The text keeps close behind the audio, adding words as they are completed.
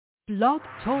Blog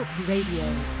Talk Radio.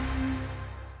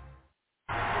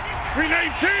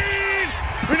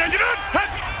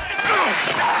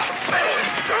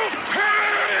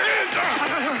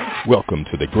 319! Welcome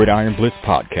to the Gridiron Blitz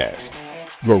podcast,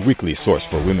 your weekly source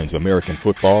for women's American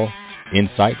football,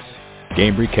 insights,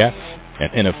 game recaps,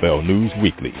 and NFL news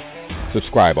weekly.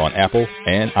 Subscribe on Apple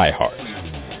and iHeart.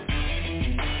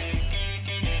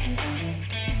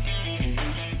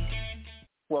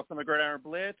 Welcome to Gridiron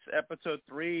Blitz, episode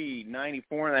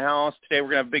 394 in the house. Today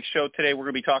we're going to have a big show. Today we're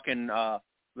going to be talking the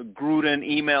Gridiron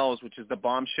emails, which is the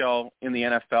bombshell in the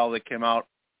NFL that came out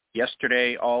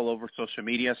yesterday all over social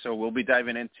media. So we'll be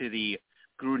diving into the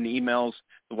Gridiron emails,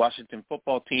 the Washington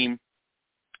football team,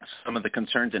 some of the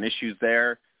concerns and issues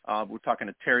there. We're talking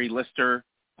to Terry Lister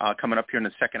coming up here in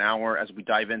the second hour as we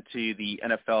dive into the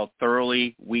NFL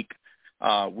thoroughly, week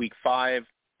 5,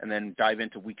 and then dive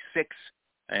into week 6.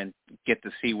 And get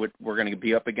to see what we're going to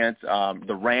be up against.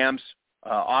 The Rams,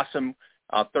 awesome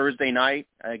Thursday night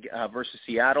versus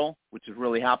Seattle, which is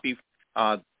really happy.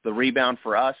 The rebound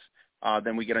for us.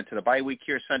 Then we get into the bye week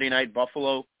here. Sunday night,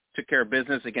 Buffalo took care of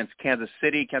business against Kansas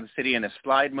City. Kansas City in a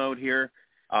slide mode here.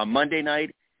 Monday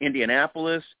night,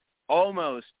 Indianapolis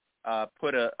almost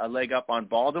put a leg up on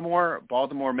Baltimore.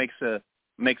 Baltimore makes a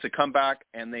comeback,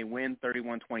 and they win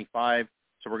 31-25.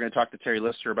 So we're going to talk to Terry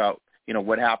Lister about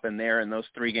what happened there in those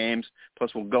 3 games. Plus,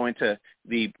 we'll go into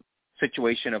the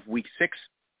situation of Week 6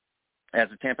 as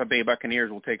the Tampa Bay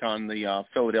Buccaneers will take on the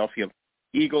Philadelphia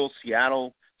Eagles.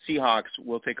 Seattle Seahawks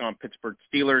will take on Pittsburgh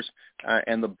Steelers,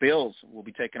 and the Bills will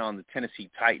be taking on the Tennessee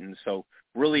Titans. So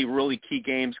really, really key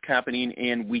games happening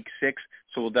in Week 6.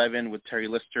 So we'll dive in with Terry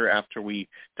Lister after we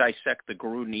dissect the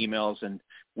Gruden emails and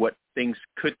what things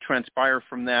could transpire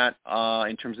from that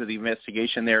in terms of the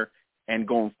investigation there. And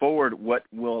going forward, what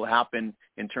will happen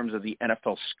in terms of the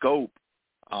NFL scope?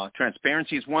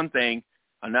 Transparency is one thing.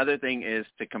 Another thing is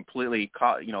to completely,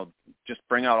 just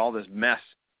bring out all this mess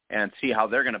and see how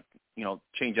they're going to,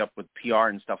 change up with PR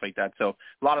and stuff like that. So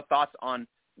a lot of thoughts on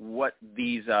what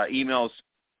these emails,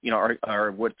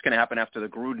 are what's going to happen after the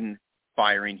Gruden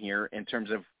firing here in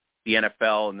terms of the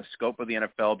NFL and the scope of the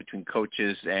NFL between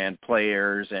coaches and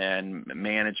players and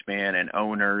management and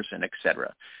owners and et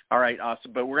cetera. All right,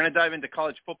 but we're going to dive into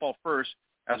college football first,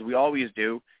 as we always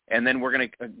do, and then we're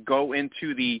going to go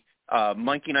into the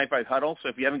Monkey Knife Fight huddle. So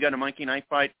if you haven't done a Monkey Knife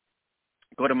Fight,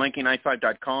 go to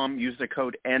monkeyknifefight.com, use the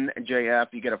code NJF.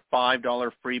 You get a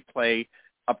 $5 free play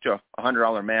up to a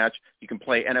 $100 match. You can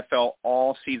play NFL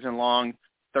all season long,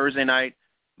 Thursday night,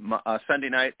 Sunday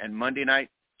night, and Monday night.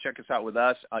 Check us out with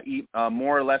us.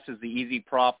 More or less is the easy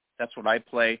prop. That's what I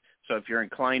play. So if you're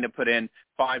inclined to put in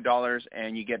 $5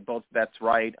 and you get both bets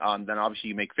right, then obviously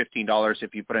you make $15.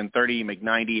 If you put in $30, you make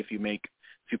 $90. If you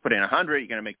put in $100, you're going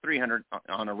to make $300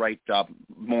 on a right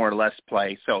more or less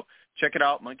play. So check it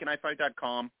out,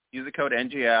 monkeyknifefight.com. Use the code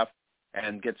NGF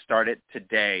and get started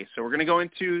today. So we're going to go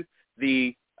into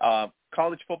the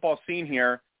college football scene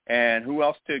here, and who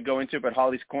else to go into but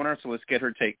Holly's Corner. So let's get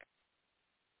her take.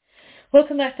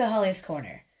 Welcome back to Holly's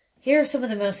Corner. Here are some of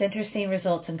the most interesting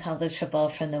results in college football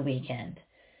from the weekend.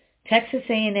 Texas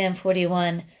A&M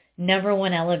 41, number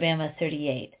 1 Alabama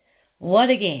 38. What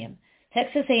a game.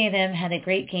 Texas A&M had a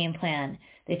great game plan.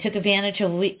 They took advantage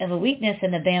of a weakness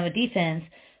in the Bama defense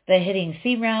by hitting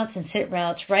seam routes and sit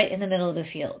routes right in the middle of the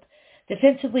field.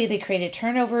 Defensively, they created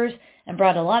turnovers and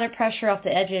brought a lot of pressure off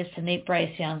the edges to make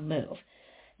Bryce Young move.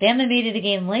 Bama made it a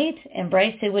game late, and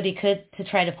Bryce did what he could to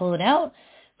try to pull it out,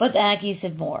 but the Aggies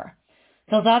did more.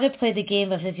 Calzada played the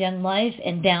game of his young life,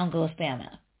 and down goes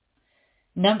Bama.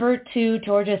 Number 2,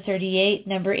 Georgia 38,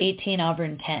 number 18,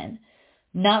 Auburn 10.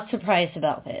 Not surprised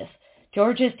about this.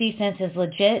 Georgia's defense is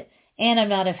legit, and I'm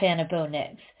not a fan of Bo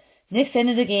Nix. Nix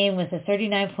ended the game with a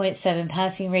 39.7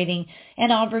 passing rating,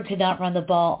 and Auburn could not run the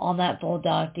ball on that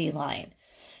Bulldog D-line.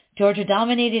 Georgia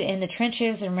dominated in the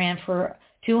trenches and ran for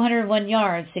 201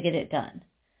 yards to get it done.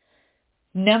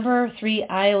 Number 3,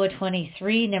 Iowa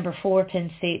 23, number 4,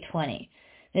 Penn State 20.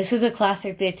 This was a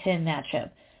classic Big Ten matchup.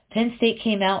 Penn State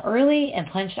came out early and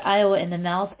punched Iowa in the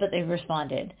mouth, but they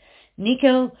responded.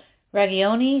 Nico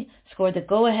Ragioni scored the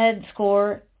go-ahead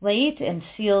score late and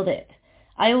sealed it.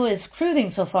 Iowa is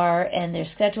cruising so far, and their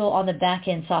schedule on the back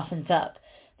end softens up.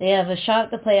 They have a shot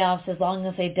at the playoffs as long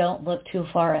as they don't look too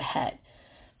far ahead.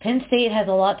 Penn State has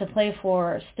a lot to play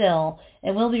for still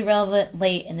and will be relevant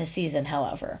late in the season,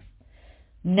 however.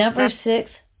 Number 6,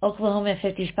 Oklahoma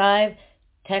 55,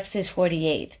 Texas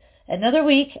 48. Another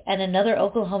week and another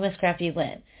Oklahoma scrappy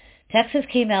win. Texas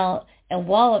came out and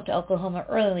walloped Oklahoma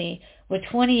early with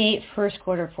 28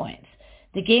 first-quarter points.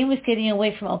 The game was getting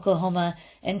away from Oklahoma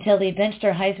until they benched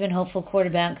their Heisman hopeful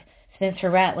quarterback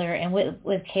Spencer Rattler, and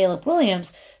with Caleb Williams,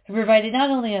 who provided not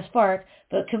only a spark,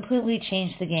 but completely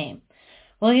changed the game.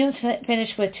 Williams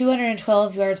finished with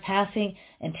 212 yards passing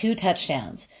and 2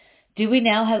 touchdowns. Do we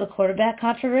now have a quarterback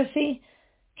controversy?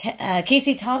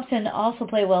 Casey Thompson also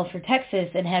played well for Texas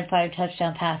and had 5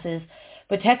 touchdown passes,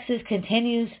 but Texas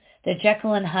continues the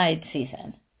Jekyll and Hyde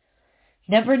season.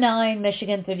 Number 9,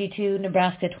 Michigan 32,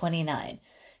 Nebraska 29.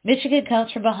 Michigan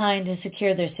comes from behind to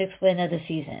secure their 6th win of the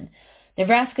season.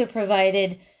 Nebraska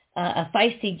provided a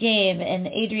feisty game, and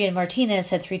Adrian Martinez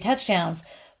had 3 touchdowns,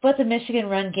 but the Michigan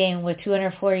run game with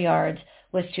 204 yards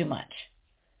was too much.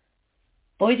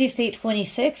 Boise State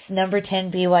 26, number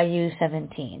 10, BYU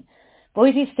 17.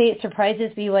 Boise State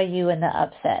surprises BYU in the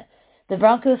upset. The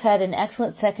Broncos had an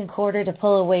excellent second quarter to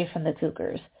pull away from the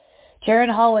Cougars.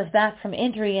 Jaron Hall was back from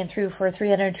injury and threw for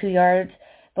 302 yards,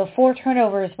 but 4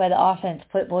 turnovers by the offense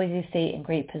put Boise State in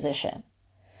great position.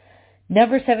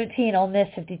 Number 17, Ole Miss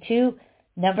 52.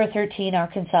 Number 13,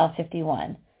 Arkansas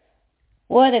 51.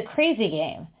 What a crazy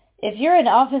game. If you're an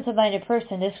offensive-minded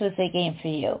person, this was a game for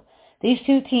you. These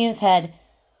two teams had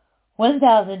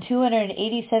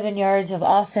 1,287 yards of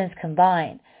offense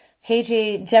combined.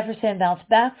 KJ Jefferson bounced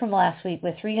back from last week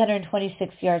with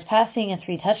 326 yards passing and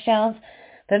 3 touchdowns.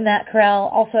 But Matt Corral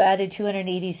also added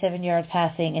 287 yards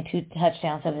passing and 2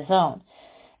 touchdowns of his own.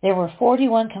 There were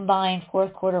 41 combined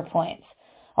fourth quarter points.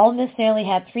 Ole Miss nearly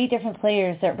had 3 different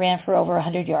players that ran for over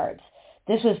 100 yards.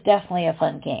 This was definitely a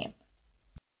fun game.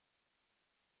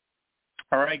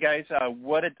 All right, guys,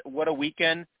 what a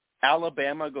weekend.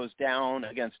 Alabama goes down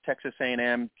against Texas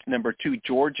A&M. Number 2,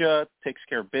 Georgia takes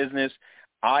care of business.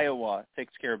 Iowa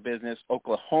takes care of business.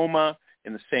 Oklahoma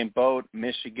in the same boat.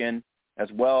 Michigan as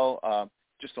well.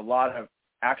 Just a lot of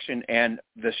action, and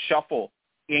the shuffle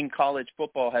in college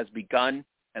football has begun,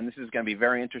 and this is going to be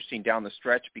very interesting down the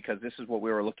stretch because this is what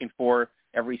we were looking for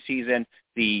every season.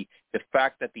 The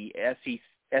fact that the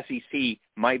SEC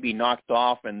might be knocked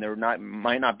off and there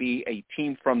might not be a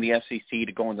team from the SEC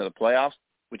to go into the playoffs,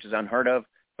 which is unheard of,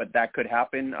 but that could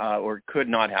happen or could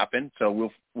not happen.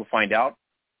 So we'll find out.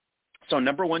 So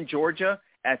number 1 Georgia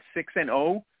at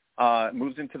 6-0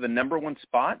 moves into the number 1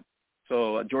 spot.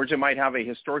 So Georgia might have a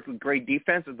historically great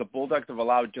defense as the Bulldogs have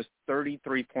allowed just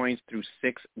 33 points through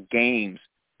 6 games.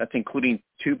 That's including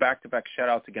 2 back-to-back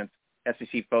shutouts against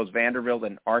SEC foes Vanderbilt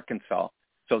and Arkansas.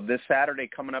 So this Saturday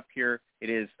coming up here, it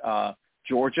is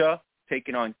Georgia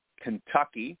taking on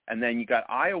Kentucky, and then you got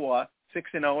Iowa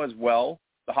 6-0 as well.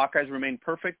 The Hawkeyes remain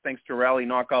perfect thanks to a rally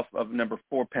knockoff of number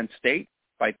 4 Penn State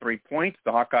by 3 points.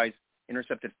 The Hawkeyes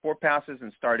intercepted 4 passes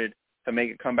and started to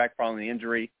make a comeback following the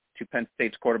injury to Penn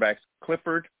State's quarterbacks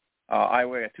Clifford.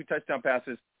 Iowa got 2 touchdown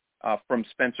passes from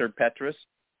Spencer Petras,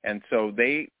 and so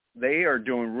they are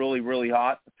doing really, really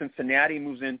hot. Cincinnati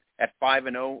moves in at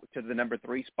 5-0 to the number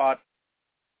 3 spot.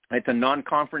 It's a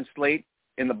non-conference slate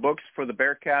in the books for the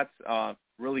Bearcats.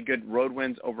 Really good road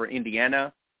wins over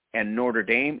Indiana and Notre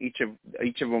Dame. Each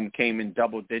of them came in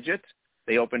double digits.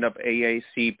 They opened up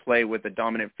AAC play with a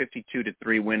dominant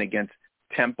 52-3 win against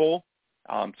Temple.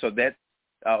 So that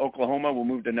Oklahoma will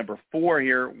move to number 4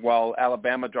 here, while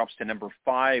Alabama drops to number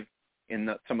 5 in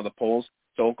some of the polls.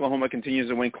 So Oklahoma continues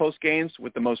to win close games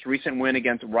with the most recent win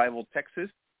against rival Texas.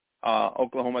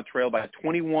 Oklahoma trailed by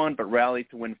 21, but rallied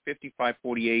to win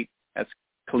 55-48 as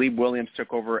Caleb Williams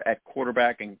took over at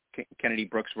quarterback and Kennedy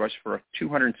Brooks rushed for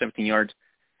 217 yards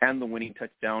and the winning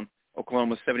touchdown.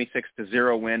 Oklahoma's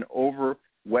 76-0 win over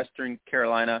Western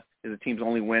Carolina is the team's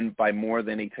only win by more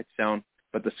than a touchdown,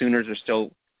 but the Sooners are still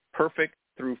perfect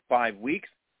through 5 weeks.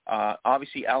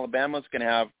 Obviously, Alabama's going to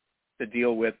have to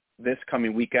deal with this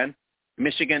coming weekend.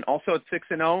 Michigan also at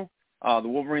 6-0. The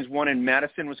Wolverines won in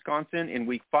Madison, Wisconsin in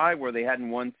Week 5, where they hadn't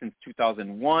won since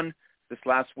 2001. This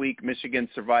last week, Michigan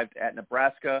survived at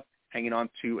Nebraska, hanging on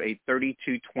to a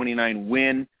 32-29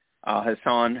 win.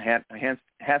 Hassan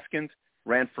Haskins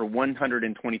ran for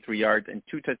 123 yards and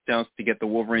 2 touchdowns to get the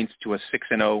Wolverines to a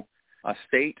 6-0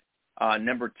 state.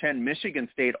 Number 10, Michigan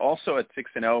State, also at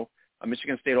 6-0.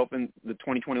 Michigan State opened the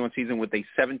 2021 season with a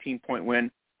 17-point win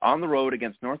on the road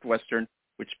against Northwestern,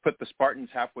 which put the Spartans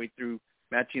halfway through,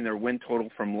 matching their win total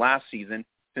from last season.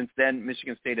 Since then,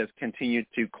 Michigan State has continued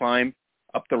to climb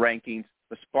up the rankings.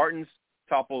 The Spartans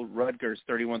toppled Rutgers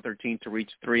 31-13 to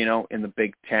reach 3-0 in the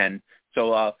Big Ten.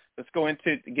 So let's go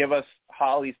into give us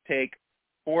Holly's take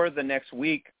for the next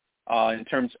week in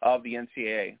terms of the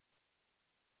NCAA.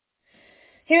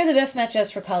 Here are the best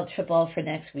matchups for college football for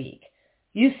next week.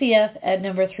 UCF at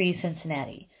number 3,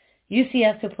 Cincinnati.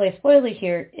 UCF could play spoiler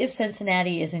here if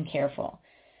Cincinnati isn't careful.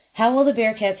 How will the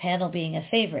Bearcats handle being a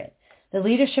favorite? The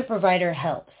leadership provider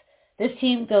helps. This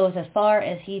team goes as far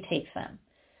as he takes them.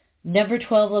 Number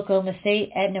 12, Oklahoma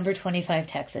State at number 25,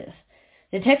 Texas.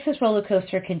 The Texas roller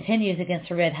coaster continues against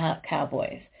the Red Hot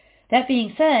Cowboys. That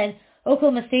being said,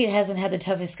 Oklahoma State hasn't had the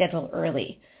toughest schedule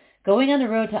early. Going on the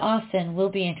road to Austin will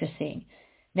be interesting.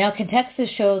 Now, can Texas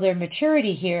show their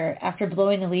maturity here after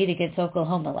blowing the lead against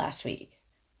Oklahoma last week?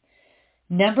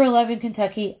 Number 11,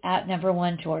 Kentucky at number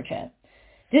 1, Georgia.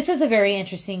 This is a very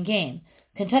interesting game.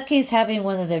 Kentucky is having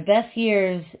one of their best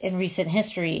years in recent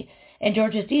history, and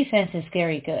Georgia's defense is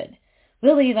scary good.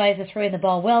 Will Levis is throwing the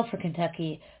ball well for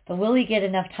Kentucky, but will he get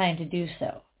enough time to do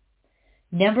so?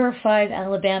 Number 5,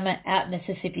 Alabama at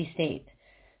Mississippi State.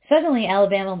 Suddenly,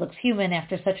 Alabama looks human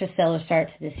after such a stellar start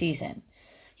to the season.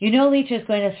 You know Leach is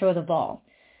going to throw the ball.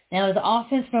 Now, his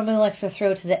offense normally likes to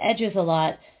throw to the edges a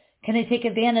lot. Can they take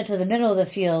advantage of the middle of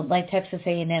the field like Texas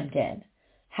A&M did?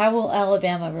 How will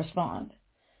Alabama respond?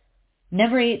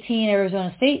 Number 18,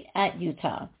 Arizona State at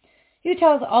Utah.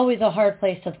 Utah is always a hard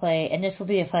place to play, and this will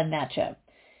be a fun matchup.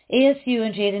 ASU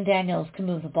and Jaden Daniels can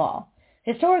move the ball.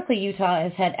 Historically, Utah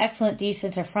has had excellent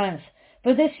defensive fronts,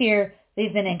 but this year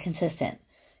they've been inconsistent.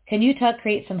 Can Utah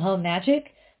create some home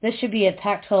magic? This should be a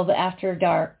Pac-12 after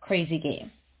dark crazy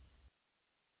game.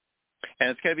 And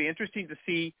it's going to be interesting to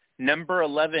see number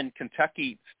 11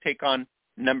 Kentucky take on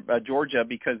Georgia,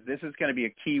 because this is going to be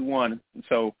a key one.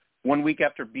 So 1 week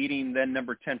after beating then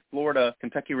number 10 Florida,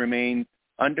 Kentucky remained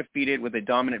undefeated with a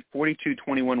dominant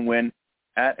 42-21 win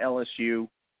at LSU.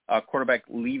 Quarterback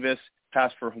Levis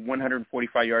passed for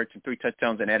 145 yards and 3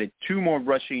 touchdowns and added 2 more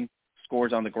rushing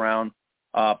scores on the ground.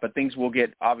 But things will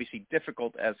get obviously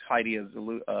difficult, as Holly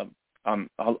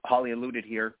alluded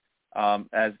here,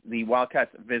 as the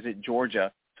Wildcats visit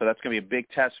Georgia. So that's going to be a big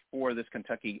test for this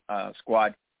Kentucky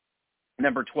squad.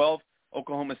 Number 12,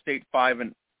 Oklahoma State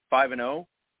 5-0.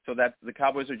 So that the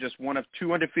Cowboys are just one of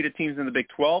 2 undefeated teams in the Big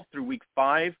 12 through Week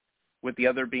 5, with the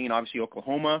other being obviously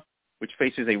Oklahoma, which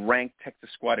faces a ranked Texas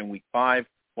squad in Week 5,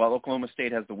 while Oklahoma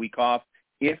State has the week off.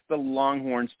 If the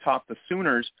Longhorns top the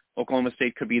Sooners, Oklahoma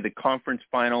State could be the conference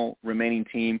final remaining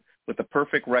team with the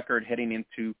perfect record heading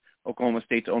into Oklahoma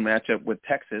State's own matchup with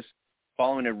Texas.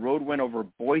 Following a road win over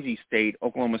Boise State,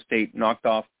 Oklahoma State knocked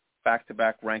off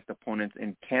back-to-back ranked opponents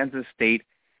in Kansas State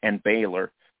and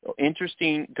Baylor. So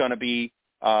interesting going to be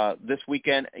this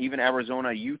weekend. Even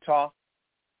Arizona, Utah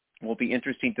will be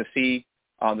interesting to see.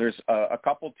 There's a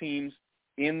couple teams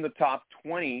in the top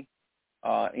 20,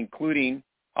 including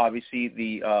obviously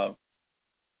the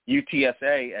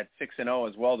UTSA at 6-0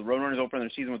 as well. The Roadrunners opened their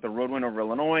season with a road win over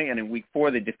Illinois, and in Week 4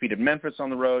 they defeated Memphis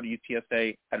on the road.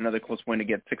 UTSA had another close win to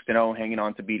get 6-0, hanging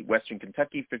on to beat Western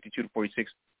Kentucky 52-46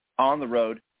 on the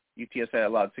road. UTSA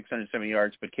allowed 670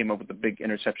 yards, but came up with a big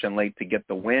interception late to get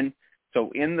the win.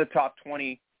 So in the top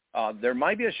 20, there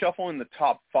might be a shuffle in the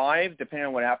top 5, depending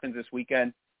on what happens this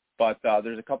weekend. But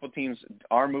there's a couple teams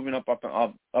are moving up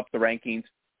the rankings,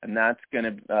 and that's going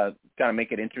to kind of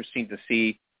make it interesting to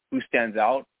see who stands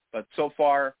out. But so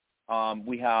far,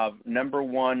 we have number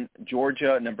 1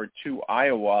 Georgia, number 2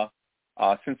 Iowa,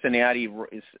 Cincinnati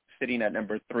is sitting at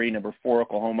number 3, number 4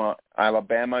 Oklahoma,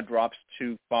 Alabama drops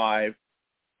to 5.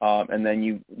 And then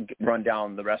you run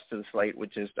down the rest of the slate,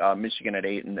 which is Michigan at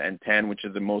 8 and 10, which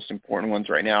are the most important ones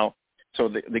right now. So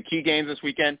the key games this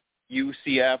weekend,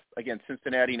 UCF against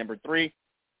Cincinnati, number 3.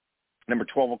 Number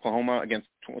 12, Oklahoma against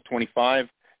 25.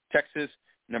 Texas,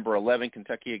 number 11,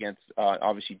 Kentucky against,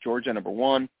 obviously, Georgia, number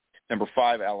 1. Number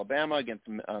 5, Alabama against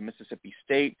Mississippi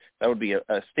State. That would be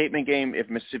a statement game if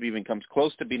Mississippi even comes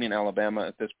close to beating Alabama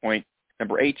at this point.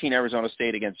 Number 18, Arizona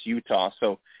State against Utah.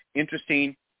 So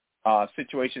interesting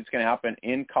situations going to happen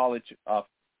in college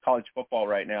football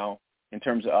right now in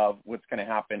terms of what's going to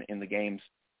happen in the games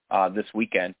this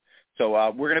weekend. So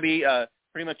we're going to be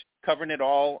pretty much covering it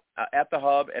all at the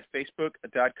hub at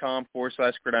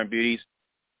facebook.com/Gridiron Beauties.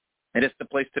 It is the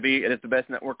place to be. It is the best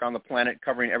network on the planet,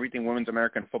 covering everything women's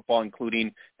American football,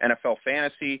 including NFL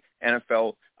fantasy,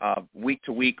 NFL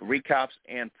week-to-week recaps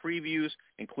and previews,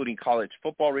 including college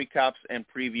football recaps and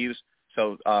previews.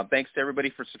 So thanks to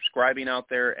everybody for subscribing out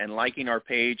there and liking our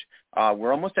page.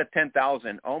 We're almost at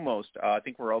 10,000, almost. I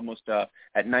think we're almost at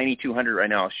 9,200 right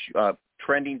now,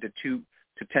 trending to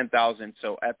 10,000,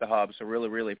 so at the hub. So really,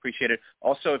 really appreciate it.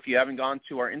 Also, if you haven't gone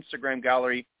to our Instagram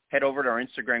gallery, head over to our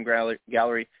Instagram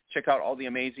gallery. Check out all the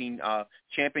amazing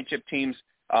championship teams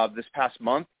this past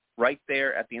month right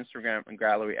there at the Instagram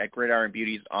gallery at Gridiron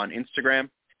Beauties on Instagram.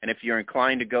 And if you're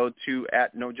inclined to go to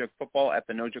at No Joke Football, at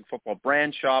the No Joke Football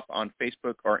brand shop on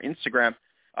Facebook or Instagram,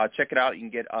 check it out. You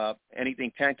can get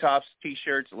anything, tank tops,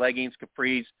 T-shirts, leggings,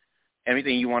 capris,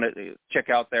 anything you want to check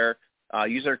out there.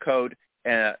 Use our code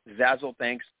Zazzle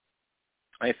Thanks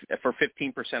for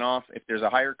 15% off. If there's a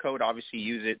higher code, obviously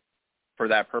use it for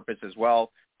that purpose as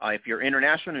well. If you're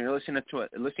international and you're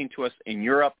listening to us in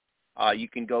Europe, you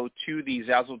can go to the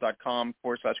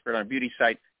Zazzle.com/Gridiron Beauty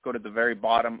site, go to the very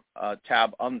bottom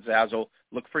tab on Zazzle,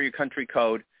 look for your country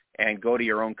code, and go to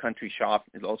your own country shop.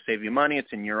 It'll save you money.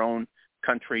 It's in your own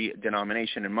country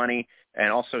denomination and money,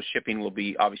 and also shipping will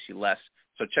be obviously less.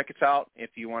 So check us out if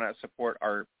you want to support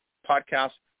our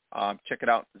podcast. Check it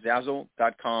out.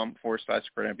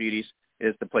 Zazzle.com/Gridiron Beauties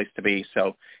is the place to be.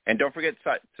 So, and don't forget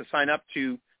to sign up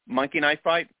to Monkey Knife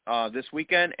Fight this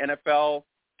weekend. NFL,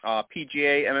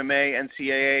 PGA, MMA,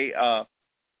 NCAA,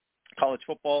 college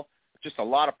football. Just a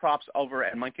lot of props over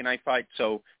at Monkey Knife Fight.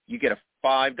 So you get a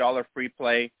 $5 free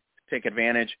play to take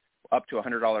advantage, up to a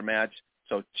 $100 match.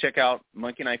 So check out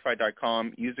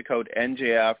monkeyknifefight.com. Use the code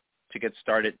NJF to get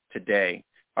started today.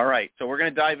 All right, so we're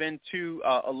going to dive into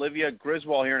Olivia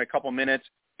Griswold here in a couple minutes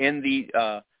in the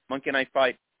Monkey Knife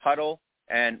Fight huddle,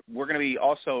 and we're going to be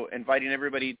also inviting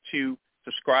everybody to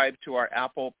subscribe to our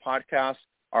Apple podcast,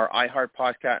 our iHeart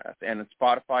podcast, and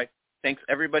Spotify. Thanks,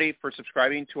 everybody, for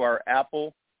subscribing to our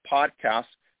Apple podcast.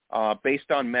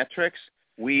 Based on metrics,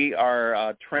 we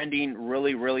are trending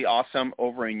really, really awesome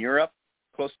over in Europe,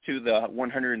 close to the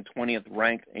 120th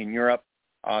rank in Europe.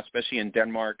 Especially in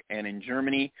Denmark and in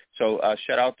Germany. So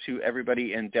shout out to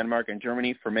everybody in Denmark and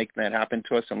Germany for making that happen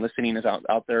to us and listening us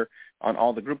out there on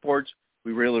all the group boards.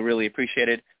 We really, really appreciate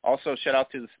it. Also, shout out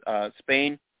to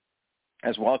Spain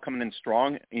as well, coming in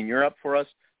strong in Europe for us,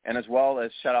 and as well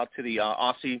as shout out to the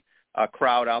Aussie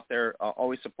crowd out there,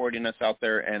 always supporting us out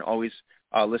there and always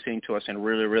listening to us, and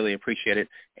really, really appreciate it.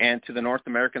 And to the North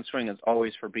American Swing, as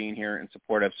always, for being here and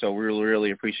supportive. So we really, really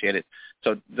appreciate it.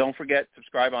 So don't forget,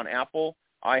 subscribe on Apple,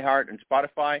 iHeart, and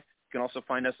Spotify. You can also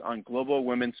find us on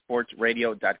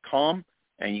globalwomensportsradio.com,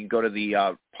 and you can go to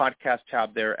the podcast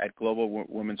tab there at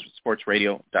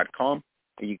globalwomensportsradio.com,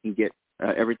 and you can get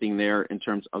everything there in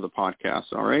terms of the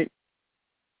podcast. All right?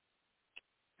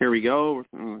 Here we go.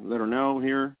 Let her know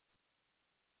here.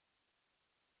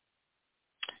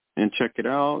 And check it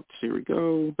out. Here we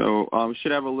go. So we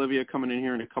should have Olivia coming in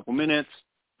here in a couple minutes,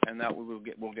 and that we'll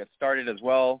get started as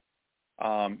well.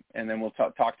 And then we'll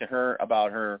talk to her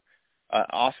about her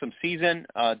awesome season,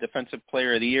 Defensive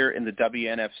Player of the Year in the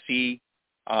WNFC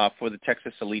for the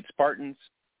Texas Elite Spartans.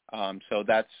 So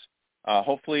that's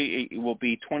hopefully it will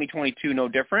be 2022 no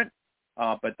different,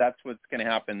 but that's what's going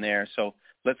to happen there. So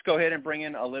let's go ahead and bring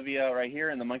in Olivia right here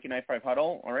in the Monkey Knife Fight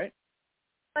huddle. All right.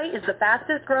 Site is the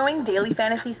fastest growing daily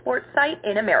fantasy sports site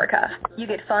in America. You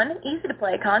get fun, easy to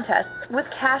play contests with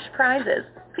cash prizes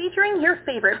featuring your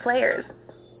favorite players.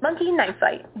 Monkey Knife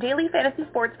Fight, daily fantasy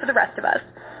sports for the rest of us.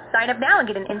 Sign up now and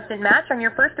get an instant match on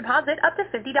your first deposit up to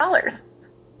 $50.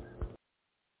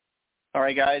 All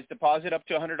right, guys, deposit up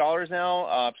to $100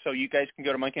 now. So you guys can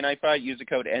go to Monkey Knife Fight, use the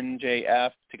code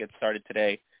NJF to get started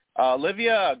today.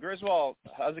 Olivia Griswold,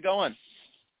 how's it going?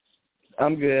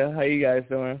 I'm good. How you guys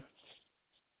doing?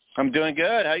 I'm doing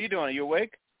good. How you doing? Are you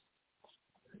awake?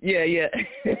 Yeah.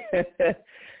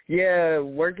 Yeah,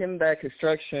 working that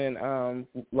construction, I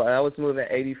was moving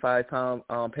 85-pound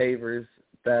pavers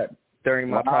during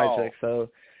my project. So,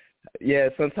 yeah,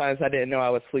 sometimes I didn't know I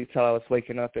would sleep till I was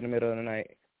waking up in the middle of the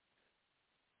night.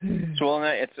 So, well,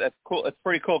 it's cool. It's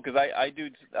pretty cool because I do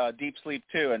deep sleep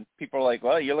too, and people are like,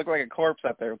 "Well, you look like a corpse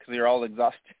up there because you're all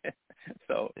exhausted."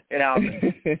 So it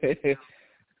happens.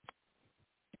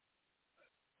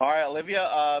 All right,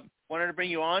 Olivia, wanted to bring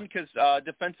you on because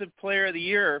Defensive Player of the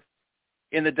Year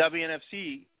in the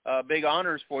WNFC, big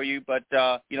honors for you. But,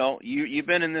 you've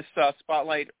been in this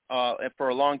spotlight for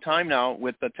a long time now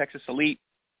with the Texas Elite,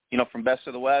 from Best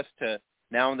of the West to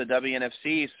now in the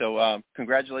WNFC. So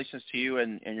congratulations to you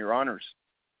and your honors.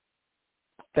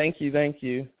 Thank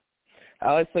you. I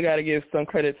also got to give some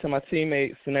credit to my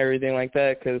teammates and everything like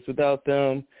that, because without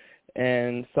them,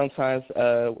 and sometimes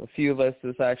a few of us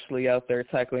is actually out there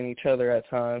tackling each other at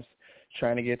times,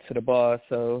 trying to get to the ball.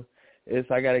 So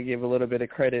I got to give a little bit of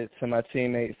credit to my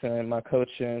teammates and my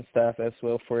coaching staff as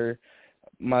well for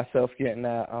myself getting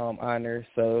that honor.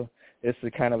 So it's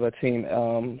a kind of a team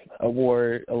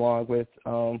award along with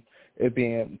it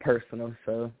being personal.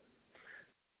 So,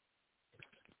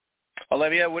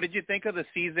 Olivia, what did you think of the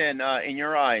season in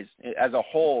your eyes as a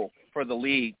whole for the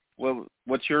league?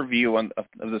 What's your view of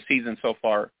the season so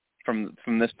far from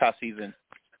this past season?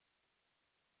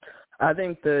 I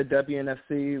think the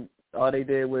WNFC, all they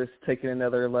did was take it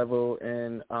another level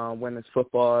in women's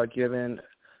football, giving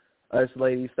us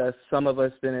ladies that some of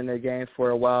us been in the game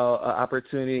for a while an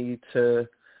opportunity to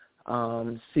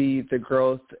see the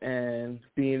growth and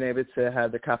being able to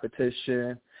have the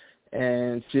competition,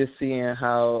 and just seeing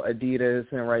how Adidas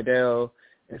and Rydell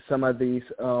and some of these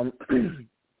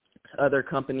other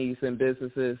companies and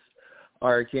businesses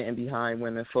are getting behind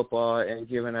women's football and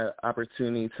giving an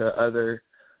opportunity to other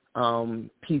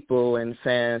people and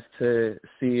fans to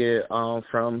see it,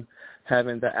 from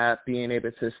having the app, being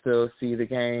able to still see the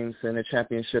games and the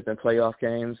championship and playoff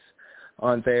games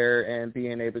on there, and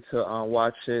being able to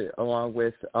watch it along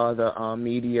with all the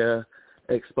media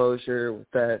exposure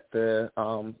that the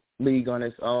league on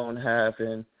its own have,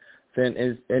 and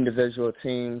then individual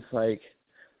teams. Like,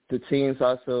 the teams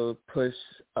also push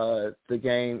the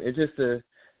game. It's just the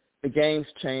game's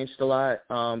changed a lot.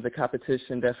 The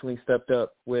competition definitely stepped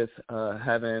up with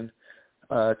having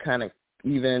kind of,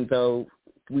 even though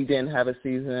we didn't have a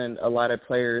season, a lot of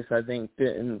players, I think,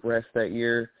 didn't rest that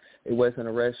year. It wasn't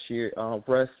a rest year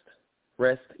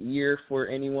for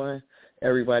anyone.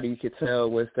 Everybody, you could tell,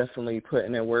 was definitely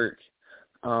putting in work,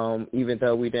 even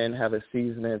though we didn't have a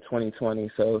season in 2020.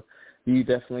 So I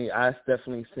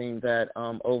definitely seen that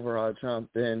overall jump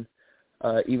in,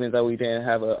 even though we didn't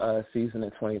have a season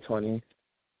in 2020.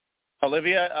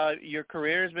 Olivia, your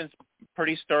career has been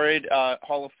pretty storied,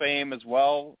 Hall of Fame as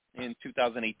well in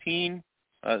 2018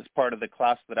 as part of the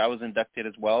class that I was inducted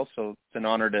as well. So it's an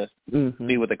honor to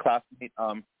be with a classmate.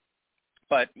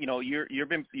 But you've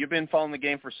been following the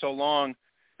game for so long.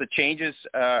 The changes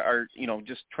are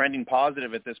just trending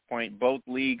positive at this point. Both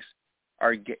leagues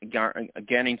are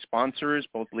gaining sponsors.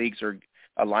 Both leagues are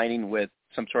aligning with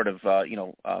some sort of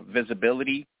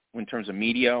visibility in terms of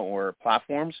media or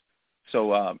platforms.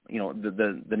 So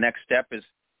the next step is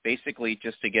basically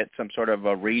just to get some sort of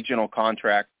a regional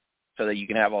contract so that you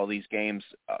can have all these games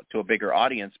to a bigger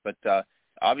audience. But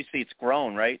obviously it's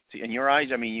grown, right? In your eyes,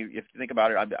 I mean, if you think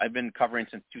about it, I've been covering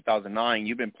since 2009.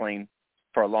 You've been playing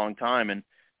for a long time, and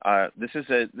this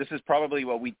is probably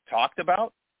what we talked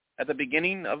about at the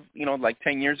beginning of, like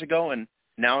 10 years ago, and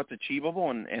now it's achievable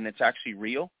and it's actually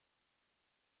real.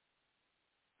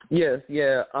 Yes,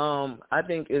 yeah. I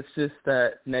think it's just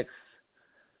that next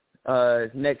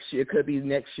year, could be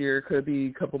next year, could be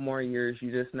a couple more years.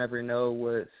 You just never know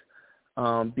what's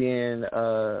being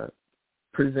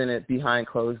presented behind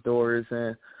closed doors,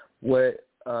 and what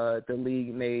the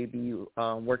league may be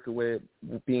working with,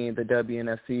 being the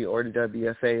WNFC or the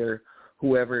WFA or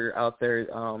whoever out there.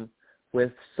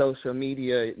 With social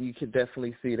media, you could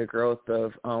definitely see the growth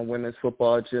of women's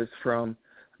football just for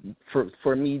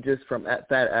me, just from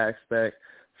that aspect,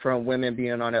 from women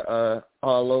being on it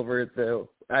all over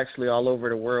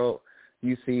the world.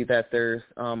 You see that there's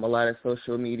a lot of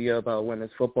social media about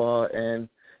women's football, and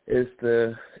it's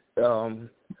the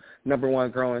number one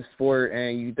growing sport,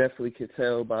 and you definitely could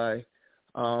tell by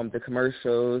the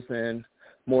commercials and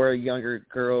more younger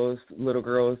girls, little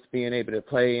girls being able to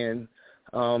play in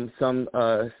some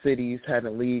cities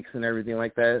having leagues and everything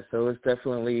like that. So it's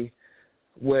definitely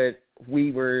what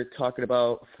we were talking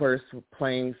about first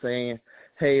playing, saying,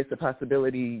 hey, it's a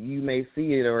possibility you may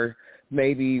see it, or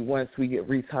maybe once we get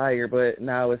retired, but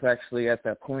now it's actually at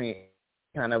that point,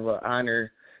 kind of an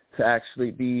honor to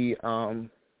actually be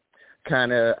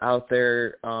kind of out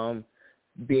there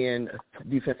being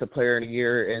Defensive Player of the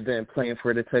Year, and then playing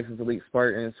for the Texas Elite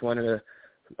Spartans, one of the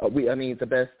the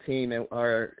best team in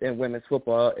women's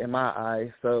football in my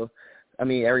eyes. So,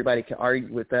 everybody can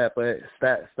argue with that, but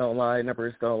stats don't lie,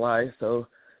 numbers don't lie. So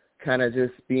kind of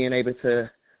just being able to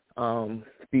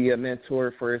be a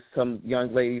mentor for some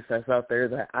young ladies that's out there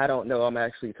that I don't know, I'm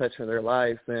actually touching their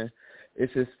lives. And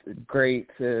it's just great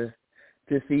to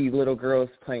see little girls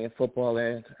playing football,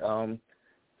 and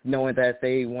knowing that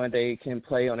they one day can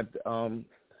play on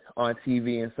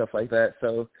TV and stuff like that.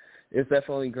 So it's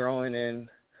definitely growing, and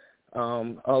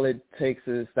all it takes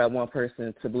is that one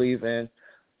person to believe in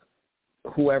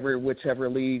whichever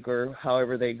league or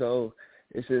however they go.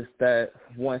 It's just that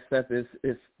one step is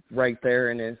right there,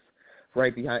 and it's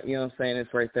right behind,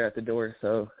 it's right there at the door.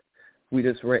 So we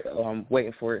just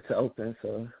waiting for it to open.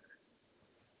 So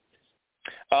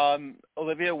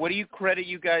Olivia, what do you credit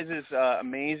you guys'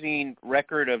 amazing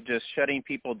record of just shutting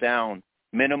people down,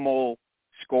 minimal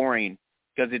scoring?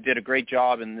 Because it did a great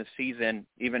job in this season,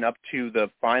 even up to the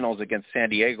finals against San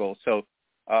Diego. So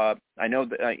I know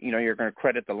that you're going to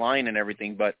credit the line and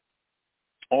everything, but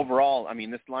overall,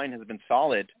 this line has been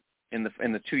solid in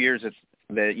the 2 years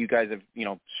that you guys have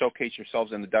showcased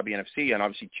yourselves in the WNFC, and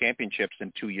obviously championships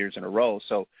in 2 years in a row.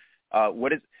 So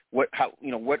what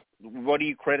do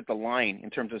you credit the line in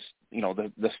terms of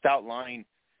the stout line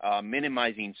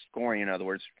minimizing scoring, in other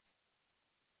words?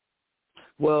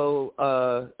 Well,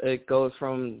 it goes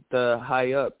from the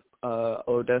high up,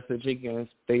 Odessa Jenkins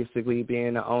basically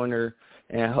being the owner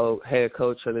and head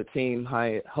coach of the team,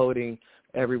 holding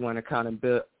everyone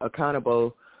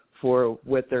accountable for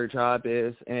what their job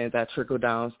is, and that trickle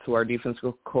downs to our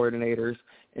defensive coordinators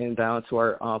and down to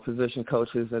our position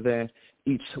coaches, and then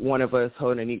each one of us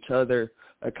holding each other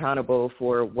accountable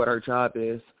for what our job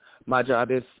is. My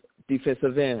job is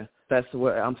defensive end. That's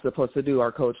what I'm supposed to do.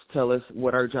 Our coach tell us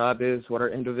what our job is, what our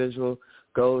individual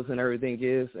goals and everything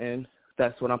is, and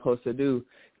that's what I'm supposed to do.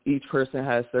 Each person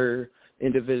has their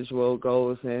individual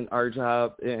goals and our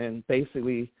job, and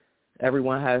basically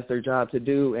everyone has their job to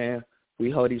do, and we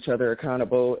hold each other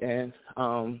accountable. And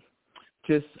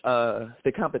just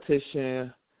the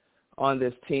competition on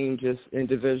this team, just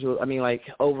individual,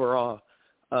 overall,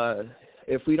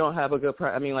 if we don't have a good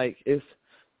it's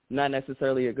not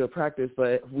necessarily a good practice,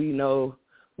 but we know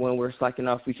when we're slacking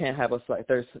off, we can't have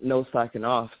there's no slacking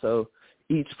off. So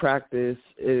each practice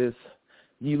is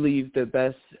you leave the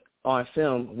best on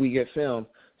film, we get film.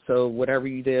 So whatever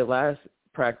you did last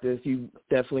practice, you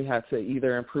definitely have to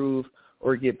either improve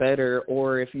or get better,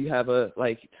 or if you have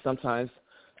sometimes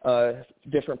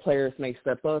different players may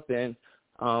step up, and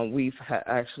we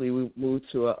moved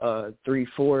to a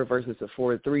 3-4 versus a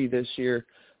 4-3 this year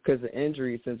because of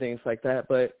injuries and things like that,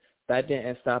 but that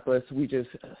didn't stop us. We just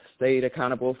stayed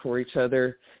accountable for each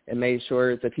other and made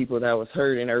sure the people that was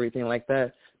hurt and everything like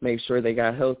that, made sure they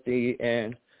got healthy.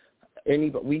 And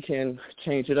we can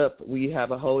change it up. We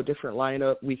have a whole different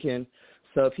lineup. We can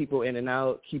sub people in and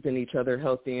out, keeping each other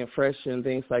healthy and fresh and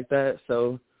things like that.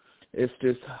 So it's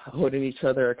just holding each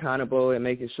other accountable and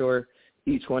making sure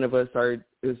each one of us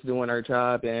is doing our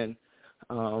job. And,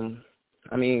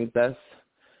 that's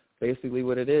basically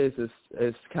what it is.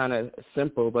 It's kind of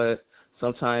simple, but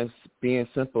sometimes being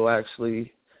simple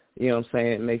actually,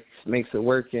 makes it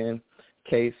work. And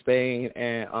Kate Spain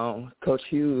and Coach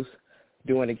Hughes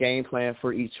doing a game plan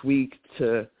for each week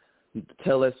to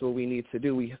tell us what we need to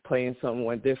do. We playing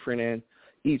someone different, and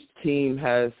each team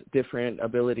has different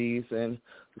abilities, and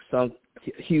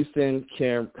Houston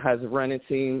has a running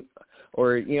team,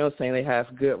 or they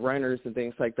have good runners and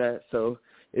things like that. So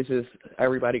it's just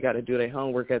everybody got to do their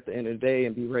homework at the end of the day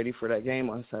and be ready for that game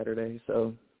on Saturday.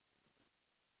 So,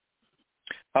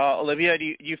 Olivia,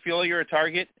 do you feel you're a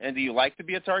target, and do you like to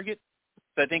be a target?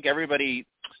 So I think everybody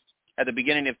at the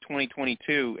beginning of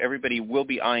 2022, everybody will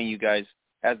be eyeing you guys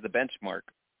as the benchmark.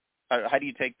 How do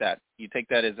you take that? You take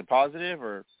that as a positive,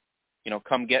 or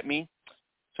come get me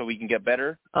so we can get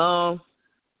better?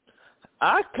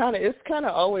 It's kind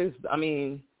of always,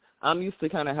 I'm used to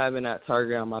kind of having that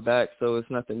target on my back, so it's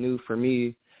nothing new for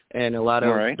me. And a lot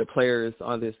of the players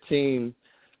on this team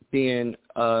being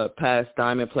past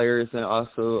diamond players, and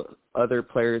also other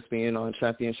players being on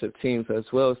championship teams as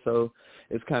well. So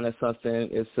it's kind of something,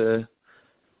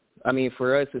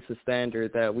 for us, it's a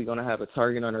standard that we're going to have a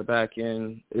target on our back,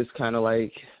 and it's kind of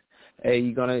like, hey,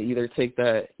 you're going to either take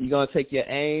your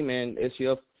aim, and it's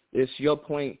your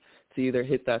point to either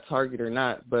hit that target or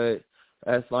not. But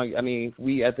as long,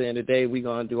 we, at the end of the day, we're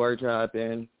going to do our job,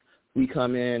 and we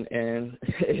come in, and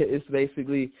it's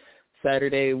basically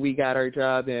Saturday, we got our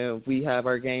job, and we have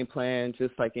our game plan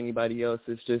just like anybody else.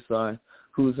 It's just on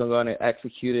who's going to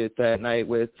execute it that night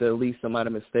with the least amount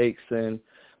of mistakes. And,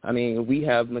 we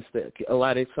have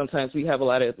sometimes we have a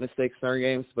lot of mistakes in our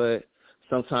games, but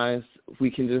sometimes we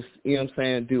can just,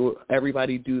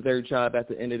 everybody do their job at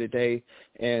the end of the day,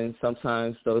 and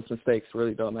sometimes those mistakes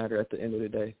really don't matter at the end of the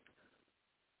day.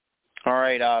 All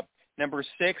right, number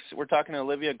 6, we're talking to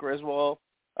Olivia Griswold,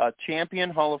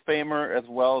 champion, Hall of Famer, as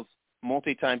well as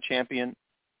multi-time champion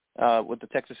with the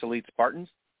Texas Elite Spartans,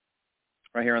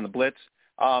 right here on the Blitz.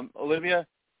 Olivia,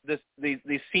 the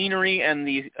scenery and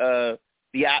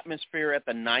the atmosphere at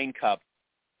the 9 Cup,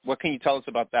 what can you tell us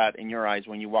about that in your eyes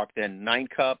when you walked in? 9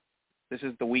 Cup, this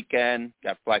is the weekend. You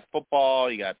got flag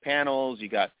football, you got panels,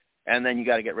 and then you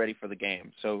got to get ready for the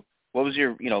game. So what was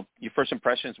your first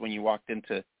impressions when you walked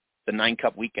into the 9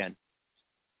 Cup weekend?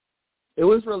 It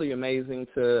was really amazing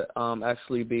to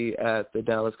actually be at the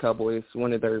Dallas Cowboys,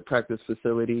 one of their practice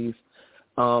facilities.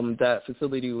 That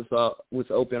facility was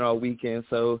open all weekend,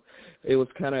 so it was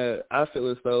I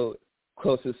feel as though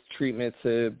closest treatment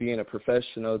to being a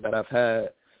professional that I've had.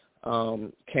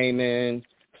 Came in,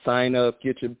 sign up,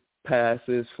 get your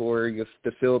passes for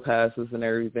the field passes and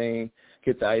everything,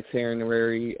 get the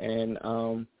itinerary, and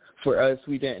for us,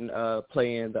 we didn't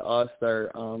play in the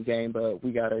All-Star game, but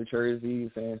we got our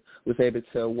jerseys and was able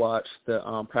to watch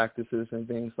the practices and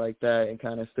things like that and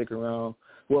kind of stick around.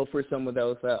 Well, for some of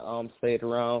those that stayed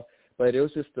around, but it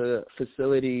was just the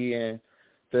facility and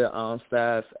the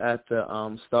staff at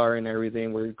the Star and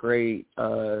everything were great.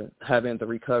 Having the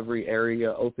recovery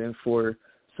area open for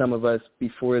some of us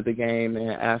before the game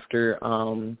and after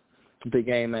the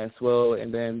game as well,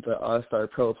 and then the All-Star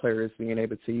Pro players being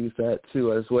able to use that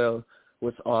too as well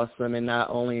was awesome. And not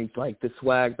only like the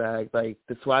swag bag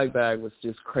was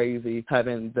just crazy.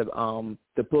 Having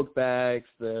the book bags,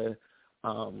 the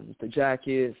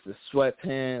jackets, the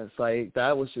sweatpants, like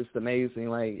that was just amazing.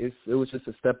 Like it was just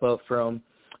a step up from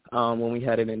when we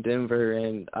had it in Denver.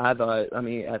 And I thought, I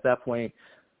mean, at that point,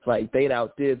 like they'd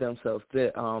outdid themselves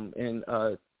in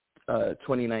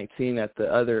 2019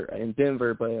 in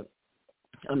Denver, but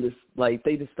I'm just like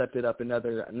they just stepped it up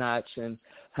another notch, and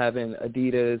having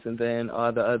Adidas and then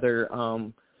all the other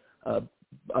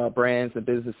brands and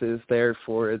businesses there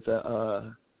for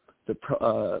the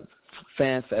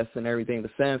Fan Fest and everything. The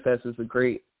Fan Fest is a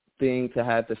great thing to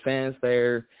have the fans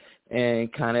there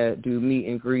and kind of do meet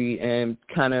and greet and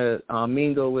kind of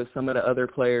mingle with some of the other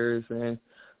players and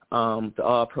the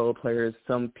all-pro players,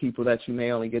 some people that you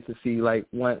may only get to see like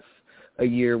once a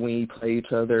year when you play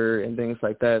each other and things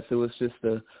like that. So it was just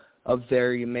a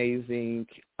very amazing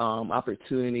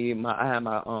opportunity. I had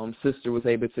my sister was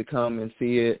able to come and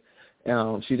see it.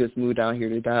 She just moved down here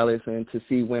to Dallas, and to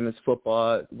see women's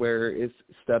football where it's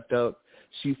stepped up,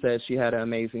 she said she had an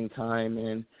amazing time,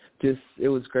 and just it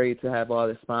was great to have all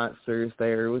the sponsors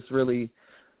there. It was really,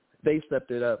 they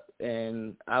stepped it up,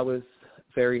 and I was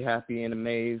very happy and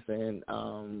amazed. And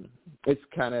it's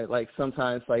kind of like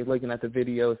sometimes like looking at the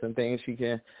videos and things,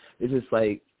 it's just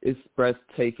like it's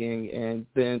breathtaking. And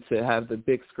then to have the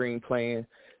big screen playing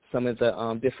some of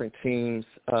the different teams'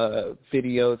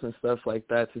 videos and stuff like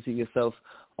that, to see yourself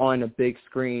on a big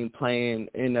screen playing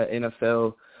in the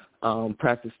NFL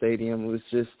practice stadium was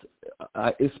just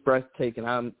it's breathtaking.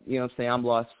 I'm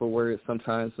lost for words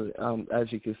sometimes,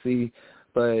 as you can see,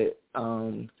 but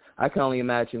I can only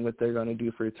imagine what they're going to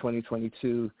do for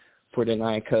 2022 for the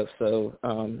 9 Cup. So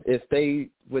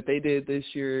what they did this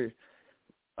year,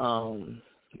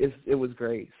 it was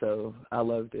great. So I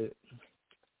loved it.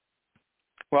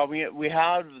 Well, we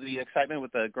have the excitement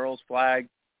with the girls' flag.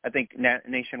 I think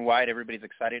nationwide everybody's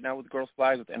excited now with girls'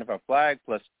 flags, with the NFL flag,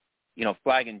 plus,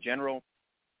 flag in general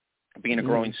being a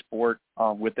growing sport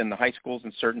within the high schools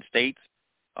in certain states.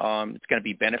 It's going to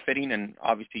be benefiting, and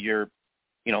obviously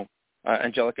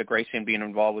Angelica Grayson being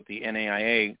involved with the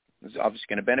NAIA is obviously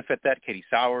going to benefit that. Katie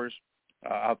Sowers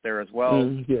out there as well.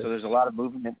 Yeah. So there's a lot of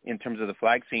movement in terms of the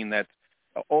flag scene that's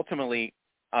ultimately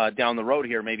down the road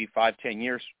here, maybe 5-10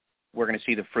 years, we're going to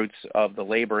see the fruits of the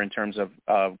labor in terms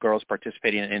of girls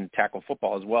participating in tackle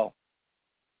football as well.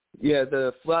 Yeah,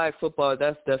 the flag football,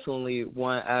 that's definitely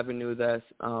one avenue that's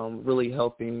really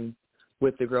helping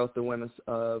with the growth of women's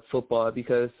football,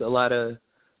 because a lot of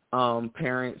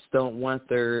parents don't want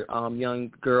their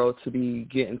young girl to be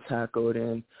getting tackled,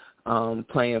 and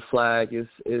playing flag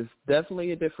is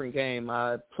definitely a different game.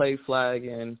 I play flag,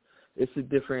 and it's a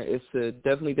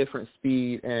definitely different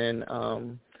speed,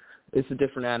 and it's a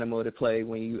different animal to play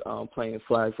when you playing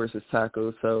flag versus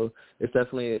tackle. So it's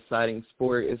definitely an exciting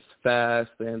sport. It's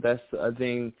fast, and that's a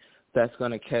thing that's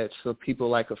going to catch. So people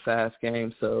like a fast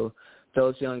game. So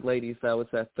those young ladies that was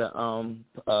at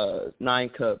the 9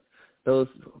 Cup,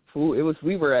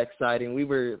 we were exciting. We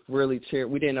were really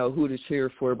cheering. We didn't know who to cheer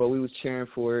for, but we was cheering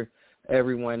for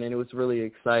everyone, and it was really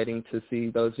exciting to see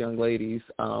those young ladies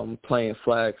playing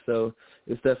flag. So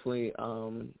it's definitely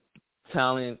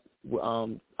talent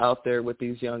out there with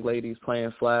these young ladies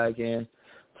playing flag, and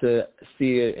to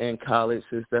see it in college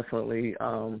is definitely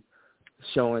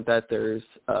showing that there's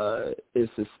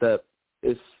it's a step.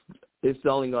 It's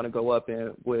only going to go up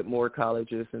with more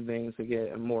colleges and things to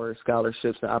get more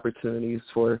scholarships and opportunities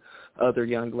for other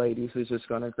young ladies. It's just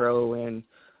going to grow and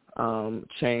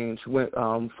change.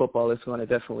 Football is going to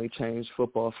definitely change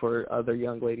football for other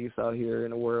young ladies out here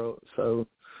in the world. So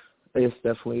it's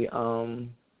definitely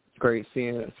great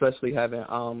seeing, especially having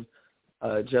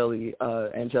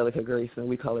Angelica Grayson,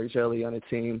 we call her Jelly, on the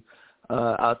team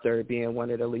out there, being one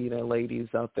of the leading ladies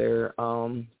out there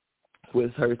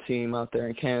with her team out there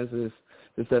in Kansas.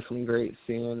 It's definitely great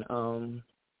seeing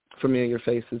familiar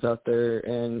faces out there,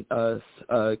 and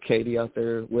Katie out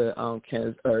there with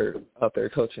Kansas, or out there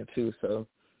coaching too. So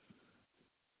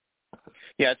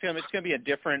yeah, it's gonna be a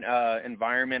different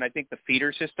environment. I think the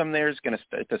feeder system there is going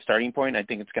to the starting point. I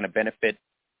think it's going to benefit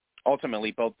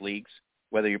ultimately both leagues,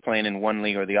 whether you're playing in one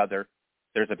league or the other.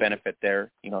 There's a benefit there,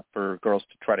 for girls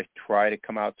to try to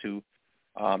come out to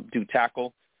do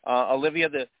tackle. Olivia,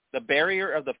 the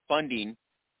barrier of the funding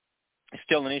is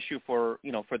still an issue for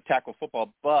tackle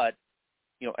football, but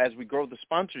as we grow the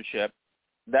sponsorship,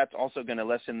 that's also going to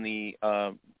lessen the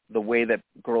way that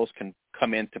girls can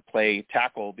come in to play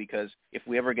tackle, because if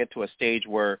we ever get to a stage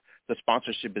where the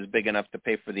sponsorship is big enough to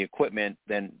pay for the equipment,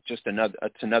 then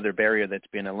it's another barrier that's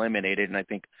been eliminated, and I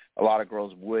think a lot of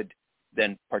girls would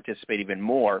then participate even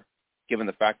more given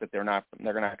the fact that they're not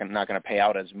going to pay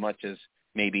out as much as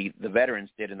maybe the veterans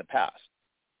did in the past.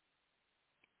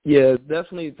 Yeah,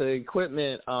 definitely the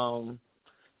equipment,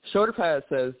 shoulder pads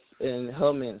and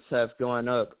helmets have gone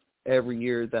up every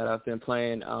year that I've been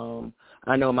playing.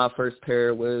 I know my first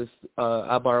pair was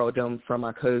I borrowed them from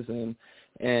my cousin,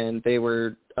 and they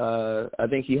were I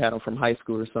think he had them from high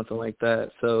school or something like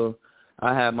that. So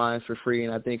I had mine for free,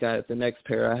 and I think the next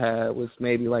pair I had was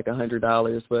maybe like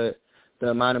 $100. But the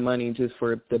amount of money just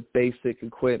for the basic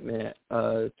equipment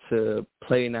to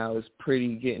play now is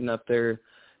pretty getting up there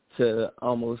to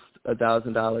almost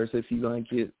 $1,000 if you're going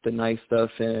to get the nice stuff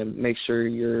and make sure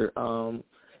you're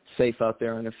safe out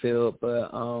there on the field. But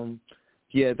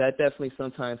yeah, that definitely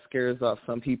sometimes scares off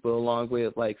some people, along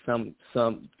with like some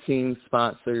team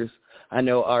sponsors. I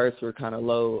know ours were kind of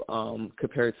low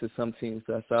compared to some teams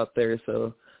that's out there.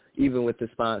 So even with the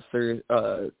sponsor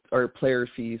or player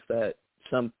fees that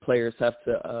some players have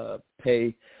to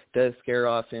pay, does scare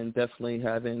off, and definitely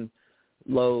having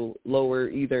lower,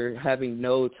 either having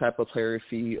no type of player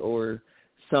fee or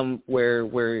somewhere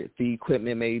where the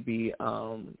equipment may be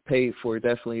paid for,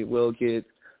 definitely will get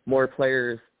more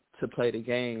players to play the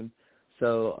game.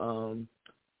 So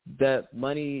that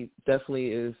money definitely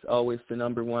is always the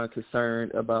number one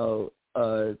concern about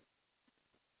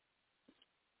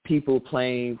people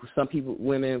playing. Some people,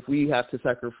 women, we have to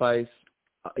sacrifice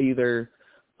either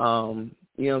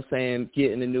you know what I'm saying,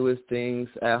 getting the newest things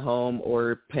at home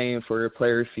or paying for a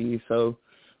player fee. So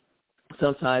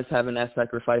sometimes having that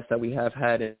sacrifice that we have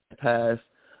had in the past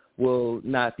will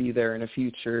not be there in the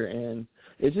future, and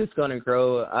it's just going to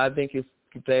grow. I think it's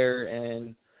there,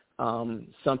 and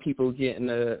some people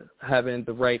having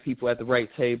the right people at the right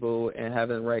table and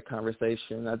having the right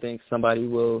conversation. I think somebody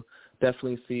will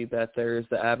definitely see that there's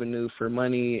the avenue for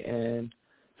money, and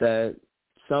that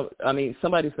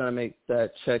somebody's going to make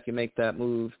that check and make that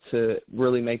move to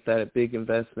really make that a big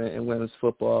investment in women's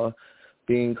football,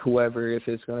 being whoever, if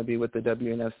it's going to be with the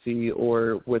WNFC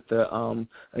or with the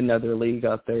another league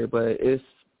out there. But it's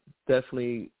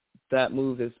definitely, that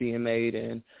move is being made,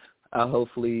 and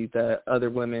hopefully that other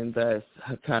women that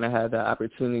kind of had the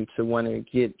opportunity to want to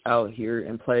get out here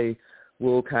and play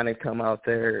will kind of come out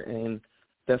there and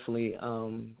definitely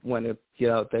want to get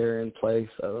out there and play.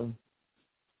 So.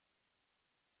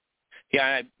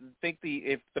 Yeah, I think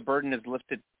if the burden is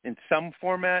lifted in some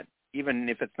format, even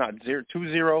if it's not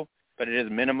 2-0, but it is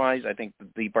minimized, I think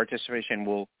the participation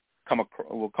will come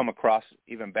across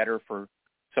even better for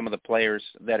some of the players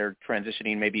that are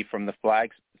transitioning maybe from the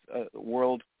flags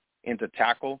world into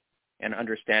tackle, and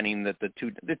understanding that the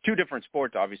two different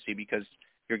sports, obviously, because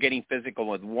you're getting physical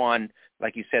with one,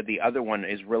 like you said, the other one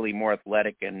is really more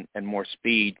athletic and more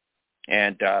speed.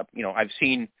 And I've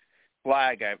seen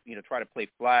flag, try to play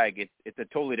flag. It's a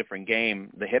totally different game.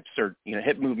 The hips are,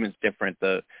 hip movement's different.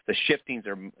 The shiftings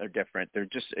are different.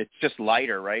 It's just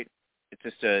lighter, right? It's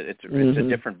just it's a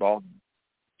different ball.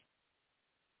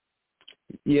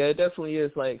 Yeah, it definitely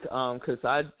is, like, because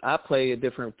I play a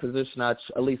different position. At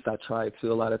least I try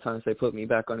to. A lot of times they put me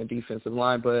back on the defensive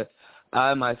line, but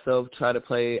I myself try to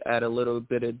play at a little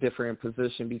bit of different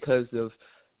position because of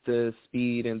the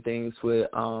speed and things with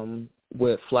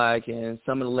flag. And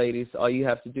some of the ladies, all you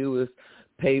have to do is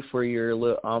pay for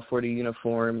for the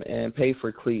uniform and pay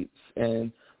for cleats,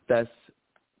 and that's,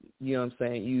 you know what I'm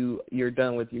saying, you're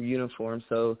done with your uniform.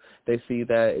 So they see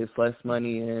that it's less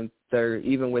money, and they're,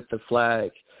 even with the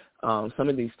flag, some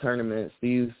of these tournaments,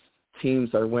 these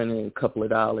teams are winning a couple of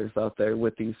dollars out there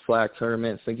with these flag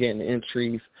tournaments and getting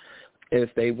entries. If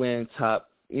they win top,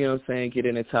 you know what I'm saying, get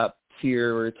in a top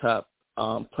tier or top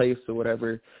place or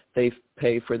whatever, they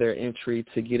pay for their entry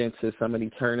to get into some of these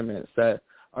tournaments that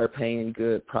are paying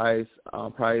good prizes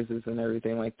and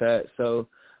everything like that. So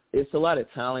it's a lot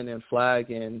of talent in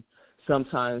flag, and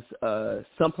sometimes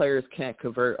some players can't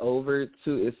convert over to,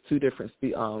 it's two different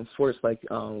sports, like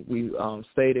we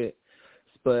stated.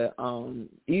 But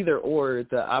either or,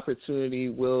 the opportunity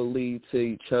will lead to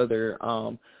each other.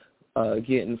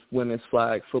 Getting women's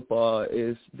flag football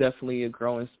is definitely a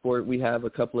growing sport. We have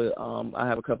I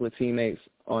have a couple of teammates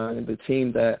on the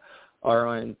team that are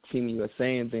on Team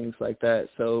USA and things like that.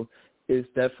 So it's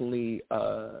definitely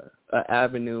an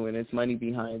avenue, and it's money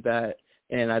behind that.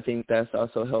 And I think that's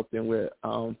also helping with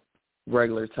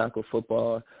regular tackle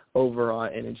football overall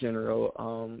in a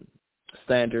general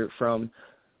standard from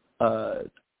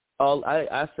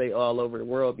I say all over the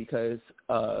world, because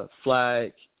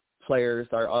flag players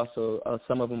are also,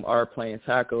 some of them are playing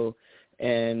tackle,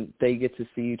 and they get to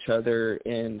see each other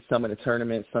in some of the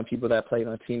tournaments. Some people that played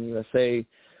on Team USA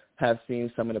have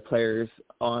seen some of the players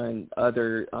on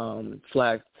other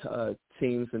flag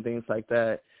teams and things like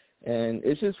that. And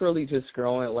it's just really just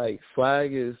growing. Like,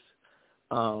 flag is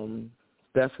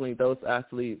definitely, those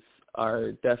athletes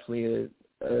are definitely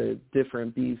a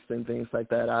different beast and things like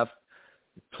that. I've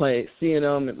seeing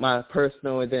them in my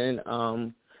personal, and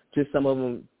then just some of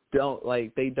them don't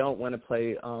want to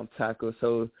play tackle.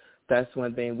 So that's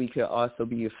one thing. We could also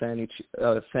be a fan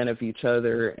of each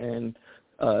other and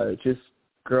just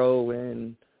grow,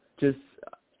 and just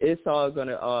it's all going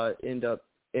to end up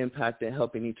impacting,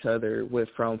 helping each other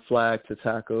from flag to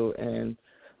tackle. And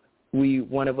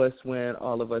one of us win,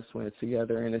 all of us win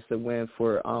together, and it's a win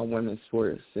for women's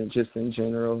sports and just in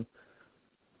general.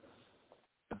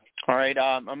 All right,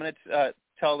 I'm going to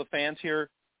tell the fans here,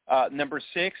 number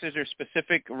 6, is there a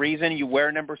specific reason you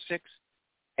wear number 6?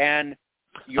 And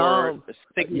your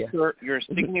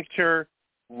signature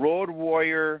Road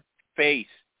Warrior face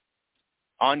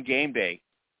on game day.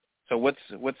 So what's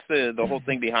the whole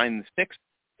thing behind the 6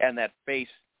 and that face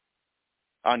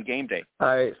on game day? All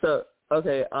right, so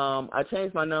okay, I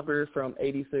changed my number from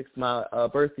 86. My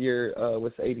birth year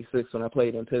was 86 when I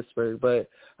played in Pittsburgh, but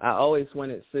I always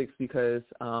wanted 6 because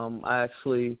I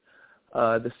actually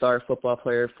the star football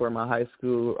player for my high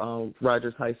school,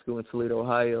 Rogers High School in Toledo,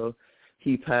 Ohio,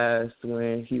 he passed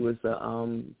when he was a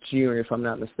junior, if I'm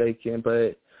not mistaken,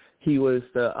 but he was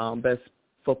the best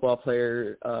football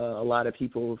player a lot of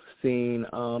people seen.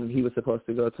 He was supposed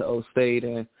to go to O State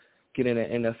and get in the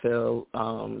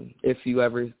NFL. If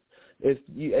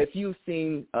you've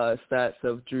seen stats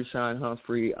of Drushan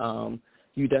Humphrey,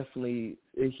 he's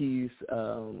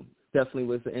definitely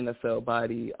was the NFL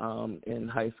body in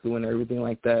high school and everything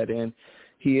like that, and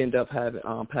he ended up having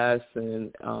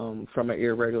passing from an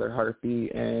irregular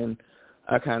heartbeat, and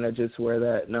I kind of just wear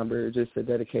that number, just a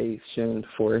dedication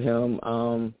for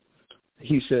him.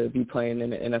 He should be playing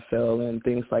in the NFL and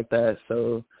things like that,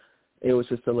 so it was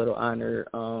just a little honor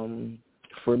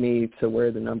for me to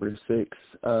wear the number 6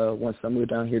 once I moved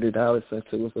down here to Dallas, since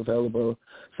it was available.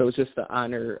 So it's just the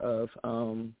honor of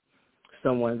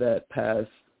someone that passed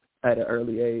at an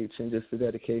early age, and just the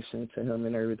dedication to him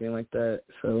and everything like that.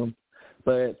 So,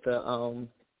 but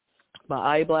my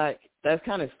eye black, that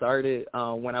kind of started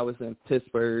when I was in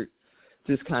Pittsburgh,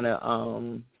 just kind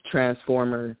of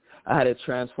Transformer. I had a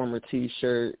Transformer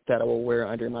T-shirt that I would wear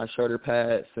under my shoulder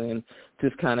pads and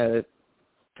just kind of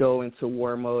go into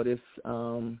war mode. It's,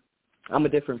 I'm a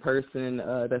different person.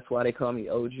 That's why they call me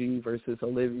OG versus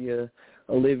Olivia.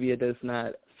 Olivia does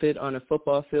not fit on a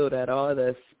football field at all.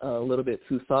 That's a little bit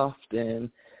too soft, and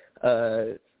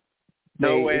no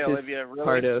way, Olivia, really?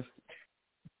 Part of,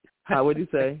 how would you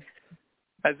say?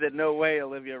 I said, no way,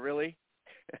 Olivia, really?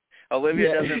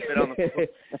 Olivia doesn't fit on the field.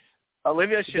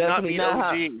 Olivia should not be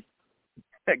OG.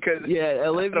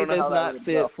 Olivia does not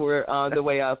fit for the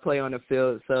way I play on the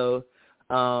field. So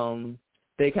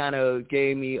they kind of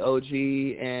gave me OG,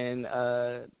 and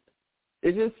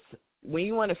it's just, when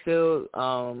you want to feel,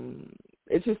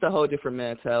 it's just a whole different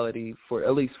mentality, for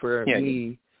at least for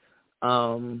me.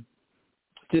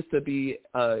 Just to be,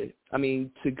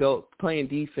 to go playing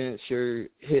defense, you're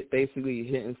basically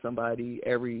hitting somebody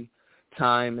every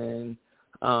time, and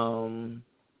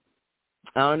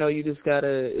I don't know, you just gotta,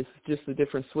 it's just a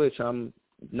different switch. I'm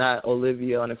not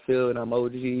Olivia on the field, I'm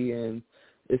OG, and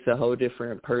it's a whole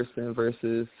different person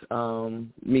versus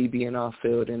me being off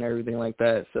field and everything like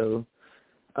that. So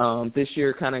this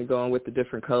year, kind of going with the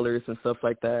different colors and stuff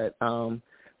like that.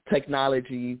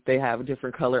 Technology, they have a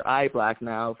different color eye black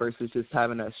now versus just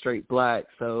having a straight black.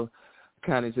 So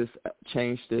kind of just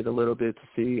changed it a little bit to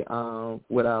see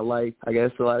what I like. I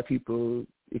guess a lot of people,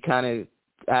 it kind of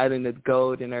adding the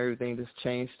gold and everything just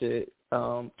changed it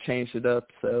up.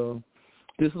 So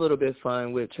just a little bit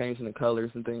fun with changing the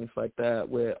colors and things like that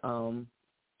with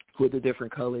the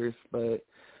different colors. But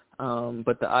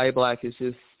the eye black is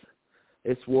just,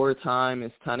 it's wartime.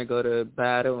 It's time to go to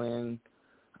battle, and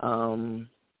I'm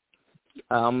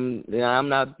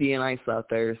not being nice out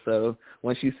there. So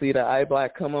once you see the eye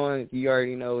black come on, you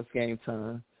already know it's game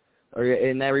time.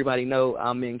 And everybody know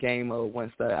I'm in game mode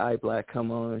once that eye black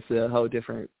come on. It's a whole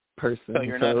different person. So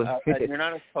you're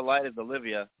not as polite as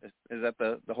Olivia. Is that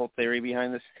the whole theory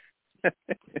behind this?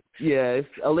 Yeah,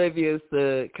 Olivia's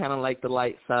the kind of like the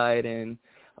light side, and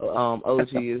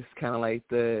OG is kind of like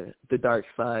the dark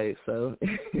side. So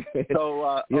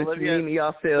Olivia, me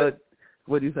off field.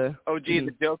 What do you say? OG,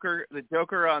 the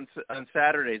Joker on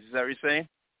Saturdays. Is that what you're saying?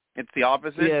 It's the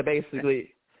opposite. Yeah,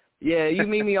 basically. Yeah, you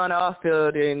meet me on the off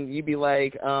field, and you be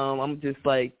like, I'm just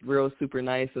like real super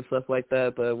nice and stuff like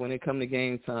that. But when it come to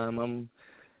game time,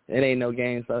 it ain't no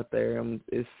games out there.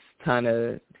 It's time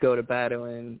to go to battle,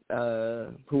 and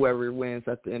whoever wins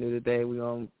at the end of the day, we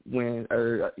gonna win,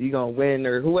 or you gonna win,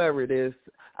 or whoever it is.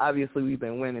 obviously we've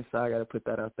been winning, so I got to put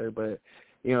that out there. But,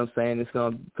 you know what I'm saying, it's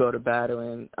going to go to battle,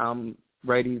 and I'm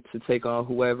ready to take on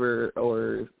whoever,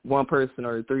 or one person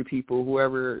or three people,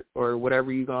 whoever or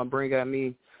whatever you're going to bring at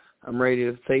me. I'm ready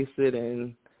to face it,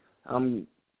 and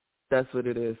that's what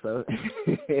it is. So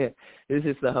it's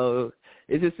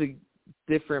just a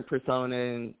different persona,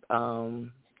 and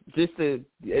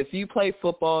if you play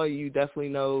football, you definitely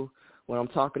know what I'm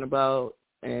talking about,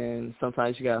 and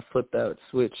sometimes you got to flip that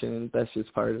switch, and that's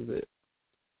just part of it.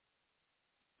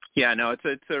 Yeah, no,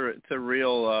 it's a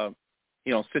real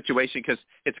situation, because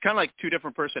it's kind of like two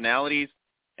different personalities,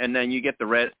 and then you get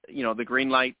the green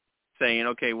light saying,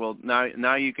 okay, well,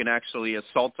 now you can actually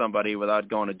assault somebody without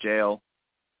going to jail.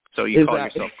 So you call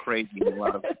yourself crazy in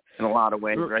a lot of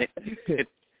ways, right?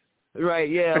 Right,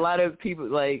 yeah. A lot of people,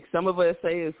 like, some of us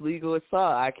say it's legal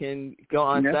assault. I can go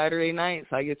on Saturday nights.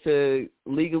 I get to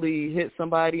legally hit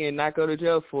somebody and not go to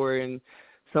jail for it, and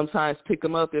sometimes pick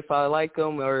them up if I like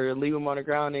them, or leave them on the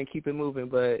ground and keep it moving.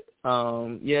 But,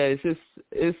 yeah, it's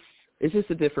just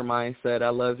a different mindset. I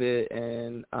love it,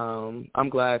 and I'm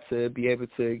glad to be able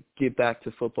to get back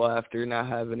to football after not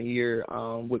having a year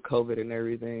with COVID and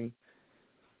everything.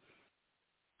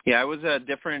 Yeah, it was a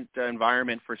different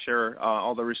environment for sure.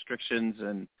 All the restrictions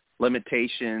and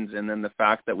limitations, and then the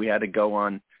fact that we had to go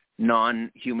on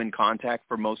non-human contact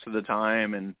for most of the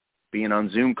time, and being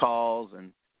on Zoom calls,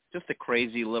 and just a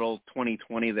crazy little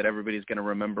 2020 that everybody's going to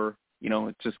remember.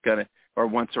 It's just going to, or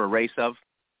wants to erase of,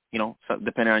 so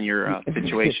depending on your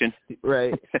situation.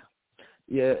 Right.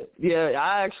 Yeah.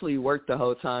 I actually worked the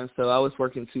whole time, so I was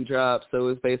working 2 jobs. So it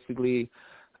was basically,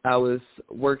 I was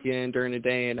working during the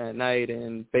day and at night,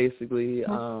 and basically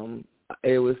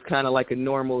it was kind of like a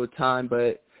normal time,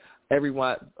 but it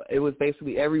was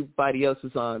basically everybody else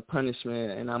was on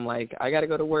punishment, and I'm like, I got to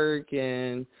go to work,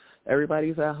 and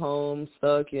everybody's at home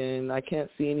stuck, and I can't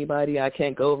see anybody. I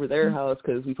can't go over their house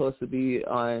because we're supposed to be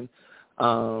on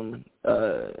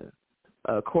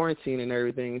quarantine and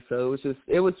everything. So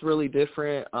it was really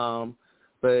different,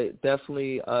 but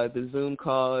definitely the Zoom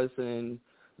calls and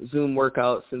Zoom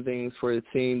workouts and things for the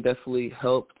team definitely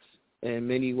helped in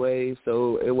many ways.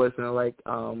 So it wasn't like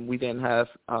we didn't have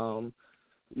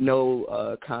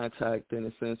no contact in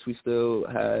a sense. We still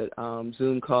had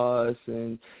Zoom calls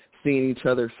and seeing each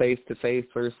other face to face,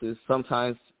 versus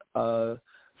sometimes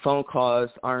phone calls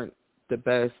aren't the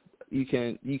best. You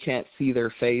can't see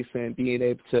their face, and being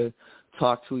able to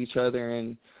talk to each other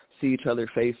and see each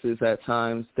other's faces at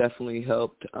times definitely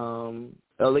helped.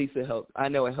 At least it helped. I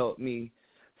know it helped me.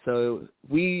 So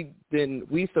we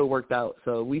still worked out.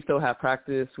 So we still had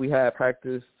practice. We had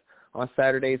practice on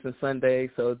Saturdays and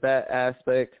Sundays. So that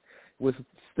aspect was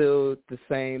still the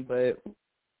same, but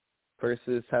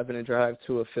versus having to drive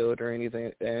to a field or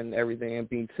anything and everything and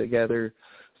being together.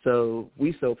 So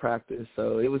we still practice.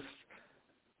 So it was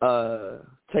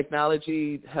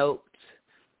technology helped,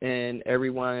 and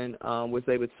everyone was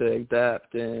able to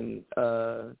adapt, and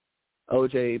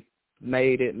OJ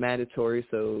made it mandatory,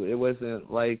 so it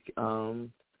wasn't like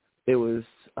it was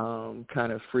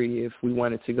kind of free. If we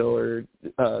wanted to go or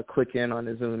click in on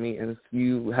the Zoom meetings,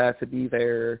 you had to be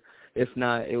there. If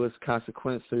not, it was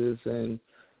consequences, and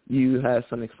you had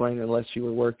some explaining unless you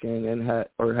were working and had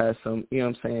some,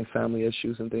 family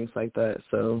issues and things like that.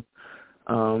 So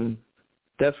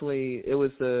definitely it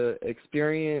was a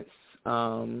experience.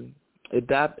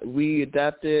 We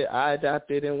adapted. I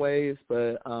adapted in ways,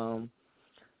 but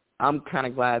I'm kind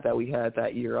of glad that we had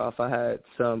that year off. I had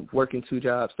some working 2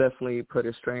 jobs, definitely put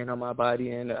a strain on my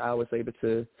body, and I was able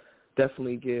to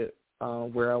definitely get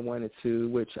where I wanted to,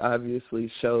 which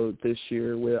obviously showed this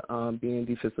year with being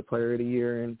Defensive Player of the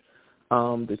Year, and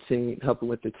the team, helping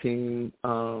with the team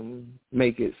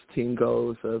make its team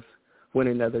goals of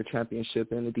winning another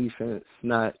championship in the defense,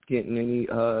 not getting any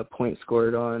points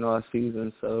scored on all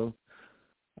season. So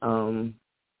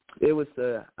it was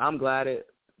I'm glad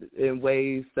in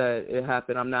ways that it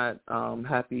happened. I'm not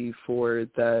happy for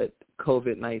that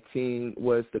COVID-19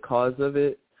 was the cause of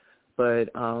it, but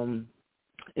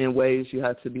in ways you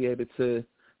have to be able to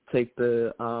take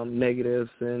the negatives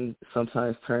and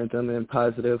sometimes turn them in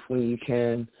positive when you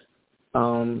can.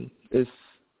 I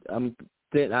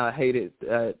hated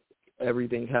that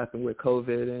everything happened with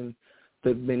COVID and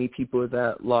the many people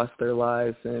that lost their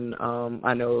lives, and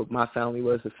I know my family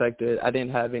was affected. I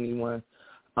didn't have anyone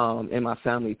in my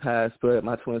family pass, but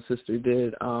my twin sister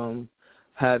did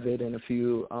have it, and a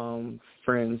few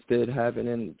friends did have it,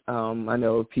 and I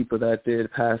know people that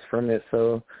did pass from it.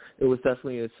 So it was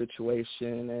definitely a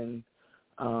situation,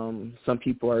 and some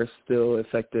people are still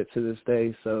affected to this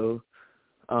day. So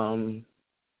on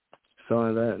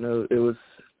that note, it was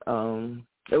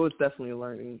it was definitely a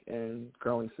learning and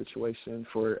growing situation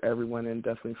for everyone and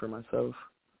definitely for myself.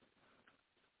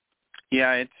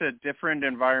 Yeah, it's a different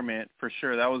environment for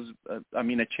sure. That was, a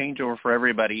changeover for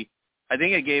everybody. I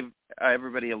think it gave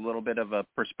everybody a little bit of a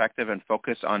perspective and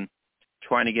focus on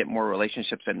trying to get more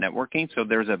relationships and networking. So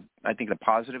there's I think a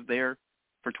positive there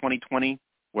for 2020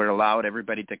 where it allowed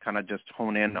everybody to kind of just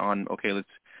hone in on, okay,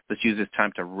 let's use this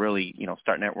time to really,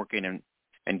 start networking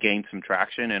and gain some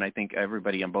traction. And I think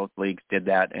everybody in both leagues did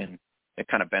that, and it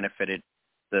kind of benefited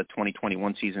the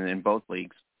 2021 season in both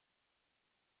leagues.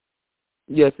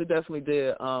 Yes, it definitely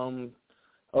did.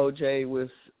 OJ was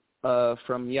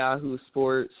from Yahoo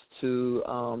Sports to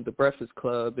the Breakfast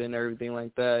Club and everything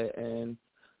like that. And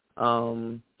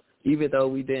even though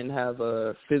we didn't have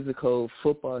a physical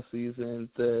football season,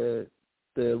 the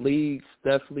leagues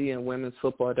definitely and women's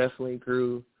football definitely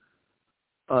grew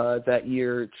that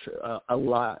year a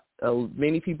lot.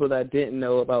 Many people that didn't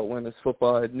know about women's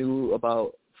football knew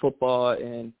about football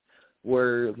and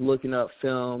were looking up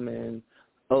film and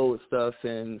old stuff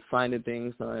and finding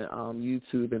things on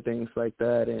YouTube and things like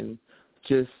that. And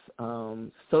just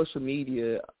social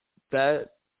media,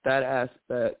 that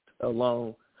aspect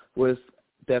alone was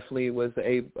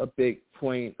a big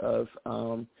point of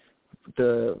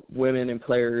the women and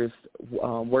players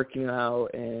working out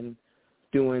and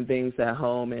doing things at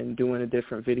home and doing the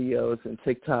different videos and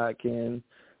TikTok, and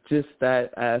just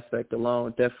that aspect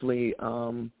alone definitely,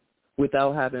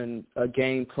 without having a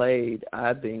game played,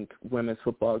 I think women's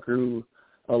football grew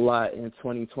a lot in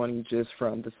 2020 just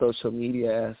from the social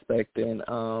media aspect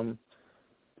and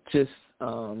just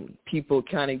people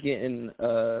kind of getting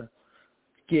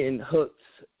hooked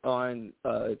on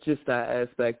just that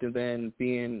aspect, and then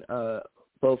being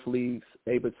both leagues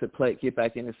able to get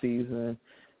back in the season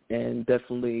and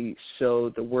definitely show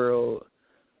the world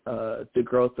the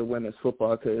growth of women's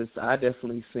football, because I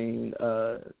definitely seen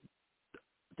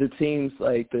the teams,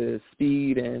 like the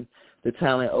speed and the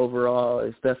talent overall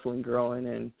is definitely growing,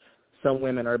 and some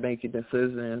women are making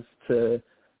decisions to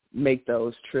make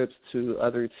those trips to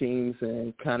other teams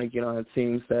and kind of get on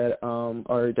teams that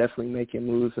are definitely making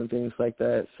moves and things like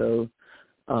that. So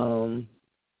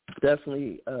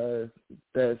definitely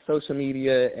the social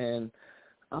media and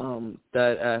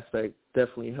that aspect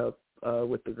definitely helped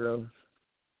with the growth.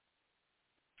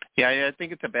 Yeah, I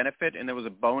think it's a benefit, and there was a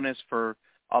bonus for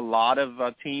a lot of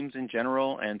teams in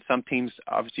general, and some teams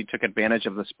obviously took advantage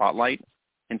of the spotlight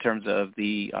in terms of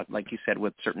the, like you said,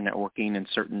 with certain networking and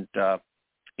certain,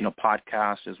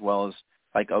 podcasts, as well as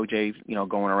like OJ,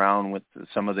 going around with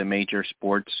some of the major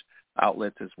sports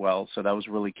outlets as well. So that was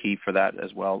really key for that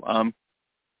as well.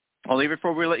 I'll leave it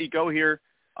before we let you go here.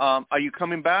 Are you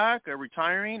coming back or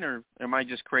retiring, or am I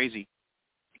just crazy?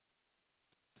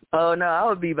 Oh, no, I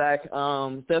would be back.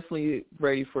 Definitely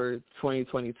ready for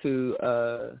 2022.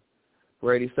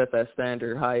 Ready to set that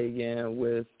standard high again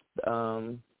with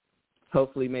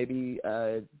hopefully maybe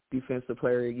Defensive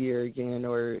Player of the Year again,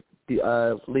 or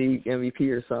the league MVP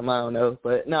or something. I don't know.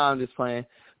 But, no, I'm just playing.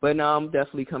 But, no, I'm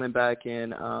definitely coming back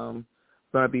and going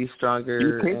to be stronger.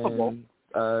 You're capable.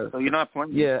 So you're not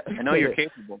playing. Yeah. I know you're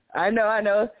capable. I know. I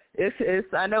know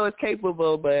it's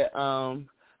capable, but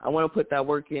I want to put that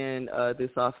work in this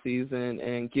off season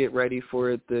and get ready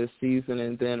for the season,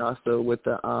 and then also with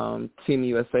the Team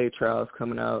USA trials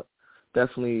coming out,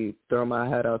 definitely throw my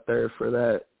hat out there for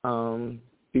that.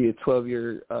 Be a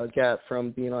 12-year gap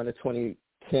from being on the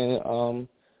 2010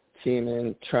 team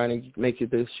and trying to make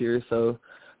it this year. So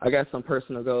I got some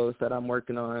personal goals that I'm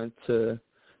working on to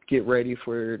get ready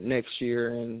for next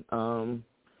year, and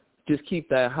just keep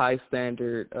that high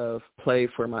standard of play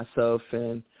for myself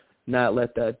and not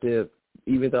let that dip,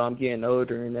 even though I'm getting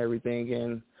older and everything.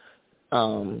 And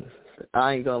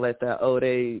I ain't gonna let that old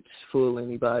age fool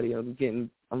anybody. I'm getting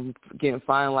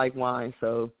fine like wine,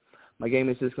 so my game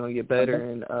is just gonna get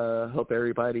better, and hope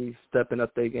everybody's stepping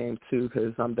up their game too,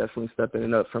 because I'm definitely stepping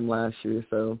it up from last year.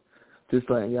 So just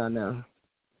letting y'all know.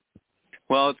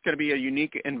 Well, it's going to be a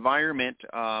unique environment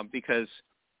because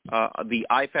the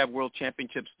IFAB World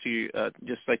Championships,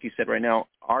 just like you said right now,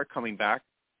 are coming back.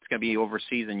 It's going to be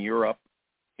overseas in Europe,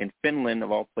 in Finland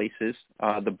of all places.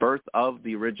 The birth of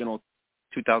the original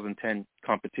 2010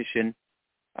 competition,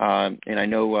 and I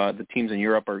know the teams in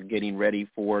Europe are getting ready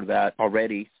for that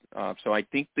already. So I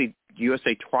think the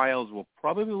USA trials will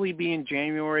probably be in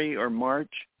January or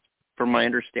March, from my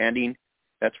understanding.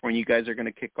 That's when you guys are going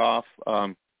to kick off.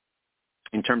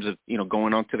 In terms of,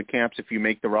 going on to the camps, if you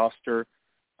make the roster.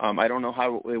 I don't know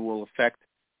how it will affect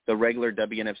the regular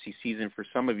WNFC season for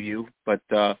some of you, but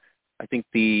I think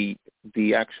the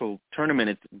actual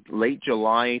tournament is late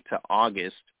July to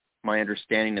August, my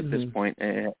understanding at this point,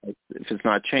 if it's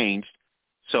not changed.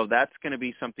 So that's going to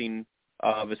be something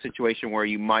of a situation where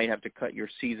you might have to cut your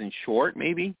season short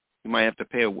maybe. You might have to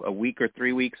pay a week or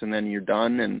 3 weeks, and then you're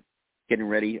done and getting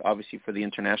ready, obviously, for the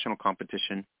international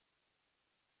competition.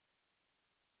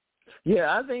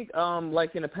 Yeah, I think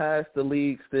like in the past, the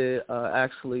leagues did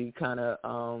actually kind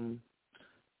of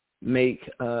make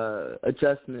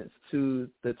adjustments to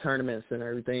the tournaments and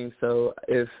everything. So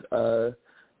if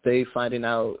they finding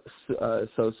out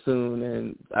so soon,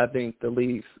 and I think the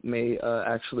leagues may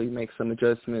actually make some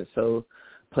adjustments so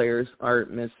players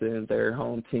aren't missing their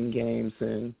home team games,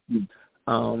 and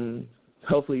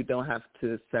hopefully you don't have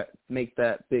to make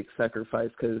that big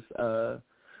sacrifice, because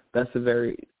that's a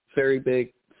very, very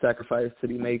big sacrifice to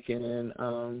be making,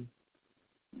 and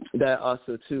that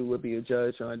also too would be a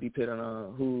judge on depending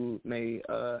on who may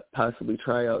possibly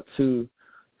try out too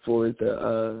for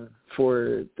the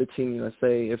Team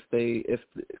USA if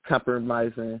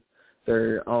compromising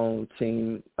their own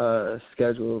team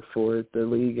schedule for the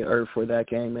league or for that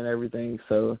game and everything.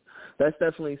 So that's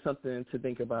definitely something to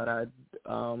think about. I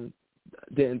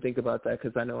didn't think about that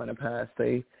because I know in the past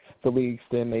the leagues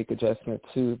did make adjustments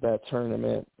to that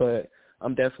tournament, but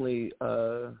I'm definitely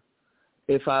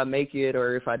if I make it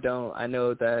or if I don't, I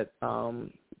know that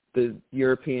the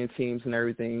European teams and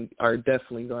everything are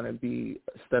definitely going to be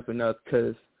stepping up,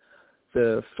 because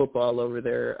the football over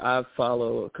there, I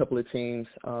follow a couple of teams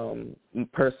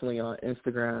personally on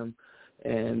Instagram,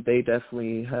 and they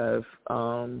definitely have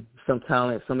some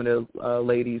talent. Some of the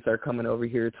ladies are coming over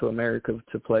here to America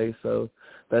to play, so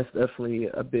that's definitely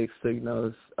a big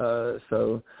signal.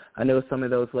 So I know some of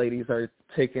those ladies are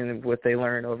taking what they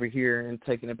learn over here and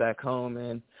taking it back home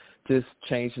and just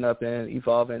changing up and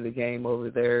evolving the game over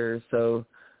there, so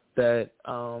that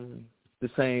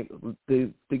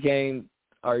the game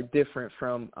are different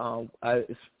from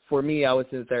for me, I was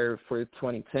there for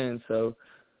 2010, so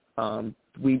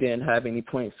we didn't have any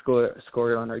points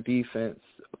scored on our defense,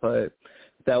 but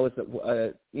that was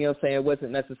it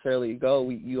wasn't necessarily a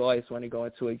goal. You always want to go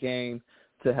into a game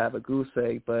to have a goose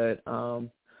egg, but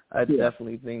I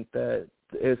definitely think that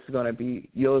it's going to be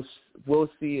we'll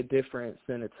see a difference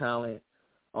in the talent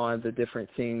on the different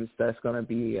teams that's going to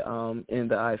be in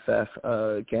the IFF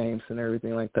games and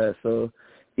everything like that. So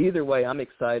either way, I'm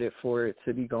excited for it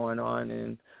to be going on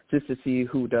and just to see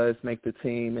who does make the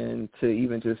team, and to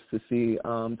even just to see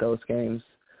those games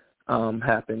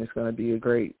happen. It's going to be a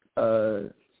great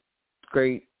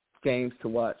games to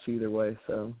watch either way.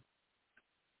 So.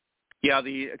 Yeah,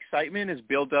 the excitement is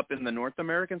built up in the North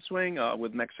American swing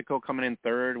with Mexico coming in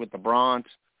third with the bronze,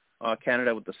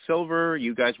 Canada with the silver,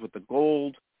 you guys with the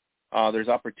gold. There's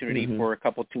opportunity for a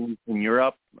couple teams in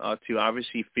Europe to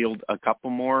obviously field a couple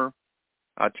more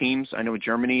teams. I know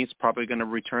Germany is probably going to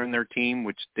return their team,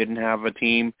 which didn't have a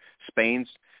team. Spain's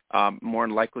more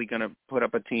than likely going to put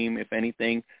up a team, if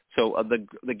anything. So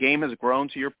the game has grown,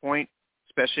 to your point,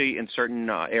 especially in certain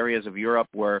areas of Europe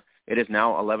where it is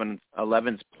now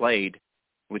 11's played,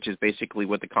 which is basically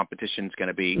what the competition is going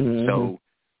to be. So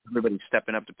everybody's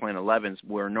stepping up to playing 11s,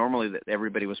 where normally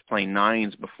everybody was playing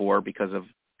 9s before because of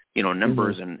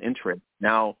numbers and interest.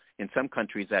 Now in some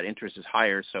countries that interest is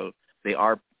higher, so they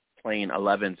are playing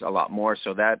 11s a lot more.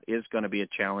 So that is going to be a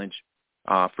challenge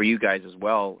for you guys as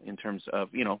well in terms of,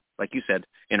 like you said,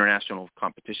 international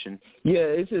competition.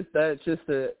 Yeah, that's just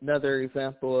another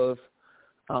example of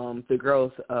the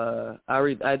growth.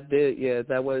 I did, yeah,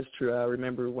 that was true. I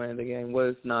remember when the game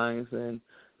was 9s, and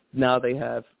now they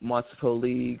have multiple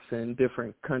leagues in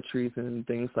different countries and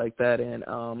things like that. And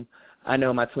I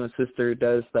know my twin sister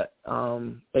does that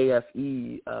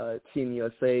AFE Team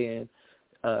USA, and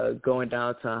going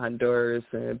down to Honduras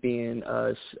and being,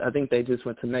 I think they just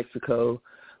went to Mexico,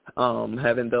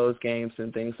 having those games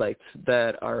and things like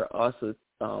that are also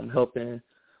helping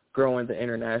growing the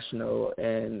international,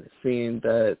 and seeing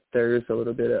that there is a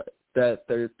little bit of that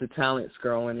the talent's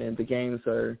growing and the games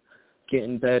are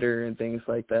getting better and things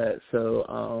like that.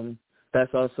 So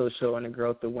that's also showing the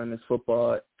growth of women's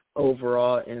football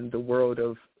overall in the world.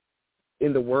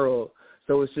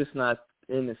 So it's just not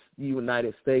in the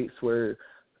United States where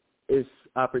it's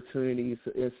opportunities,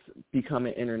 it's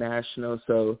becoming international.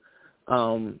 So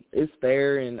it's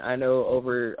there, and I know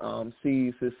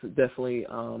overseas it's definitely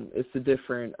it's a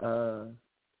different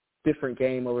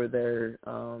game over there.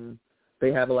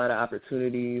 They have a lot of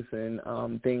opportunities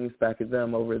and things back at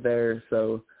them over there.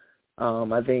 So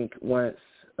I think once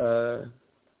it's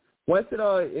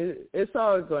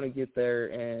all going to get there,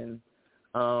 and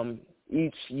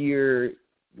each year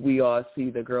we all see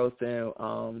the growth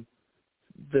and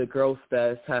the growth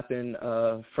that's happened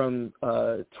from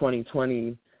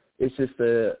 2020. It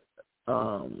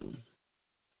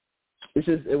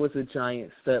was a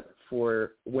giant step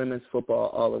for women's football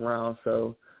all around.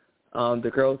 So the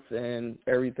growth and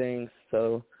everything.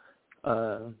 So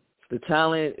the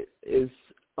talent is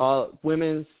all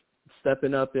women's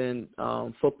stepping up in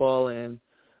football, and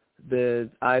the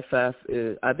IFAF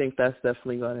I think that's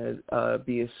definitely going to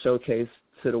be a showcase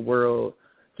to the world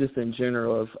just in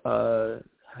general of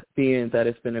being that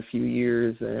it's been a few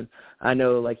years. And I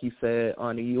know, like you said,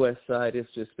 on the U.S. side,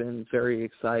 it's just been very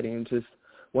exciting. Just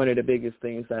one of the biggest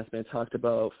things that's been talked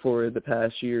about for the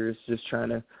past years, just trying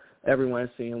to everyone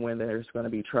seeing when there's going to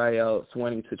be tryouts,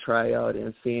 wanting to try out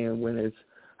and seeing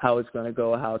how it's going to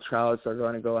go, how trials are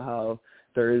going to go, how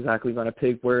they're exactly going to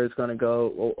pick where it's going to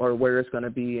go or where it's going to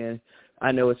be. And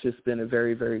I know it's just been a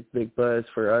very, very big buzz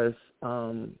for us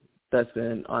that's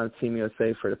been on Team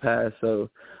USA for the past. So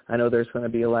I know there's going to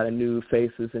be a lot of new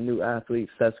faces and new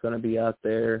athletes that's going to be out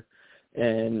there.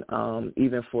 And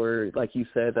even for, like you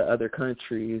said, the other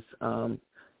countries,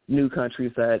 new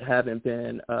countries that haven't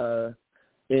been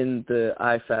in the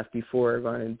IFAF before are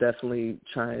going to definitely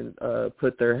try and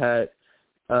put their hat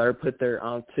or put their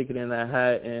ticket in that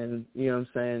hat. And, you know what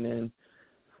I'm saying, and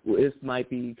it might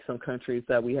be some countries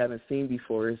that we haven't seen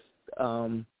before.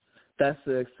 That's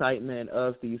the excitement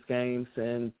of these games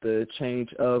and the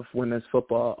change of women's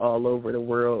football all over the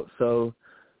world. So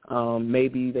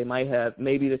maybe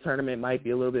the tournament might be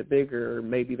a little bit bigger, or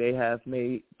maybe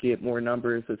they get more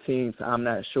numbers of teams. I'm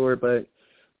not sure, but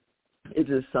it's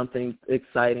just something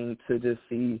exciting to just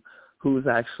see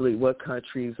what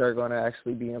countries are going to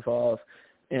actually be involved.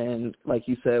 And like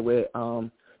you said, with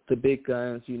the big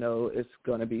guns, it's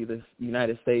going to be the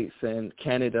United States and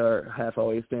Canada have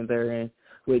always been there. And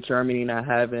with Germany not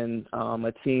having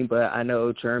a team, but I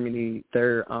know Germany,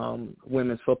 their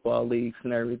women's football leagues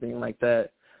and everything like that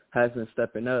has been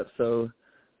stepping up. So,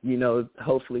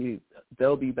 hopefully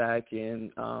they'll be back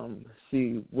and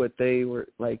see what they were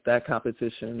like, that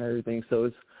competition and everything.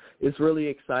 So it's really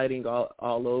exciting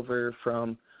all over,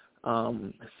 from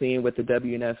seeing what the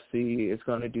WNFC is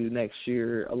going to do next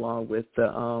year along with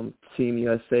the Team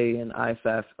USA and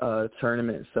IFAF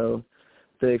tournament. So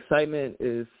the excitement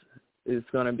is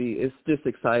going to be, it's just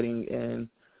exciting, and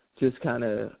just kind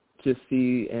of just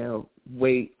see and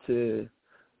wait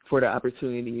for the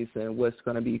opportunities and what's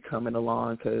going to be coming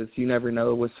along, because you never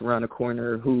know what's around the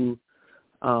corner, who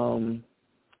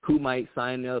might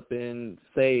sign up and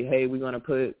say, hey, we're going to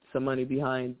put some money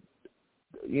behind,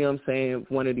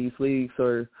 one of these leagues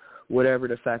or whatever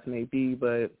the fact may be.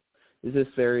 But it's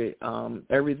just very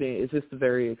it's just a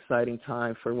very exciting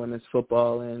time for women's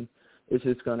football, and it's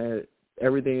just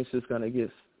everything is just going to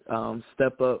get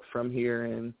step up from here,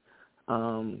 and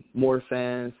more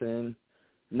fans, and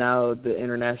now the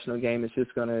international game is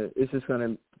just going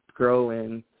to grow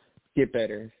and get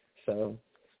better. So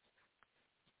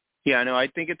yeah, no, I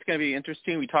think it's going to be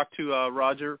interesting. We talked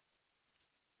to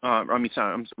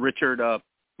Richard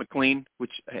McLean,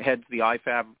 which heads the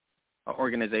IFAB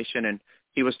organization, and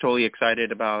he was totally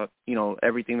excited about,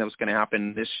 everything that was going to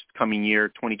happen this coming year,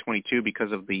 2022,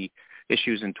 because of the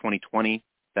issues in 2020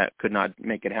 that could not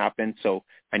make it happen. So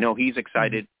I know he's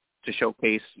excited to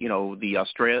showcase, the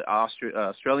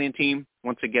Australian team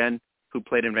once again, who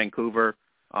played in Vancouver.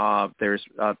 There's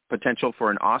potential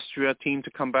for an Austria team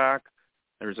to come back.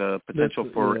 There's a potential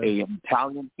for an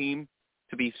Italian team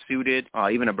to be suited,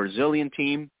 even a Brazilian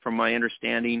team, from my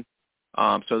understanding.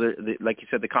 So like you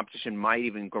said, the competition might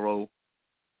even grow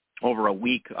over a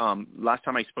week. Last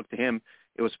time I spoke to him,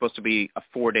 it was supposed to be a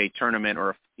 4-day tournament,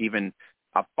 or even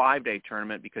a 5-day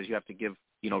tournament, because you have to give,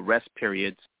 rest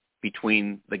periods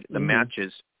between the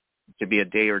matches, to be a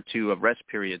day or two of rest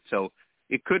periods. So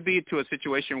it could be to a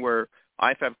situation where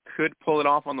IFAB could pull it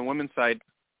off on the women's side,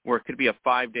 where it could be a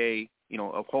 5-day,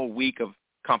 a whole week of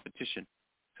competition.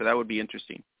 So that would be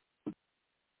interesting.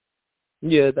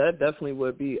 Yeah, that definitely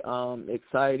would be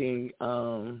exciting.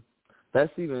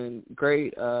 That's even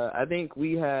great. I think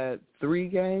we had 3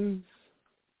 games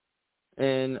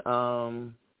in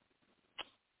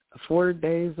 4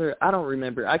 days, or I don't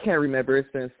remember. I can't remember.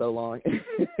 It's been so long.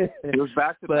 It was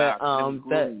back to back.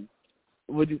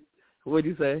 What'd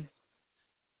you say?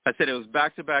 I said it was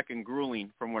back to back and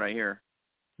grueling, from what I hear.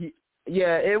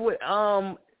 Yeah, it would.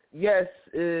 Yes,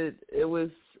 it was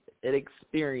an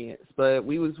experience, but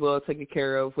we was well taken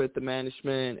care of with the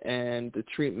management and the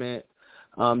treatment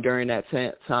during that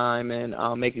time,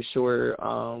 and making sure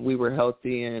we were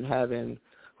healthy and having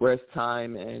rest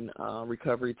time and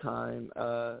recovery time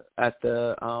at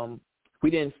the we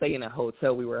didn't stay in a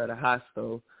hotel. We were at a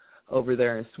hostel over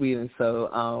there in Sweden.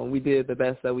 So we did the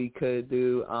best that we could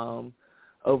do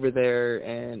over there,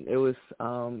 and it was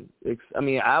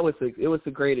it was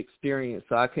a great experience,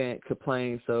 so I can't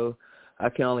complain. So I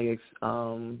can only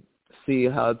see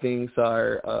how things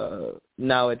are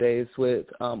nowadays with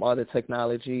all the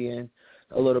technology and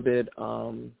a little bit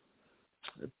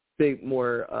big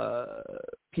more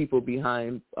people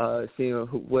behind seeing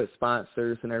what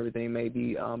sponsors and everything may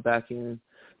be backing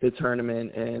the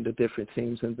tournament and the different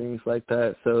teams and things like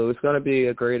that. So it's going to be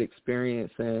a great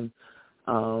experience, and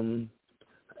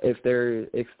if they're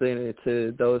extending it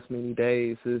to those many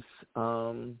days, is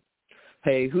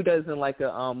hey, who doesn't like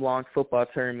a long football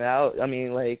tournament? I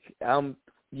mean, like the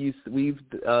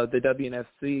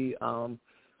WNFC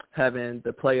having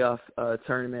the playoff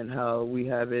tournament, how we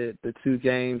have it, the 2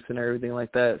 games and everything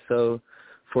like that. So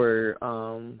for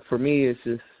me, it's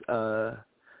just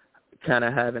kind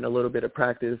of having a little bit of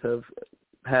practice of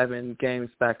having games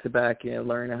back to back and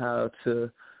learning how to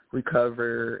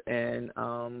recover and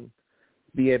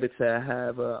be able to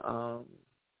have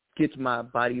get my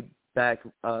body back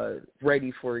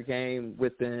ready for a game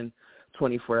within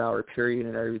 24-hour period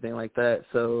and everything like that.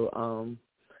 So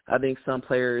I think some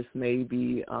players may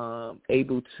be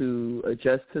able to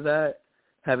adjust to that,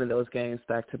 having those games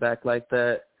back-to-back like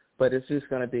that. But it's just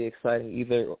going to be exciting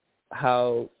either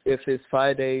how, if it's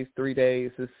 5 days, 3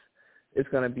 days, it's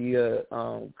going to be a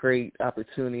great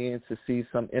opportunity and to see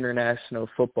some international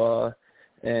football.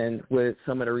 And with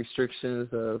some of the restrictions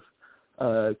of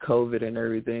COVID and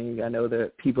everything, I know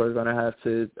that people are going to have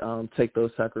to take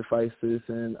those sacrifices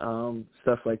and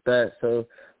stuff like that. So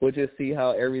we'll just see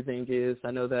how everything is.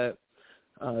 I know that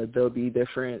there'll be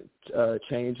different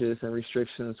changes and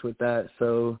restrictions with that.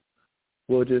 So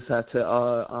we'll just have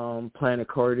to plan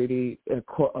accordingly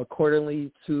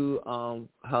to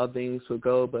how things will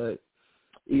go. But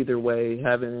either way,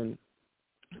 having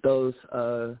those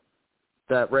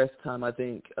that rest time, I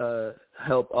think,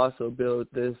 help also build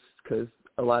this, because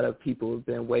a lot of people have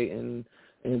been waiting,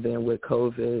 and then with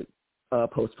COVID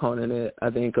postponing it, I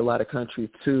think a lot of countries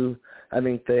too, I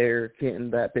think they're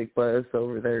getting that big buzz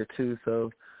over there too.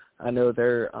 So I know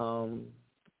they're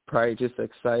probably just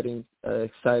excited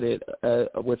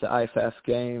with the IFAF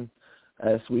game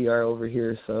as we are over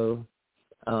here. So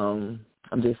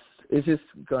it's just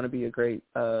going to be a great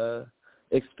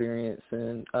experience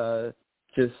and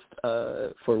just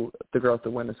for the growth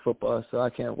of women's football. So I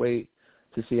can't wait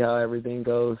to see how everything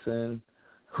goes and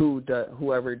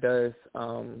whoever does,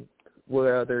 what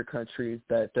other countries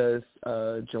that does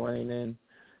join in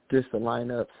just the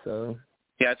lineup. So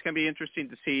yeah, it's going to be interesting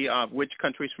to see which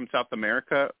countries from South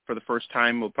America for the first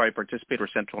time will probably participate, or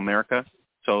Central America.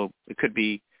 So it could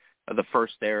be the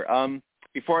first there.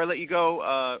 Before I let you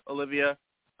go, Olivia,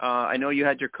 I know you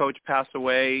had your coach pass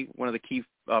away, one of the key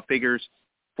figures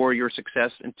for your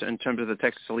success in terms of the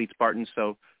Texas Elite Spartans.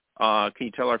 So can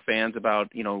you tell our fans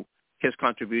about, his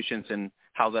contributions and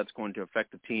how that's going to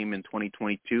affect the team in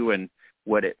 2022 and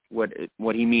what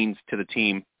he means to the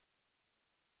team?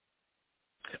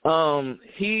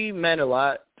 He meant a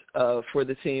lot for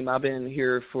the team. I've been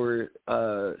here for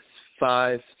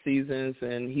 5 seasons,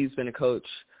 and he's been a coach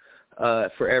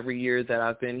for every year that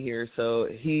I've been here. So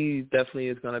he definitely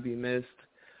is going to be missed.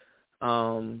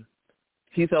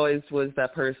 He's always was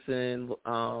that person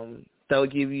that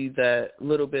would give you that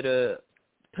little bit of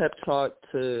pep talk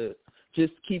to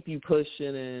just keep you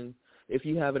pushing. And if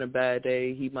you're having a bad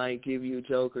day, he might give you a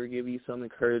joke or give you some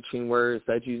encouraging words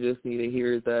that you just need to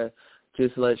hear that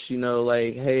just lets you know,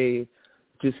 like, hey,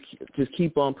 just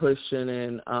keep on pushing.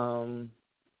 And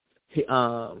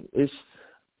it's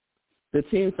the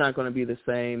team's not going to be the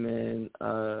same. And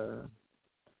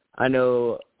I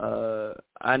know a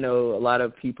lot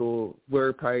of people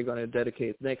were probably going to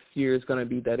dedicate. Next year is going to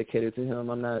be dedicated to him.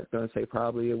 I'm not going to say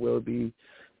probably, it will be.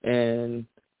 And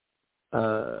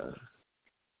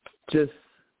just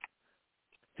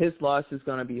his loss is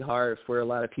going to be hard for a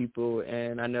lot of people.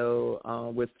 And I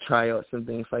know with tryouts and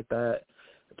things like that,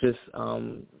 just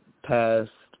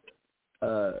past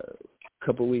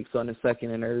couple weeks on the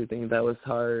second and everything, that was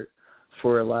hard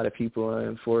for a lot of people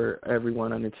and for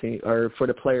everyone on the team, or for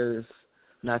the players,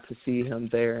 not to see him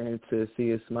there and to see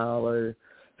his smile or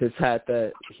his hat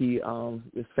that he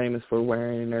is famous for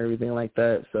wearing and everything like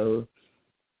that. So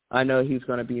I know he's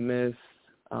going to be missed.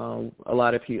 A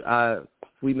lot of people,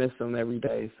 we miss him every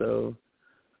day. So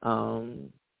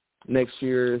next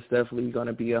year is definitely going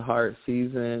to be a hard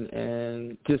season,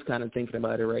 and just kind of thinking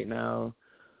about it right now,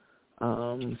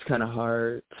 it's kind of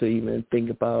hard to even think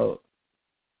about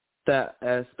that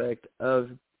aspect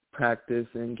of practice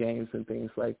and games and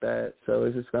things like that. So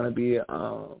it's just going to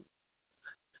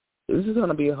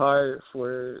be hard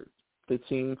for the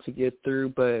team to get through,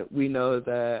 but we know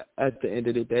that at the end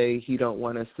of the day, he don't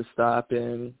want us to stop,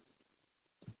 and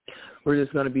we're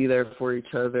just going to be there for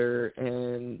each other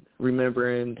and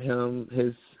remembering him,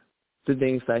 his the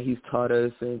things that he's taught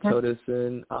us and told us.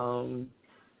 And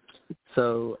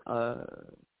so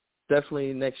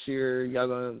definitely next year y'all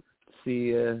going to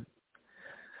see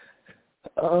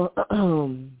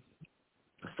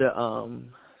the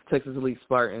Texas Elite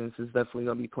Spartans is definitely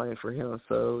going to be playing for him.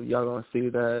 So y'all going to see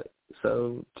that.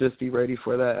 So just be ready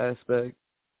for that aspect.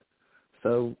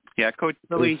 So yeah, Coach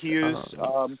Billy Hughes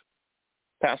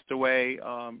passed away.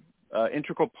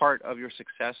 Integral part of your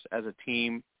success as a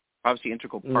team, obviously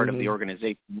integral part of the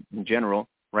organization in general,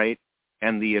 right?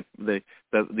 And the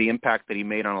impact that he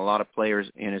made on a lot of players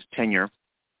in his tenure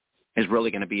is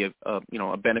really going to be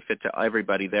a benefit to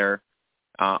everybody there.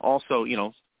 Also,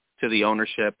 to the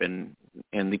ownership and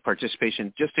the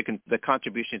participation, just the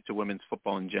contribution to women's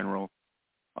football in general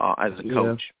as a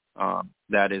coach.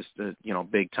 That is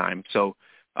big time. So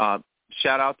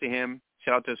shout out to him.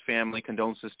 Shout out to his family.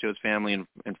 Condolences to his family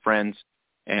and friends,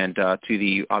 and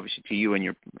obviously to you and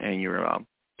your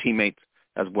teammates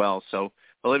as well. So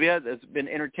Olivia, it's been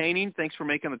entertaining. Thanks for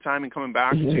making the time and coming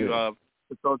back to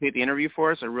facilitate the interview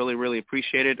for us. I really, really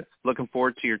appreciate it. Looking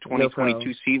forward to your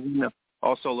 2022 season.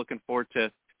 Also looking forward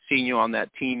to seeing you on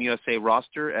that Team USA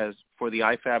roster as for the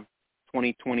IFAB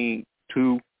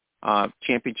 2022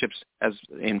 championships as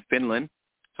in Finland.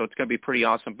 So it's going to be pretty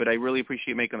awesome. But I really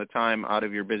appreciate making the time out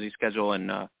of your busy schedule and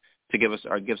to give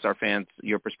our fans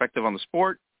your perspective on the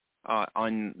sport,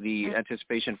 on the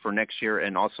anticipation for next year,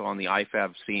 and also on the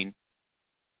IFAB scene.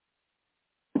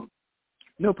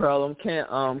 No problem.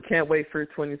 Can't wait for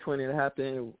 2020 to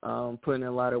happen. Putting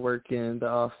a lot of work in the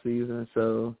off season,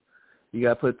 so you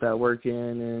got to put that work in,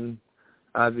 and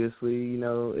obviously,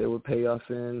 it will pay off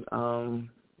in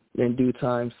due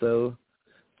time. So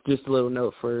just a little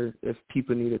note for if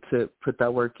people need a tip, put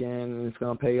that work in, and it's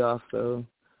gonna pay off. So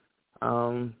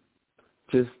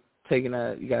just taking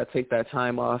that, you gotta take that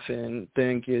time off, and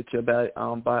then get your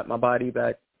my body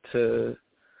back to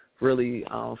really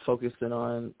focusing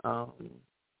on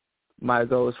my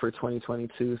goals for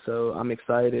 2022. So I'm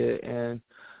excited and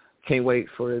can't wait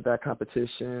for that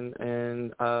competition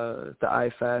and the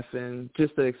IFAF and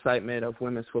just the excitement of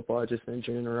women's football just in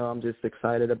general. I'm just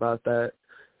excited about that.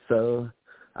 So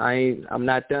I'm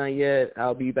not done yet.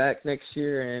 I'll be back next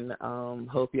year, and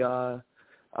hope y'all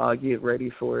get ready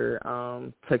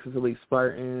for Texas Elite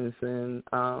Spartans and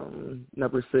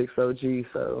number 6 OG.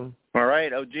 So all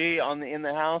right, OG in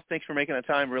the house. Thanks for making the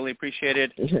time. Really appreciate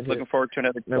it. Looking forward to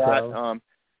another chat.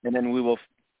 And then we will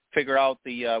figure out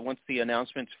once the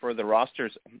announcements for the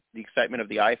rosters, the excitement of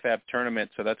the IFAB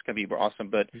tournament. So that's going to be awesome.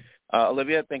 But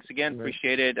Olivia, thanks again.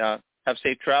 Appreciate it. Have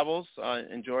safe travels.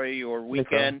 Enjoy your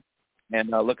weekend. And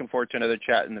looking forward to another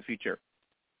chat in the future.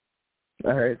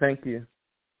 All right. Thank you.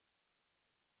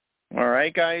 All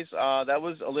right, guys. That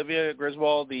was Olivia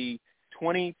Griswold, the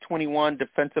 2021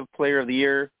 Defensive Player of the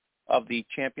Year of the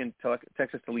champion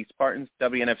Texas Elite Spartans,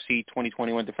 WNFC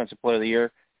 2021 Defensive Player of the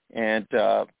Year. And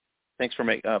thanks for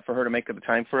her to make the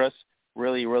time for us.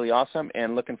 Really, really awesome.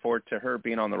 And looking forward to her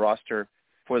being on the roster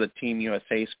for the Team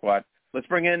USA squad. Let's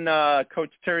bring in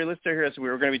Coach Terry Lister here. So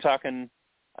we're going to be talking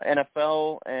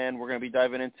NFL, and we're going to be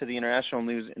diving into the international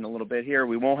news in a little bit here.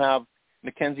 We won't have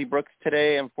Mackenzie Brooks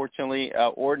today, unfortunately,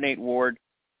 or Nate Ward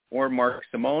or Mark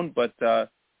Simone, but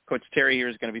Coach Terry here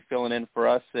is going to be filling in for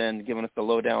us and giving us the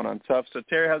lowdown on stuff. So,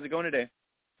 Terry, how's it going today?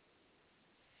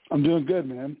 I'm doing good,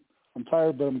 man. I'm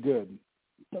tired, but I'm good.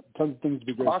 Tons of things to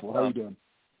be grateful. Awesome. How are you doing?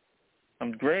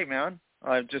 I'm great, man.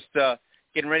 I'm just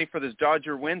getting ready for this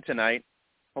Dodger win tonight.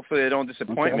 Hopefully they don't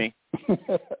disappoint me.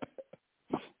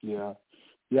 Yeah.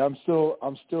 Yeah, I'm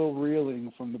still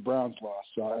reeling from the Browns loss,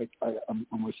 so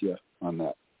I'm with you on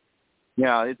that.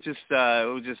 Yeah, it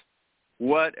was just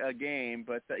what a game.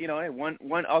 But hey,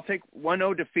 I'll take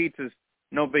 1-0 defeats is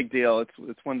no big deal.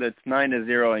 It's one that's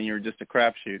 9-0 and you're just a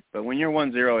crapshoot. But when you're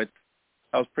 1-0,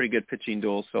 that was pretty good pitching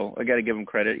duel. So I got to give them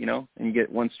credit, and you get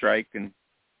one strike and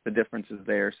the difference is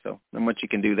there. So not much you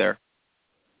can do there.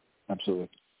 Absolutely.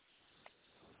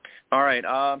 All right,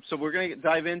 so we're going to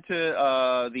dive into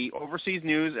the overseas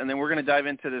news, and then we're going to dive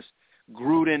into this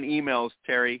Gruden emails,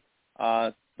 Terry,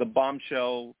 the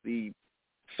bombshell, the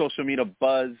social media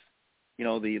buzz,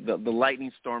 the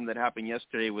lightning storm that happened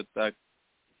yesterday with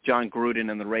John Gruden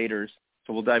and the Raiders.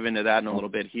 So we'll dive into that in a little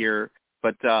bit here.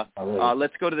 But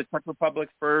let's go to the Czech Republic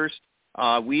first.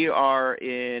 We are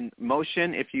in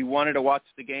motion. If you wanted to watch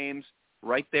the games,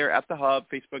 right there at the hub,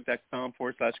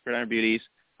 facebook.com/Gridiron Beauties.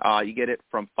 You get it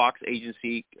from Fox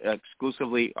Agency,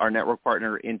 exclusively our network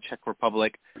partner in Czech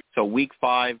Republic. So week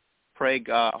 5, Prague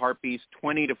Harpies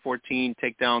 20-14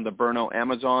 take down the Brno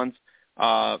Amazons.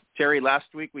 Terry, last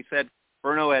week we said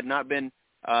Brno had not been,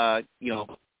 any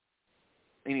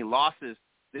losses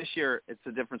This year, it's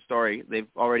a different story. They're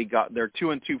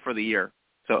 2-2 for the year.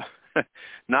 So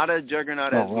not a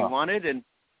juggernaut as we wanted, and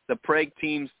the Prague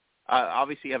teams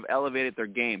obviously have elevated their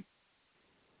game.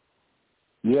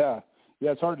 Yeah,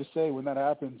 it's hard to say when that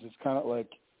happens. It's kind of like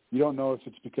you don't know if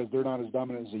it's because they're not as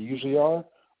dominant as they usually are,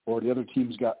 or the other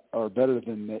teams are better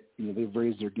than they've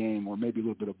raised their game, or maybe a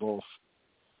little bit of both.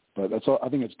 But that's all. I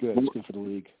think it's good. It's good for the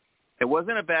league. It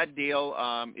wasn't a bad deal.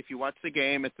 If you watch the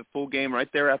game, it's a full game right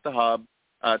there at the hub,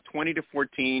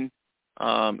 20-14.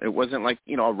 It wasn't like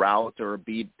a rout or a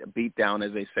beat down,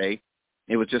 as they say.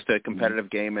 It was just a competitive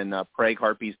game, and Prague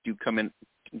Harpies do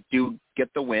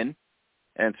get the win,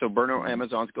 and so Brno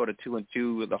Amazons go to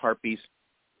 2-2. The Harpies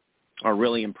are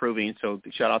really improving, so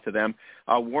shout out to them.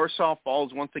 Warsaw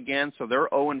Falls once again, so they're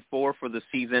 0-4 for the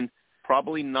season.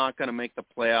 Probably not going to make the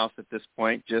playoffs at this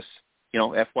point. Just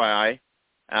FYI.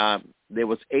 There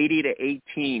was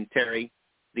 80-18, Terry.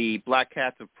 The Black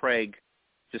Cats of Prague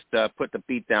just put the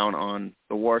beat down on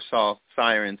the Warsaw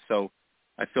Sirens, so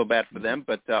I feel bad for them.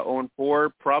 But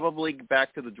 0-4, probably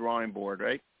back to the drawing board,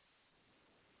 right?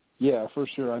 Yeah, for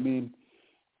sure. I mean,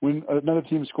 when another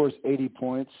team scores 80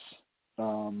 points,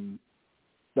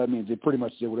 that means they pretty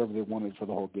much did whatever they wanted for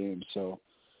the whole game. So,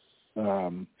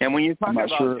 and when you talk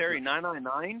about Terry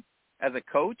 9-9 as a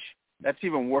coach, that's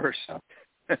even worse.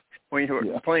 When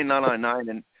you're playing 9-9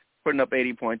 and putting up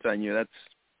 80 points on you, that's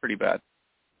pretty bad.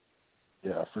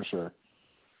 Yeah, for sure.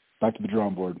 Back to the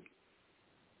drawing board.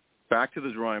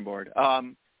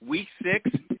 Week 6,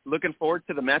 looking forward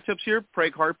to the matchups here.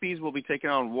 Prague Harpies will be taking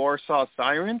on Warsaw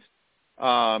Sirens.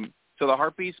 So the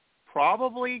Harpies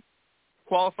probably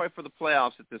qualify for the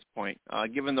playoffs at this point.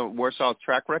 Given the Warsaw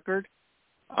track record,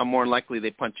 more likely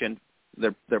they punch in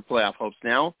their playoff hopes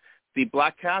now. The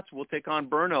Black Cats will take on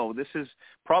Brno. This is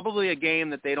probably a game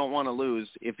that they don't want to lose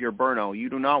if you're Brno. You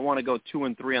do not want to go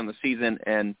 2-3 on the season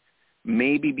and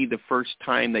maybe be the first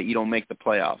time that you don't make the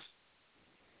playoffs.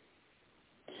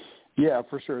 Yeah,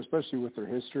 for sure, especially with their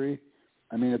history.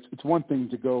 I mean, it's one thing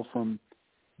to go from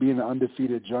being an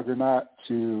undefeated juggernaut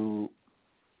to,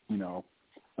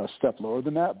 a step lower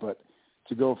than that, but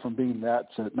to go from being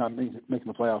that to not making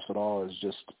the playoffs at all is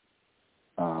just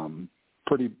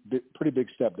pretty big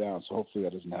step down. So hopefully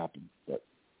that doesn't happen. But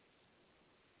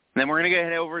then we're going to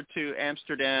head over to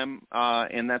Amsterdam,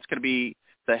 and that's going to be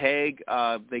The Hague.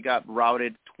 They got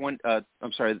routed.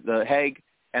 The Hague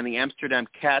and the Amsterdam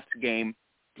Cats game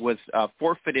was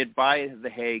forfeited by The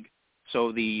Hague,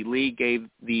 so the league gave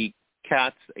the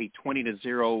Cats a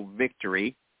 20-0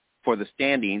 victory for the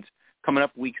standings. Coming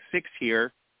up week 6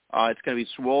 here, it's going to be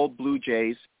Swole Blue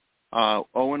Jays,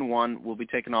 0-1. Will be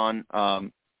taking on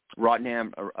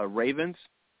Rotterdam Ravens,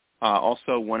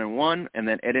 also 1-1, and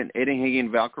then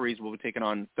Edenhagen Valkyries will be taking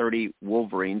on 30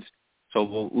 Wolverines. So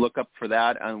we'll look up for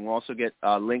that, and we'll also get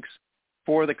links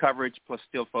for the coverage plus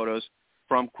still photos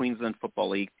from Queensland Football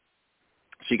League.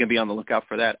 So you can be on the lookout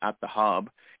for that at the hub.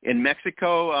 In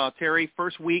Mexico, Terry,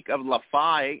 first week of La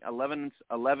Fai,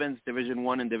 11's Division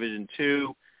 1 and Division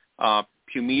 2.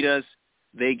 Pumitas,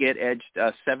 they get edged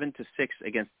 7-6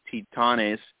 against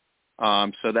Titanes.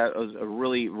 So that was a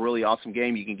really, really awesome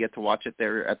game. You can get to watch it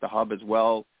there at the hub as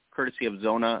well, courtesy of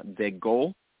Zona de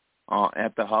Gol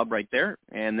at the hub right there.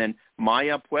 And then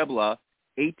Maya Puebla,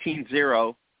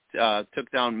 18-0,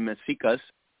 took down Mesicas.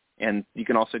 And you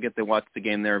can also get to watch the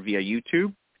game there via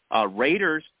YouTube.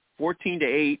 Raiders,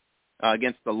 14-8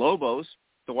 against the Lobos,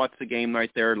 to watch the game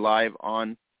right there live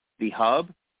on the hub.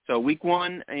 So week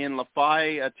 1 in La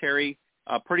Fai, Terry,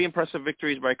 pretty impressive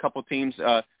victories by a couple teams,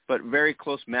 but very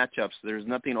close matchups. There's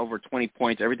nothing over 20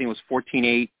 points. Everything was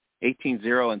 14-8,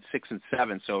 18-0, and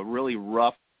 6-7. So really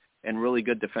rough and really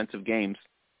good defensive games.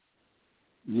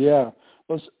 Yeah.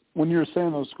 When you were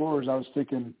saying those scores, I was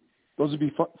thinking those would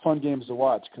be fun games to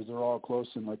watch because they're all close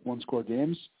in like one-score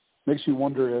games. Makes you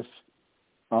wonder if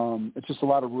it's just a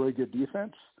lot of really good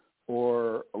defense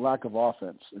or a lack of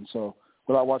offense. And so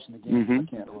without watching the game, I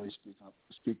can't really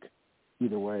speak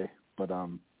either way. But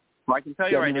well, I can tell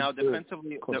you right now,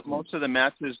 defensively, most of the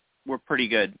matches were pretty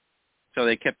good. So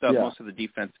they kept up most of the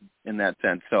defense in that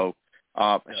sense. So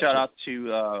shout out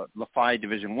to La Fai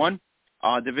Division 1.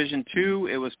 Division 2,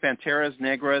 it was Panteras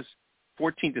Negras,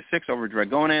 14-6 over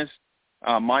Dragones.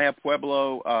 Maya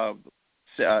Pueblo,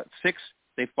 6,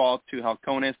 they fall to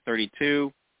Halcones,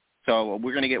 32. So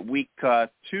we're going to get week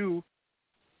 2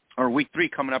 or week 3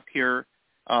 coming up here.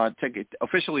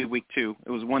 Officially week 2. It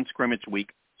was one scrimmage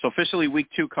week. So officially week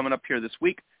 2 coming up here this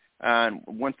week. And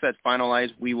once that's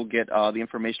finalized, we will get the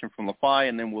information from La Fai,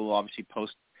 and then we'll obviously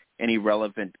post any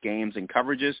relevant games and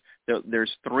coverages.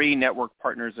 There's 3 network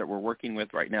partners that we're working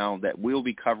with right now that will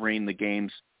be covering the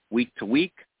games week to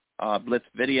week. Blitz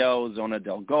Video, Zona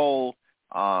del Gol,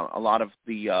 a lot of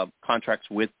the contracts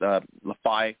with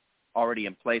LaFi already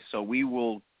in place. So we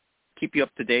will keep you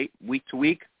up to date week to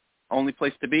week. Only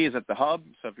place to be is at the Hub.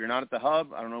 So if you're not at the Hub,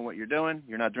 I don't know what you're doing.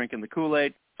 You're not drinking the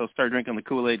Kool-Aid. So start drinking the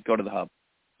Kool-Aid. Go to the Hub.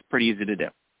 It's pretty easy to do,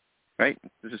 right?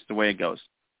 It's just the way it goes.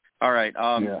 All right.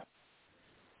 Yeah.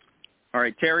 All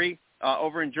right, Terry.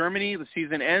 Over in Germany, the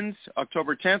season ends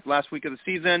October 10th, last week of the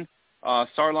season.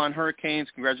 Saarland Hurricanes,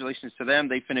 congratulations to them.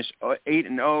 They finished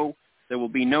 8-0. There will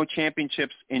be no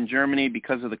championships in Germany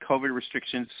because of the COVID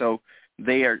restrictions, so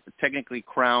they are technically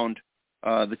crowned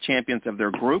the champions of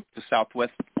their group, the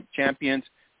Southwest champions.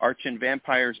 Aachen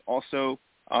Vampires also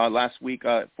last week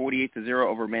 48-0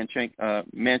 over Manchester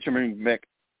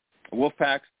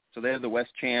Wolfpacks, so they're the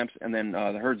West champs, and then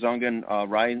the Herzogen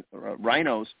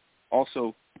Rhinos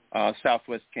also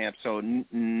Southwest champs. So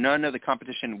none of the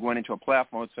competition went into a playoff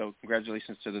mode, so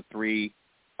congratulations to the three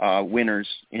winners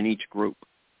in each group.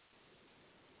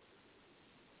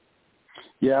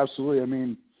 Yeah, absolutely. I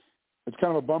mean, it's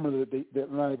kind of a bummer that they're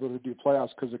not able to do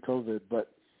playoffs because of COVID, but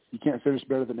you can't finish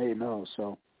better than 8-0,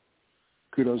 so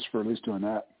kudos for at least doing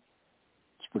that.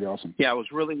 It's pretty awesome. Yeah, it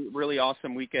was really, really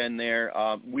awesome weekend there.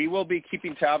 We will be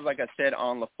keeping tabs, like I said,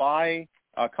 on LaFi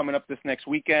coming up this next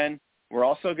weekend. We're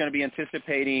also going to be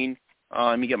anticipating,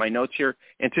 let me get my notes here.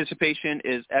 Anticipation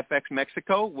is FX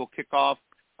Mexico will kick off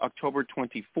October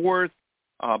 24th,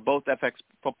 both FX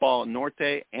Football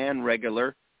Norte and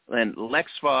regular. And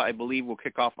Lexfa, I believe, will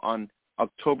kick off on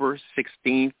October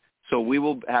 16th. So we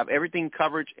will have everything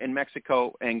coverage in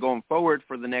Mexico, and going forward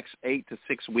for the next 8 to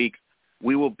 6 weeks,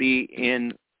 we will be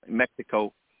in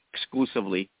Mexico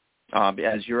exclusively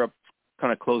as Europe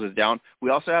kind of closes down. We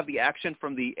also have the action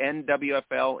from the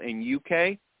NWFL in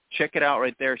UK. Check it out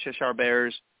right there, Cheshire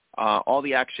Bears. All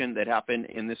the action that happened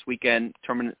in this weekend,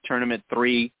 Tournament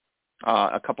 3,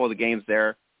 a couple of the games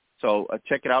there. So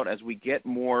check it out. As we get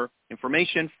more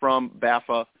information from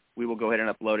BAFA, we will go ahead and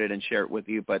upload it and share it with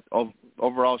you. But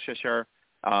overall, Cheshire,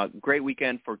 great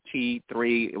weekend for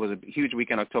T3. It was a huge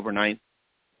weekend, October 9th.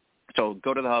 So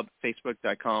go to the Hub,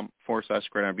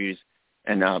 facebook.com/Gridiron Beauties,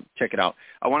 and check it out.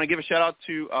 I want to give a shout-out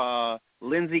to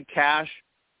Lindsay Cash.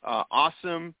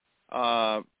 Awesome.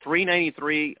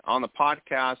 393 on the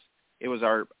podcast. It was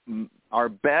our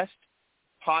best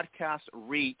podcast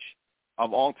reach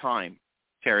of all time,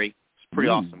 Terry. It's pretty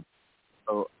awesome.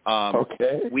 So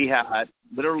okay. We had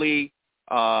literally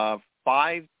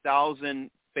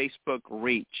 5,000 Facebook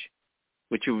reach,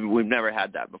 which we've never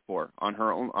had that before on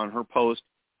her post.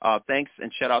 Thanks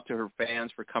and shout out to her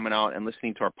fans for coming out and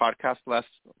listening to our podcast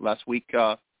last week,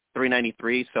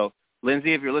 393. So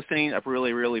Lindsay, if you're listening, I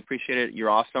really, really appreciate it.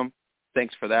 You're awesome.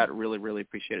 Thanks for that. Really, really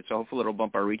appreciate it. So hopefully it'll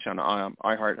bump our reach on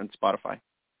iHeart and Spotify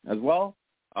as well,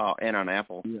 and on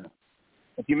Apple. Yeah.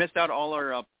 If you missed out all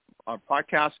our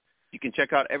podcasts, you can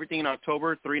check out everything in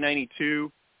October.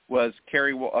 392 was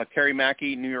Kerry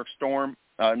Mackey, Nevada Storm.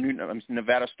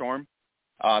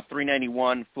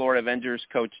 391, Florida Avengers,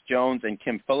 Coach Jones and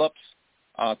Kim Phillips.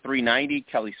 390,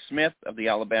 Kelly Smith of the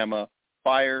Alabama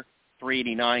Fire.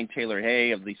 389, Taylor Hay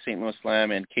of the St. Louis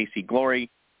Slam and KC Glory.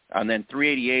 And then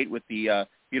 388 with the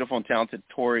beautiful and talented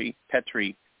Tori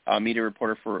Petrie, former media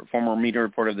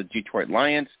reporter of the Detroit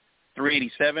Lions.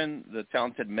 387, the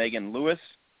talented Megan Lewis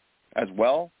as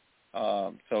well.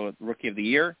 So Rookie of the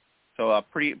Year. So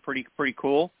pretty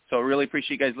cool. So really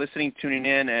appreciate you guys listening, tuning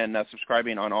in, and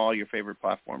subscribing on all your favorite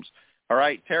platforms. All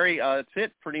right, Terry, that's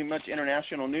it. Pretty much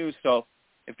international news. So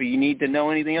if you need to know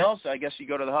anything else, I guess you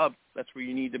go to the Hub. That's where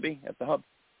you need to be, at the Hub.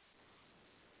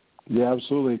 Yeah,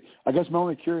 absolutely. I guess my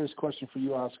only curious question for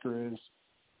you, Oscar, is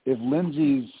if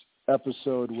Lindsay's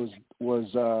episode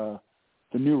was the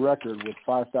new record with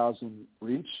 5,000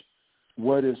 reach,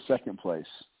 what is second place?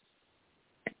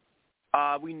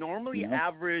 We normally Yeah.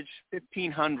 average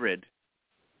 1,500,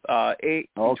 Okay.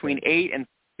 between 8 and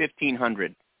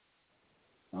 1,500.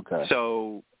 Okay.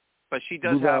 So, but she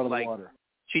does Move out have of the like water.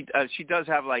 she does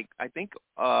have like I think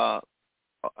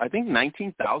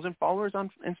 19,000 followers on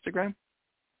Instagram.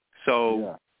 So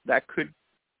Yeah. that could,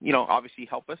 obviously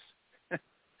help us,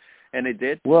 and it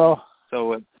did. Well,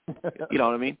 So you know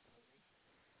what I mean.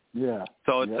 Yeah.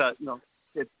 So it's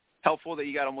it's helpful that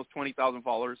you got almost 20,000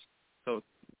 followers. So it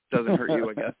doesn't hurt you,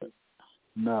 I guess.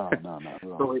 No, not at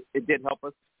all. So it did help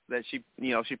us that she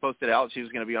posted out she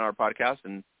was going to be on our podcast,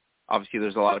 and obviously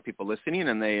there's a lot of people listening,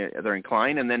 and they're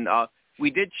inclined. And then we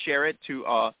did share it to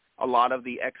a lot of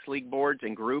the X-League boards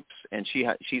and groups, and she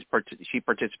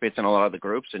participates in a lot of the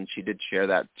groups, and she did share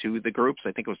that to the groups.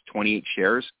 I think it was 28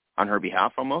 shares on her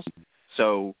behalf almost.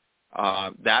 So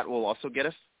that will also get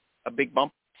us a big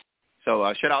bump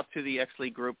So shout out to the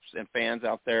X-League groups and fans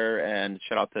out there, and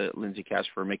shout out to Lindsey Cash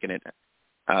for making it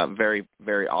very,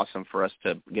 very awesome for us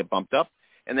to get bumped up.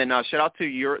 And then shout out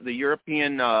to the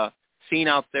European scene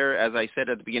out there. As I said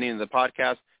at the beginning of the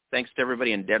podcast, thanks to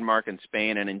everybody in Denmark and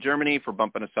Spain and in Germany for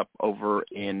bumping us up over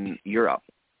in Europe.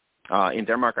 In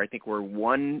Denmark, I think we're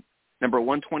number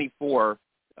 124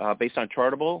 based on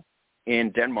Chartable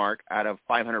in Denmark out of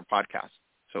 500 podcasts.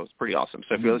 So it's pretty awesome.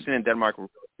 So if you're listening in Denmark, we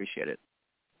really appreciate it.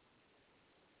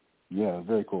 Yeah,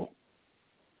 very cool.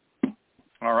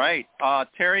 All right.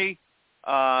 Terry,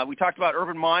 we talked about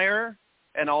Urban Meyer,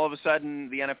 and all of a sudden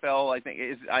the NFL,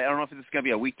 I don't know if this is going to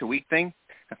be a week-to-week thing.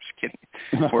 I'm just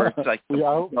kidding. Or it's like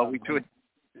a week-to-week.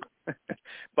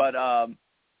 But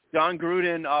John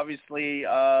Gruden, obviously,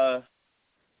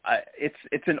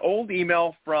 it's an old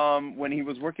email from when he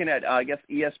was working at, I guess,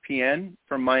 ESPN,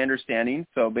 from my understanding.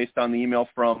 So based on the email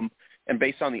and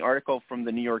based on the article from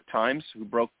the New York Times, who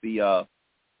broke the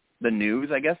news,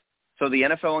 I guess. So the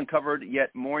NFL uncovered yet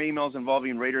more emails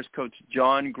involving Raiders coach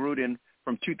John Gruden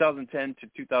from 2010 to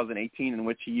 2018 in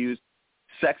which he used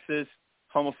sexist,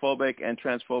 homophobic, and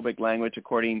transphobic language,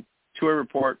 according to a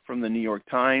report from the New York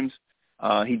Times.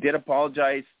 He did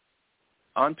apologize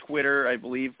on Twitter, I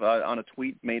believe, on a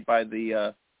tweet made by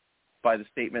the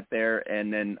statement there.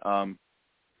 And then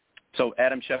so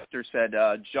Adam Schefter said,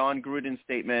 John Gruden's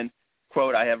statement,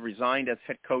 quote, "I have resigned as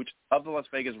head coach of the Las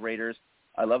Vegas Raiders.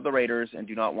 I love the Raiders and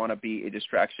do not want to be a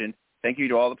distraction. Thank you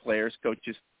to all the players,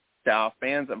 coaches, staff,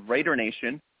 fans of Raider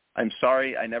Nation. I'm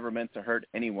sorry I never meant to hurt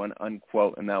anyone,"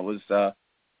 unquote. And that was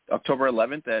October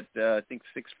 11th at, I think,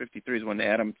 6:53 is when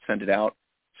Adam sent it out.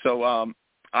 So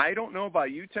I don't know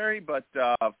about you, Terry, but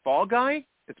Fall Guy,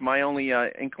 it's my only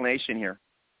inclination here.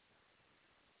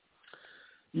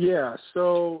 Yeah,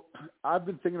 so I've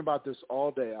been thinking about this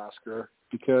all day, Oscar,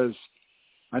 because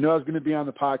I knew I was going to be on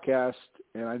the podcast,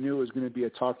 and I knew it was going to be a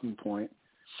talking point.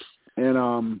 And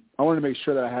I wanted to make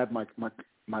sure that I had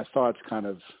my thoughts kind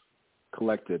of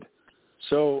collected.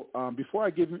 So before I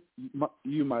give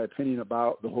you my opinion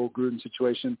about the whole Gruden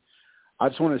situation, I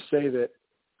just want to say that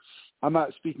I'm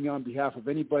not speaking on behalf of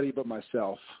anybody but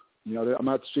myself. You know, I'm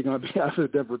not speaking on behalf of the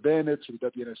Denver Bandits or the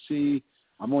WNFC.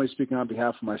 I'm only speaking on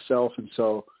behalf of myself, and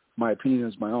so my opinion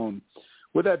is my own.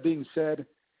 With that being said,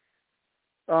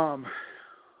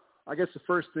 I guess the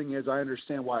first thing is I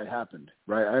understand why it happened,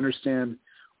 right? I understand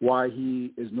why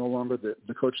he is no longer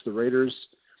the coach of the Raiders.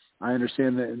 I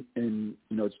understand that in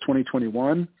it's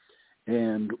 2021,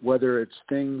 and whether it's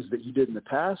things that you did in the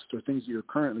past or things that you're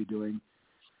currently doing,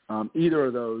 either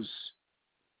of those,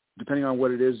 depending on what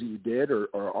it is that you did or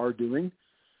are doing,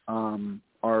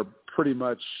 are pretty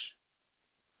much,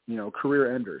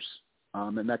 career enders,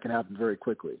 and that can happen very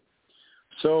quickly.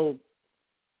 So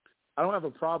I don't have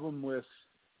a problem with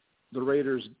the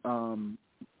Raiders,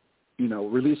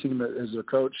 releasing him as their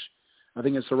coach. I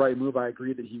think it's the right move. I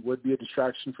agree that he would be a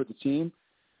distraction for the team.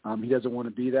 He doesn't want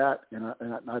to be that, and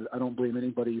I don't blame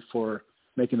anybody for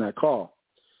making that call.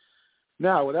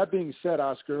 Now, with that being said,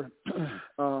 Oscar,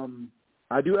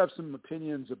 I do have some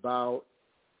opinions about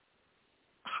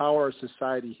how our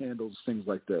society handles things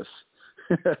like this.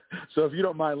 So if you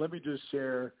don't mind, let me just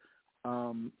share.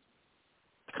 I'll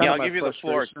give you the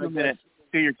floor. 2 minutes.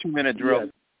 Do your 2-minute drill.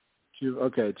 Yeah.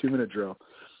 2-minute drill.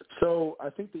 So I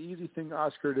think the easy thing,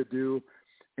 Oscar, to do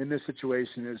in this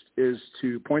situation is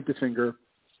to point the finger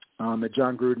at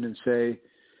John Gruden and say,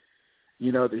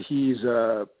 that he's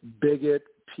a bigot,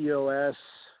 POS,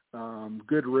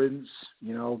 good riddance,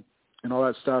 and all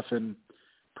that stuff, and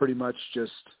pretty much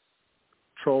just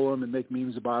troll him and make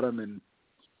memes about him and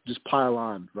just pile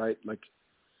on, right? Like,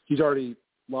 he's already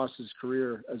lost his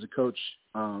career as a coach,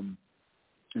 and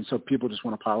so people just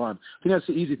want to pile on. I think that's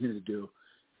the easy thing to do.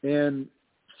 And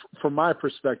from my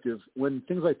perspective, when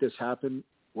things like this happen,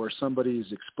 where somebody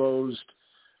is exposed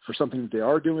for something that they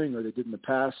are doing or they did in the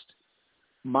past,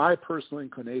 my personal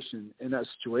inclination in that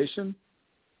situation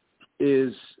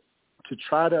is to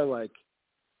try to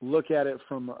look at it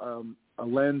from a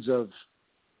lens of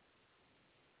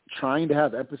trying to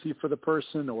have empathy for the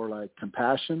person or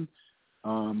compassion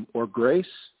or grace,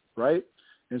 right?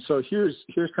 And so here's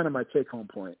kind of my take-home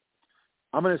point.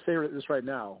 I'm going to say this right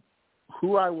now.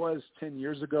 Who I was 10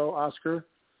 years ago, Oscar,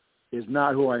 is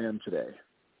not who I am today,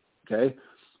 okay?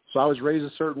 So I was raised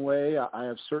a certain way. I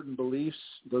have certain beliefs.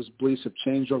 Those beliefs have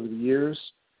changed over the years,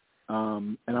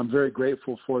 and I'm very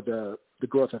grateful for the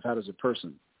growth I've had as a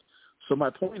person. So my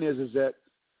point is that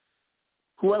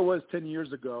who I was 10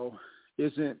 years ago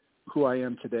isn't who I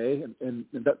am today, and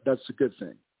that's a good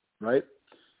thing, right?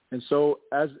 And so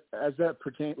as that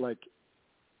pertains,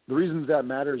 the reason that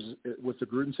matters with the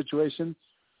Gruden situation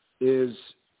is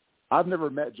I've never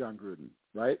met John Gruden,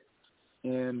 right?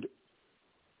 And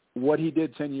what he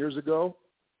did 10 years ago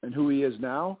and who he is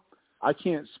now, I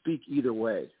can't speak either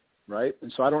way, right?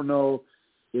 And so I don't know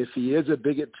if he is a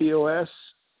bigot POS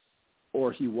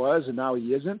or he was and now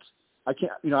he isn't. I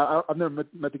can't, I've never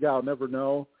met the guy. I'll never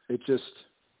know.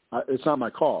 It's not my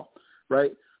call,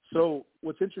 right? So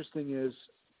what's interesting is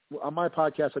on my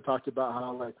podcast, I talked about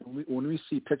how like when we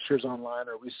see pictures online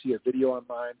or we see a video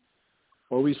online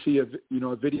or we see a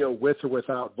video with or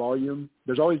without volume,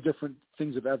 there's always different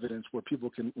things of evidence where people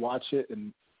can watch it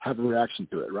and have a reaction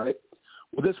to it, right?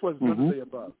 Well, this was none of the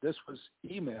above. This was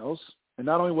emails, and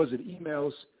not only was it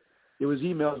emails, it was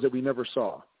emails that we never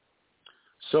saw.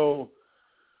 So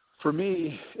for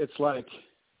me, it's like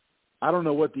I don't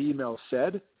know what the email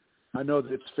said. I know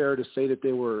that it's fair to say that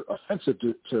they were offensive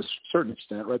to a certain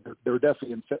extent, right? They were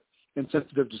definitely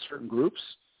insensitive to certain groups.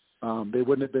 They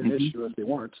wouldn't have been an issue if they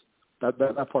weren't.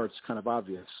 That part's kind of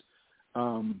obvious.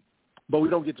 But we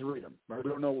don't get to read them, right? We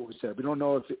don't know what was said. We don't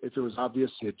know if it was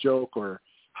obviously a joke or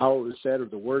how it was said or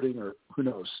the wording or who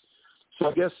knows. So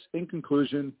I guess in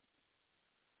conclusion,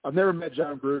 I've never met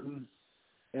John Gruden,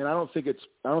 and I don't think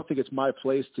it's my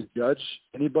place to judge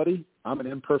anybody. I'm an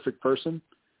imperfect person.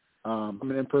 I'm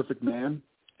an imperfect man,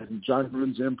 and John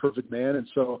Gruden's an imperfect man. And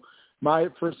so my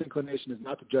first inclination is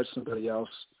not to judge somebody else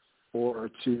or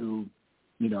to,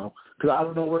 because I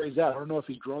don't know where he's at. I don't know if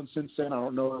he's grown since then. I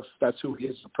don't know if that's who he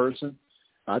is as a person.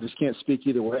 I just can't speak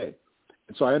either way.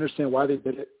 And so I understand why they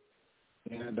did it.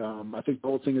 And I think the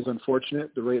whole thing is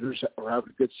unfortunate. The Raiders are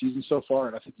having a good season so far,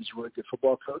 and I think he's a really good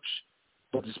football coach.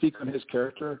 But to speak on his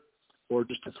character or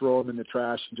just to throw him in the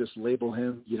trash and just label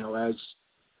him, as,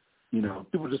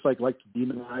 people just like to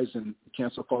demonize and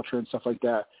cancel culture and stuff like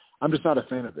that, I'm just not a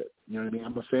fan of it. You know what I mean?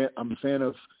 I'm a fan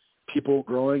of people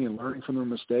growing and learning from their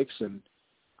mistakes and,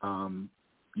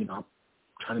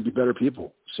 trying to be better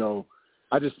people. So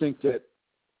I just think that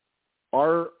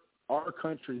our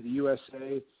country, the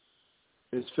USA,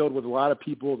 is filled with a lot of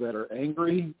people that are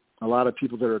angry, a lot of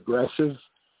people that are aggressive,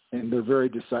 and they're very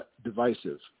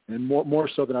divisive, and more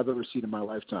so than I've ever seen in my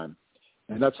lifetime.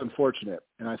 And that's unfortunate.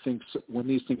 And I think when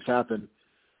these things happen,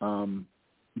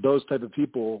 those type of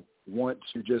people want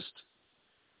to just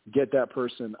get that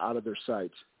person out of their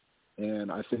sight.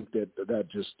 And I think that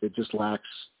it just lacks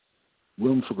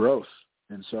room for growth.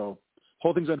 And so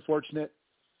whole thing's unfortunate.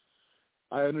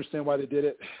 I understand why they did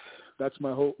it. That's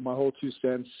my whole 2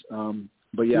 cents.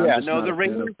 But the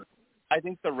Raiders. I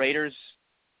think the Raiders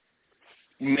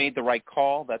made the right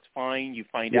call. That's fine. You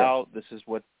find out this is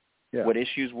what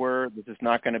issues were. This is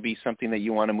not going to be something that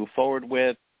you want to move forward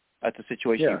with. That's a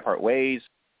situation you part ways.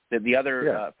 The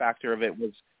other factor of it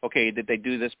was, okay, did they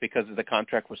do this because the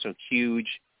contract was so huge?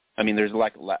 I mean, there's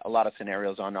like a lot of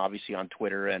scenarios obviously on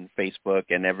Twitter and Facebook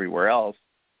and everywhere else.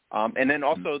 And then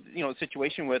also, the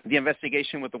situation with the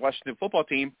investigation with the Washington football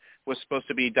team was supposed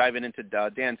to be diving into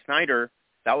Dan Snyder.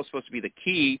 That was supposed to be the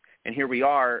key. And here we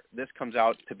are. This comes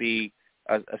out to be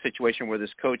a situation where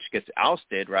this coach gets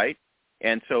ousted, right?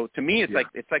 And so to me, it's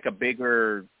like a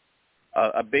bigger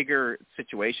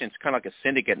situation. It's kind of like a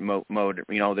syndicate mode.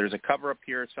 There's a cover up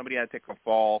here. Somebody had to take a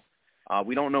fall.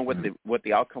 We don't know what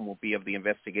the outcome will be of the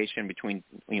investigation between,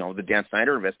 the Dan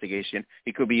Snyder investigation.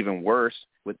 It could be even worse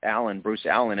with Bruce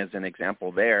Allen as an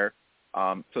example there.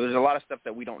 So there's a lot of stuff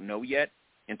that we don't know yet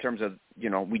in terms of, we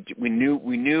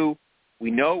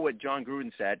know what John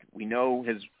Gruden said. We know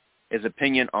his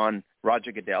opinion on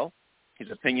Roger Goodell, his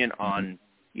opinion on,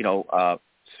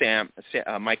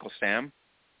 Michael Sam,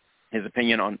 his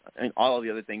opinion on all of the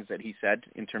other things that he said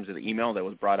in terms of the email that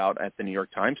was brought out at the New York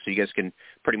Times. So you guys can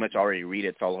pretty much already read it.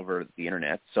 It's all over the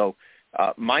internet. So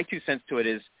my 2 cents to it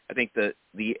is I think the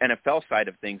NFL side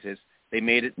of things is they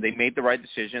made the right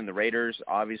decision. The Raiders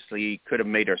obviously could have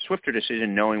made a swifter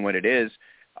decision knowing what it is.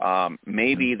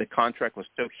 Maybe the contract was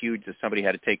so huge that somebody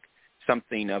had to take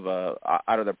something out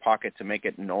of their pocket to make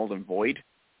it null and void.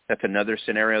 That's another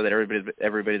scenario that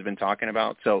everybody's been talking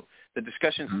about. So the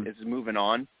discussion is moving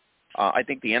on. I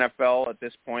think the NFL at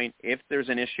this point, if there's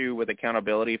an issue with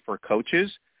accountability for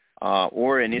coaches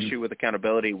or an issue with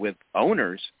accountability with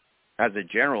owners as a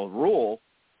general rule,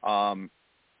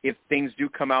 if things do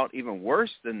come out even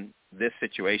worse than this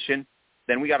situation,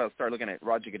 then we got to start looking at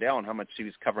Roger Goodell and how much he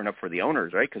was covering up for the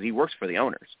owners, right? Because he works for the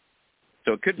owners.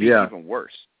 So it could be even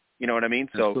worse. You know what I mean?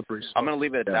 So I'm going to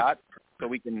leave it at that so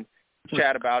we can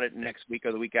chat about it next week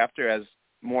or the week after as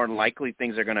more than likely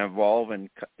things are going to evolve and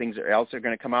things else are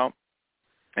going to come out.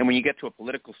 And when you get to a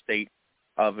political state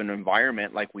of an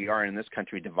environment like we are in this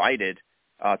country, divided,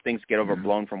 things get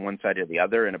overblown from one side to the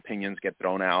other and opinions get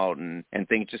thrown out and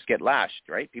things just get lashed,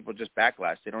 right? People just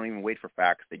backlash. They don't even wait for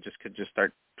facts. They could just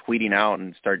start tweeting out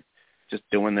and start just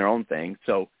doing their own thing.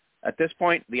 So at this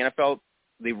point, the NFL,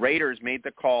 the Raiders made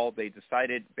the call. They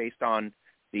decided based on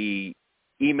the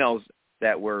emails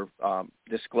that were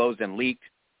disclosed and leaked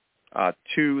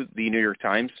to the New York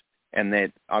Times, and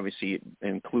that obviously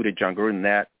included John Gruden.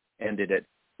 That ended it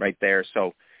right there.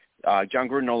 So John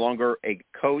Gruden no longer a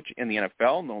coach in the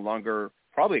NFL, no longer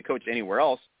probably a coach anywhere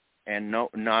else, and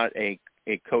not a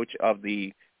coach of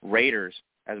the Raiders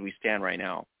as we stand right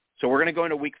now. So we're going to go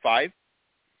into Week 5,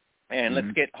 and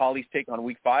let's get Holly's take on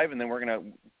Week 5, and then we're going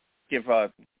to give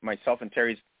myself and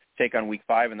Terry's take on Week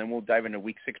 5, and then we'll dive into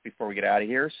Week 6 before we get out of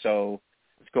here. So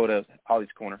let's go to Holly's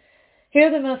Corner. Here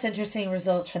are the most interesting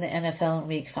results from the NFL in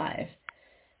Week 5.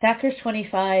 Packers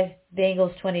 25,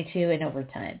 Bengals 22 in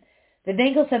overtime. The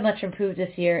Bengals have much improved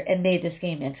this year and made this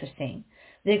game interesting.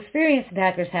 The experience the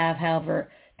Packers have, however,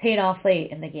 paid off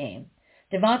late in the game.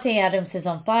 Devontae Adams is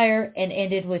on fire and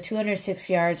ended with 206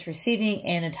 yards receiving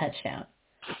and a touchdown.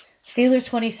 Steelers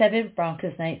 27,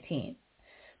 Broncos 19.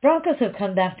 Broncos have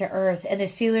come back to earth, and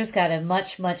the Steelers got a much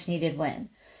needed win.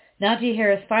 Najee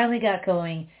Harris finally got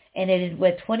going and ended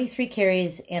with 23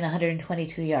 carries and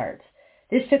 122 yards.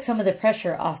 This took some of the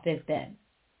pressure off Big Ben.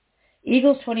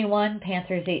 Eagles 21,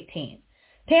 Panthers 18.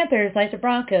 Panthers, like the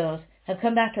Broncos, have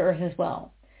come back to earth as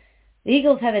well. The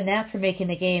Eagles have a knack for making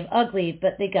the game ugly,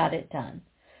 but they got it done.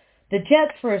 The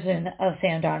Jets version of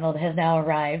Sam Darnold has now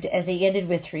arrived as he ended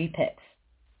with 3 picks.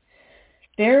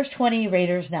 Bears 20,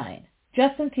 Raiders 9.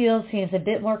 Justin Fields seems a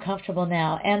bit more comfortable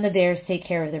now, and the Bears take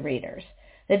care of the Raiders.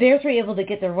 The Bears were able to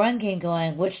get their run game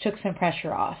going, which took some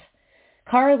pressure off.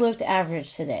 Carr looked average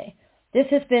today. This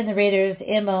has been the Raiders'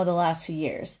 MO the last few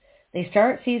years. They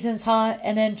start seasons hot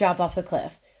and then drop off the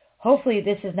cliff. Hopefully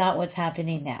this is not what's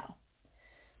happening now.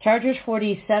 Chargers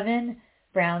 47,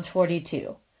 Browns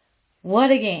 42.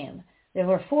 What a game. There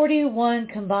were 41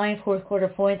 combined fourth quarter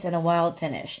points and a wild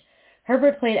finish.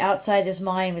 Herbert played outside his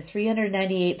mind with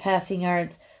 398 passing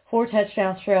yards, 4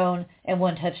 touchdowns thrown, and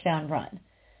 1 touchdown run.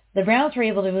 The Browns were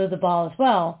able to move the ball as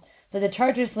well, but the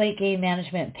Chargers' late game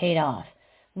management paid off.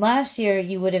 Last year,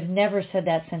 you would have never said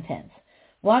that sentence.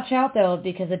 Watch out, though,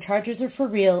 because the Chargers are for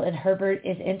real and Herbert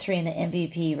is entering the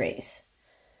MVP race.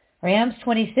 Rams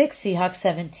 26, Seahawks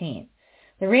 17.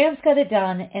 The Rams got it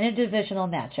done in a divisional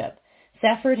matchup.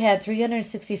 Stafford had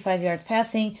 365 yards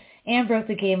passing and broke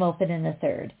the game open in the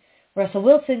third. Russell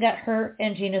Wilson got hurt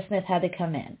and Geno Smith had to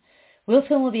come in.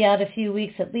 Wilson will be out a few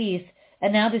weeks at least,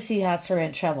 and now the Seahawks are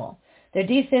in trouble. Their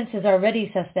defense is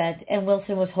already suspect, and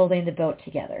Wilson was holding the boat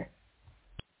together.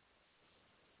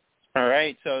 All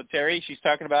right, so Terry, she's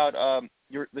talking about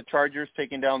the Chargers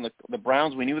taking down the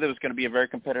Browns. We knew there was going to be a very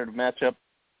competitive matchup.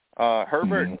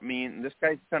 Herbert, I mean, this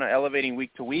guy's kind of elevating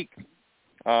week to week.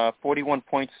 41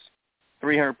 points,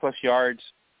 300-plus yards.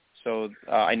 So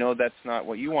I know that's not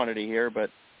what you wanted to hear, but,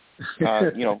 in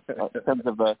terms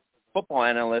of the football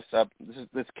analyst,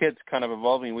 this kid's kind of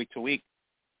evolving week to week.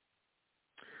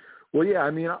 Well, yeah,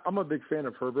 I mean, I'm a big fan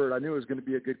of Herbert. I knew it was going to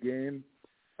be a good game.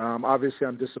 Obviously,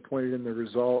 I'm disappointed in the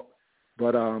result.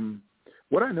 But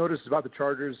what I noticed about the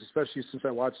Chargers, especially since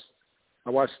I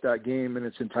watched that game in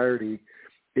its entirety,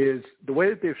 is the way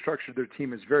that they've structured their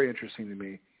team is very interesting to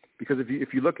me. Because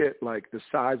if you look at like the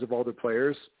size of all their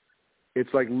players,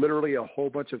 it's like literally a whole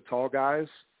bunch of tall guys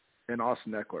and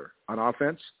Austin Eckler on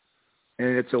offense, and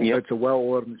it's a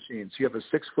well-oiled machine. So you have a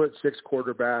 6'6"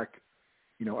 quarterback.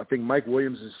 I think Mike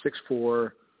Williams is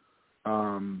 6'4".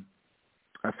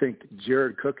 I think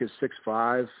Jared Cook is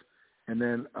 6'5", and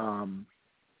then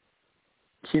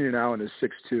Keenan Allen is 6'2".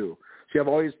 So you have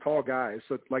all these tall guys.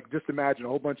 So like, just imagine a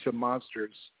whole bunch of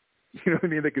monsters. You know what I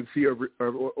mean? They can see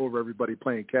over everybody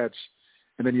playing catch,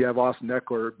 and then you have Austin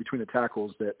Eckler between the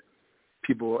tackles that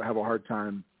people have a hard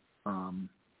time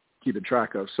keeping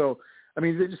track of. So I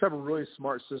mean, they just have a really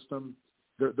smart system.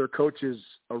 Their coach is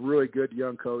a really good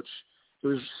young coach. It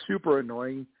was super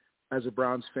annoying as a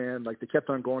Browns fan. Like, they kept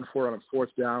on going for it on a 4th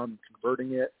down,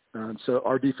 converting it. So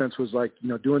our defense was like,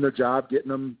 doing their job, getting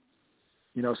them,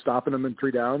 stopping them in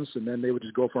 3 downs, and then they would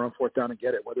just go for it on 4th down and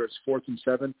get it, whether it's 4th and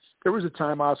 7. There was a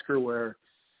time, Oscar, where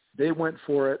they went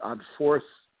for it on 4th,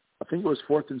 I think it was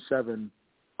 4th and 7,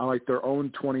 on like their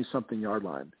own 20-something yard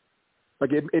line.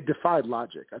 Like, it defied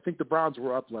logic. I think the Browns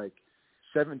were up like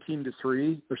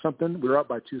 17-3 or something. We were up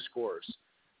by 2 scores.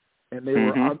 And they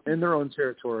were in their own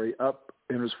territory, up,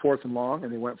 and it was 4th and long,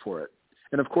 and they went for it.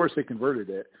 And, of course, they converted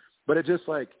it. But it just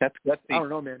like, I don't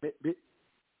know, man.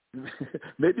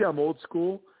 Maybe I'm old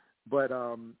school, but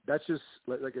that's just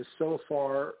like it's so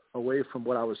far away from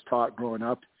what I was taught growing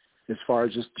up as far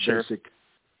as just basic,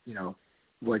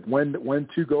 like when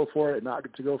to go for it and not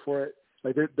to go for it.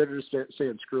 Like, they're just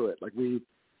saying screw it. Like, we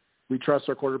we trust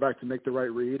our quarterback to make the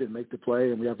right read and make the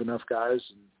play, and we have enough guys,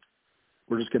 and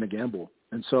we're just going to gamble.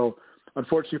 And so,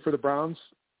 unfortunately for the Browns,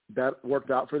 that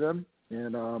worked out for them,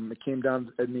 and it came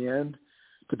down in the end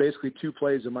to basically two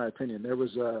plays, in my opinion. There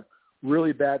was a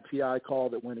really bad PI call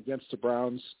that went against the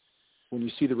Browns. When you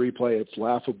see the replay, it's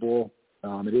laughable.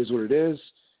 It is what it is.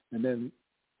 And then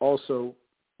also,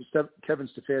 Kevin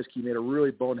Stefanski made a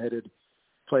really boneheaded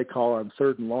play call on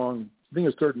 3rd and long. I think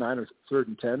it was 3rd and 9 or 3rd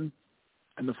and 10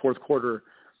 in the fourth quarter.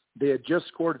 They had just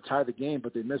scored to tie the game,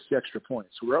 but they missed the extra point.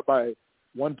 So we're up by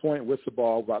 1 point with the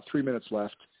ball, about 3 minutes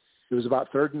left. It was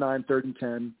about 3rd and 9, 3rd and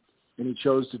 10, and he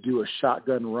chose to do a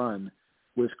shotgun run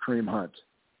with Kareem Hunt.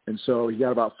 And so he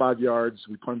got about 5 yards.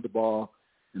 We punted the ball,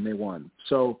 and they won.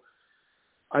 So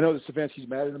I know that Stefanski's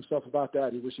mad at himself about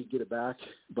that. He wished he'd get it back,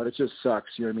 but it just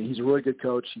sucks. You know what I mean? He's a really good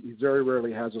coach. He very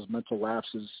rarely has those mental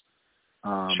lapses.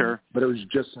 Sure. But it was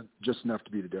just enough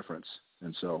to be the difference.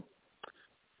 And so.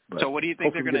 So what do you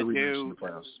think they're going to do?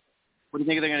 What do you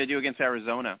think they're going to do against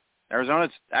Arizona? I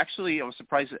was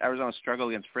surprised that Arizona struggled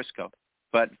against Frisco.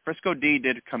 But Frisco D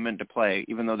did come into play,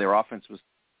 even though their offense was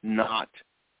not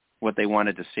what they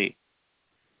wanted to see.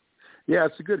 Yeah,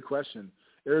 it's a good question.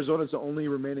 Arizona's the only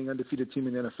remaining undefeated team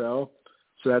in the NFL,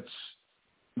 so that's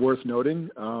worth noting.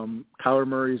 Kyler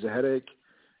Murray's a headache.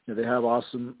 You know, they have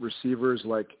awesome receivers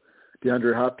like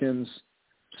DeAndre Hopkins.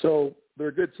 So they're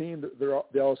a good team.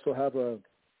 They also have the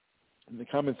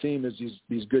common theme is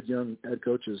these good young head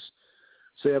coaches.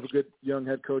 So they have a good young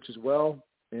head coach as well.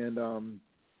 And I'm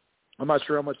not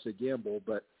sure how much they gamble,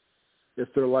 but if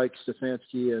they're like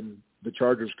Stefanski and the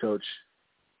Chargers coach,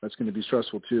 that's going to be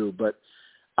stressful too. But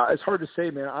it's hard to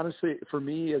say, man. Honestly, for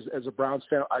me as a Browns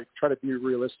fan, I try to be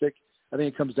realistic. I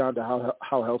think it comes down to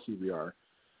how healthy we are.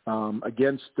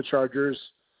 Against the Chargers,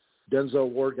 Denzel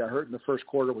Ward got hurt in the first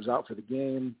quarter, was out for the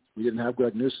game. We didn't have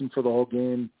Greg Newsome for the whole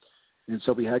game. And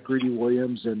so we had Greedy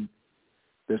Williams and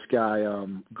this guy,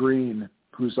 Green,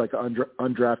 who's like an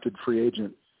undrafted free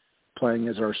agent, playing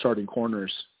as our starting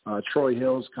corners. Troy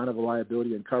Hill's kind of a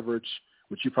liability in coverage,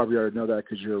 which you probably already know that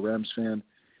because you're a Rams fan.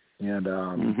 And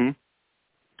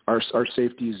our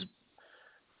safeties,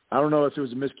 I don't know if it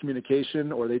was a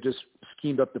miscommunication or they just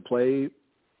schemed up the play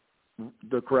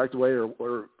the correct way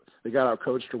or they got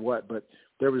out-coached or what, but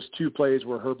there was 2 plays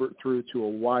where Herbert threw to a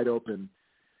wide-open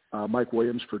Mike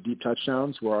Williams for deep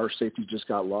touchdowns where our safety just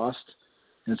got lost.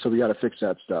 And so we got to fix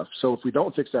that stuff. So if we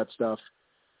don't fix that stuff,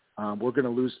 we're going to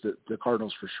lose the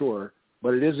Cardinals for sure.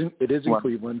 But it is in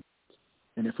Cleveland,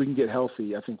 and if we can get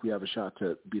healthy, I think we have a shot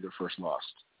to be their first loss.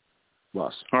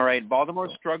 All right. Baltimore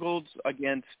struggled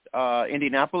against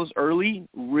Indianapolis early,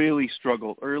 really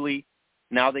struggled early.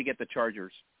 Now they get the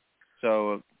Chargers.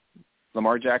 So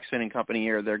Lamar Jackson and company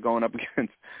here, they're going up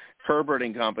against Herbert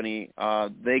and company.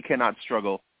 They cannot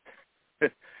struggle.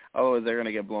 They're going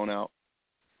to get blown out.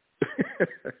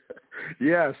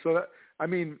 Yeah. So,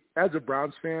 as a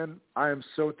Browns fan, I am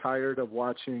so tired of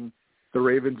watching the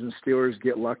Ravens and Steelers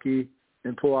get lucky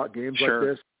and pull out games like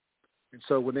this. And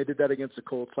so when they did that against the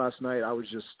Colts last night, I was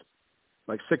just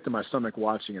like sick to my stomach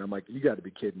watching it. I'm like, you got to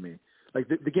be kidding me. Like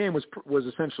the game was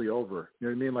essentially over. You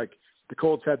know what I mean? Like the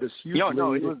Colts had this huge lead.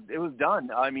 No, it was done.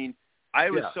 I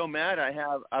was so mad.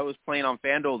 I was playing on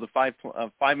FanDuel, the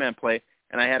five-man play,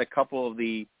 and I had a couple of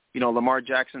the, Lamar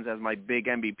Jackson's as my big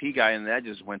MVP guy, and that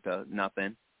just went to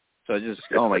nothing. So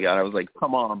oh my God, I was like,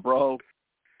 come on, bro.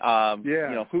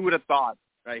 Who would have thought,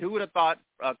 right? Who would have thought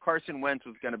Carson Wentz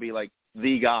was going to be like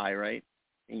the guy, right?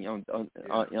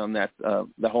 On that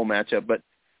the whole matchup. But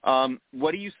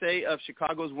what do you say of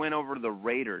Chicago's win over the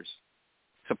Raiders?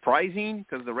 Surprising,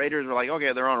 because the Raiders were like,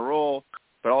 okay, they're on a roll,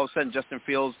 but all of a sudden Justin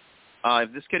Fields,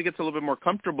 if this kid gets a little bit more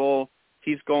comfortable,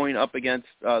 he's going up against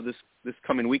this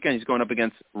coming weekend. He's going up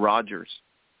against Rodgers.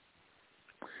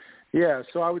 Yeah,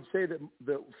 so I would say that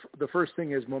the first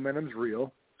thing is momentum's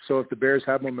real. So if the Bears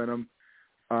have momentum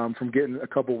from getting a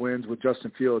couple wins with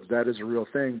Justin Fields, that is a real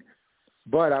thing.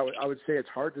 But I would say it's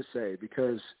hard to say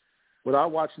because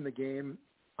without watching the game,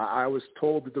 I was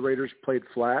told that the Raiders played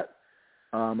flat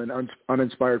and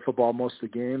uninspired football most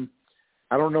of the game.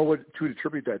 I don't know what to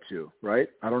attribute that to, right?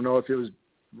 I don't know if it was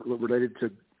related to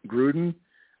Gruden.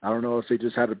 I don't know if they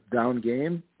just had a down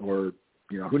game or,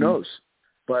 who knows.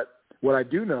 But what I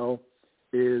do know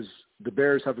is the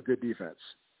Bears have a good defense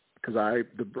because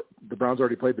the Browns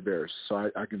already played the Bears, so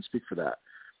I can speak for that.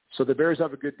 So the Bears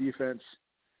have a good defense,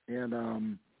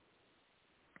 and,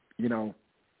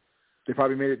 they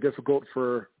probably made it difficult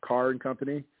for Carr and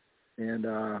company. And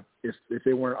if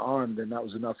they weren't on, then that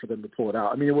was enough for them to pull it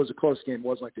out. It was a close game. It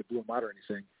wasn't like they blew them out or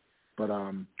anything. But,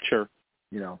 sure.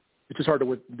 It's just hard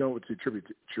to know what to attribute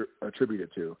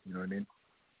it to. You know what I mean?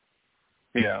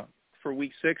 Yeah. for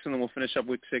Week 6, and then we'll finish up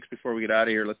Week 6 before we get out of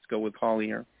here. Let's go with Holly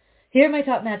here. Here are my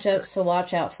top matchups to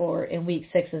watch out for in Week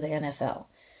 6 of the NFL.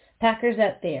 Packers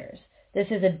at Bears. This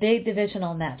is a big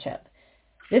divisional matchup.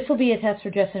 This will be a test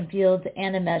for Justin Fields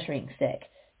and a measuring stick.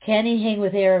 Can he hang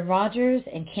with Aaron Rodgers,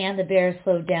 and can the Bears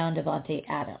slow down Devontae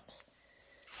Adams?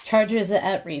 Chargers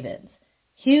at Ravens.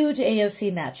 Huge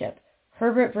AFC matchup.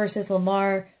 Herbert versus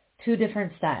Lamar, two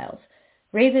different styles.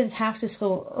 Ravens have to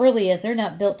score early as they're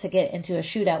not built to get into a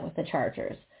shootout with the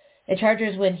Chargers. A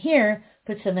Chargers win here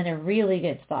puts them in a really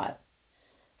good spot.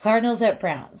 Cardinals at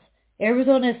Browns.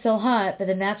 Arizona is still hot, but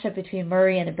the matchup between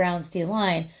Murray and the Browns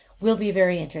D-line will be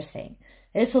very interesting.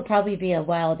 This will probably be a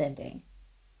wild ending.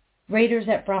 Raiders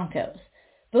at Broncos.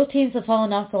 Both teams have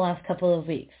fallen off the last couple of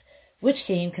weeks. Which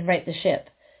team can right the ship?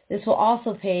 This will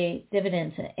also pay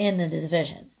dividends in the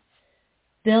division.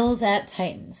 Bills at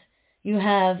Titans. You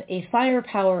have a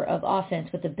firepower of offense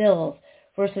with the Bills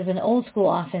versus an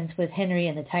old-school offense with Henry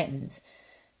and the Titans.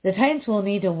 The Titans will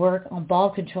need to work on ball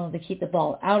control to keep the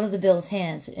ball out of the Bills'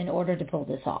 hands in order to pull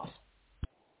this off.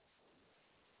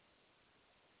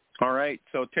 All right.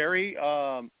 So, Terry,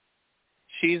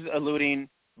 she's alluding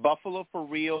Buffalo for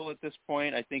real at this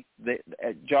point. I think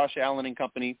Josh Allen and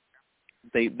company,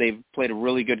 they've played a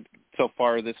really good so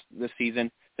far this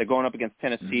season. They're going up against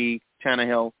Tennessee,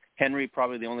 Tannehill. Henry,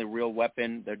 probably the only real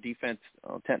weapon. Their defense,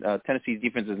 Tennessee's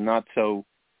defense is not so,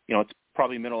 it's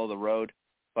probably middle of the road.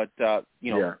 But,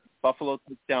 Buffalo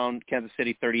takes down Kansas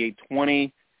City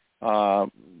 38-20.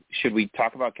 Should we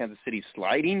talk about Kansas City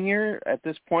sliding here at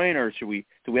this point, or do we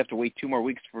have to wait 2 more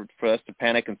weeks for us to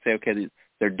panic and say, okay,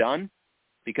 they're done?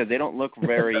 Because they don't look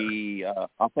very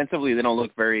offensively. They don't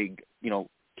look very,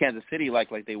 Kansas City like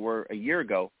they were a year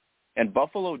ago. And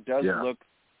Buffalo does look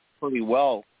pretty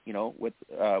well, with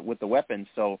the weapons.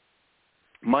 So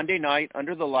Monday night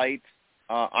under the lights,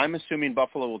 I'm assuming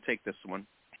Buffalo will take this one.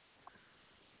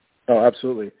 Oh,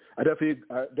 absolutely. I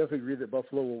definitely agree that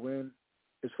Buffalo will win.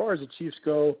 As far as the Chiefs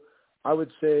go, I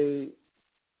would say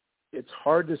it's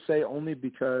hard to say only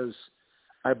because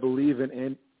I believe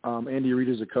in Andy Reid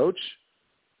as a coach,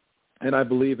 and I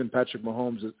believe in Patrick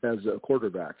Mahomes as a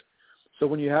quarterback. So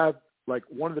when you have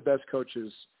one of the best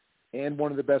coaches and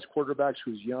one of the best quarterbacks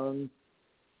who's young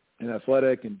and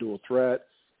athletic and dual threat,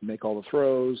 make all the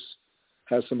throws,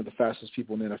 has some of the fastest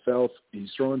people in the NFL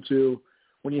he's throwing to,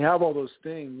 when you have all those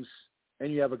things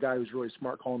and you have a guy who's really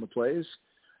smart calling the plays,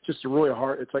 just a really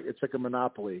hard. It's like a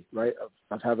monopoly, right?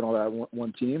 Of having all that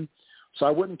one team. So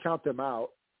I wouldn't count them out,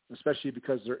 especially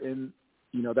because they're in,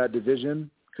 that division.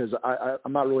 Because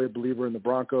I'm not really a believer in the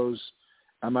Broncos.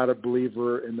 I'm not a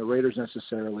believer in the Raiders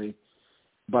necessarily,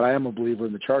 but I am a believer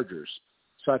in the Chargers.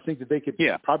 So I think that they could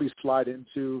probably slide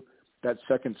into that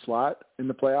second slot in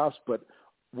the playoffs. But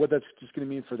what that's just going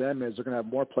to mean for them is they're going to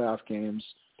have more playoff games.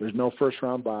 There's no first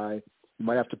round bye. You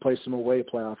might have to play some away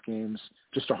playoff games.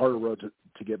 Just a harder road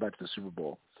to get back to the Super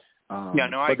Bowl. I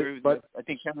agree with you. I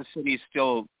think Kansas City is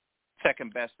still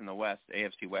second best in the West,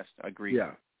 AFC West. I agree.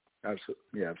 Yeah,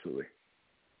 absolutely.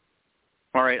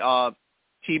 All right,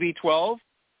 TB12,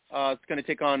 it's going to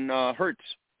take on Hurts.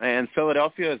 And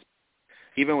Philadelphia,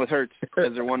 even with Hurts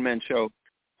as their one-man show,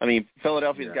 I mean,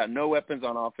 Philadelphia's got no weapons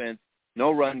on offense,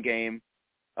 no run game.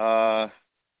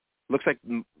 Looks like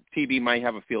TB might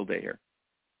have a field day here.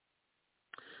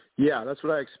 Yeah, that's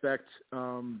what I expect.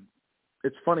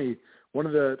 It's funny. One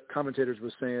of the commentators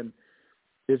was saying,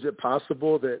 is it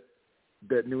possible that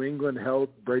New England held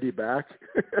Brady back?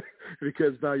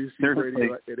 Because now you see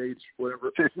Brady at age,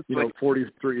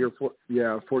 43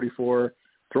 or 44,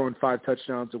 throwing 5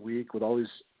 touchdowns a week with all these,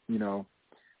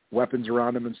 weapons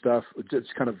around him and stuff.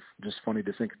 It's kind of just funny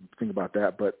to think about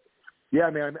that. But, yeah,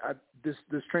 man,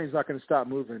 this train's not going to stop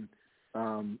moving.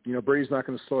 Brady's not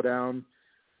going to slow down.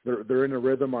 They're in a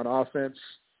rhythm on offense,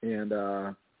 and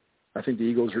I think the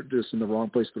Eagles are just in the wrong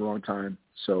place at the wrong time.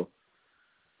 So,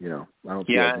 I don't.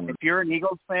 Yeah, if you're an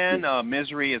Eagles fan,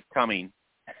 misery is coming.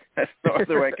 That's the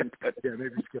other way I can put it. Yeah,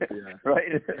 maybe skip the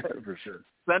right for sure.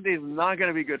 Sunday's not going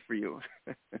to be good for you.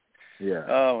 Yeah.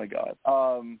 Oh my God.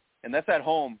 And that's at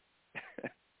home,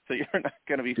 so you're not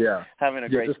going to be having a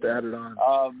great. Just to add it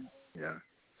on.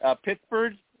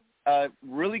 Pittsburgh,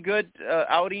 really good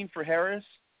outing for Harris.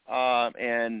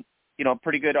 And,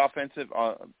 pretty good offensive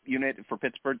unit for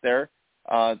Pittsburgh there.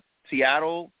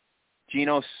 Seattle,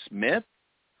 Geno Smith,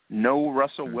 no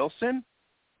Russell Wilson.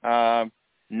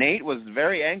 Nate was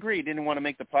very angry. He didn't want to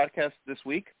make the podcast this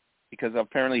week because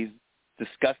apparently he's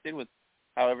disgusted with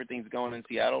how everything's going in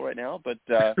Seattle right now. But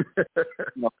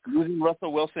losing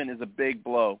Russell Wilson is a big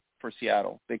blow for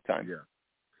Seattle, big time.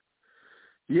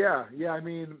 Yeah. I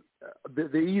mean,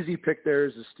 the easy pick there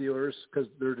is the Steelers because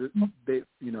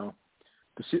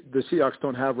the Seahawks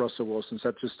don't have Russell Wilson, so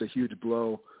that's just a huge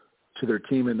blow to their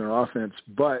team and their offense.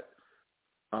 But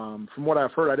from what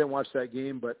I've heard, I didn't watch that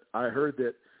game, but I heard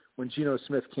that when Geno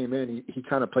Smith came in, he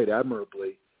kind of played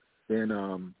admirably in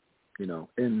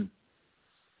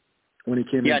when he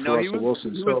came in for Russell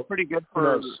Wilson. He was pretty good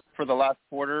for the last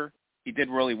quarter. He did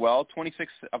really well.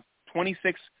 26-17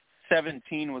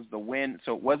 was the win,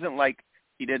 so it wasn't like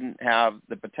he didn't have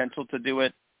the potential to do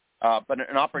it, but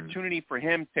an opportunity for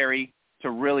him, Terry,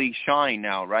 to really shine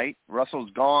now, right? Russell's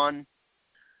gone.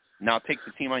 Now take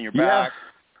the team on your back.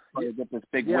 You get this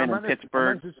big win in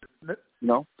Pittsburgh.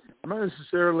 I'm not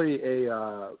necessarily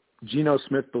a Geno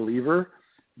Smith believer,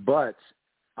 but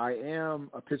I am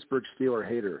a Pittsburgh Steeler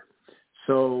hater.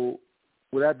 So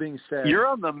with that being said, you're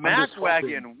on the Mac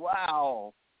wagon.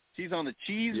 Wow. She's on the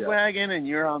cheese wagon, and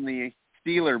you're on the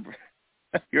Steeler.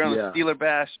 You're on the Steeler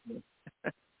bash.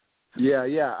 Yeah.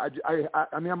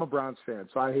 I mean, I'm a Browns fan,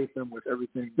 so I hate them with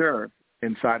everything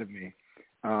inside of me,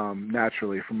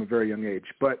 naturally from a very young age.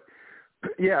 But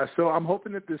yeah, so I'm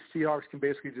hoping that the Seahawks can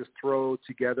basically just throw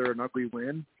together an ugly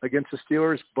win against the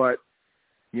Steelers. But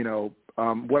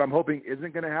what I'm hoping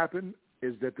isn't going to happen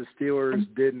is that the Steelers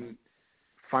didn't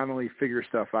finally figure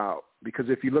stuff out. Because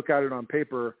if you look at it on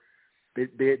paper, they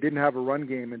didn't have a run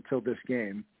game until this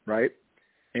game, right?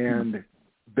 And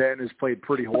Ben has played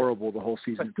pretty horrible the whole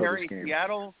season until this game.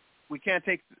 Seattle, we can't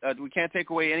take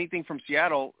away anything from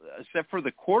Seattle except for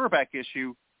the quarterback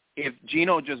issue. If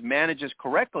Geno just manages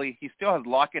correctly, he still has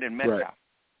Lockett and Metcalf. Right.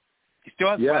 He still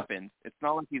has weapons. It's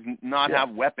not like he's not have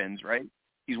weapons, right?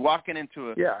 He's walking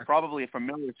into probably a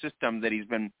familiar system that he's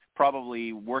been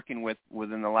probably working with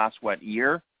within the last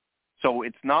year. So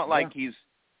it's not like he's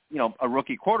a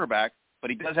rookie quarterback, but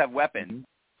he does have weapons. Mm-hmm.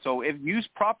 So if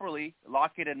used properly,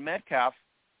 Lockett and Metcalf,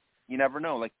 you never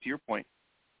know. Like to your point.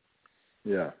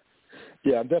 Yeah,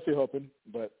 I'm definitely hoping,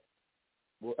 but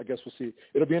I guess we'll see.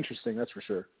 It'll be interesting, that's for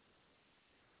sure.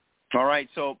 All right,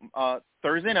 so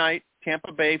Thursday night,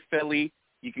 Tampa Bay, Philly.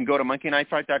 You can go to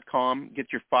monkeyknifefight.com,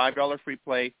 get your $5 free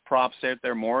play props out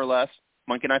there, more or less.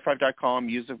 monkeyknifefight.com.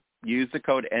 Use the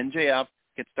code NJF.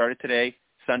 Get started today.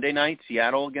 Sunday night,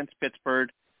 Seattle against Pittsburgh.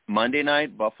 Monday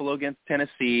night, Buffalo against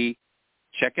Tennessee.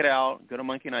 Check it out. Go to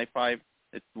Monkey Knife Fight.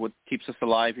 It's what keeps us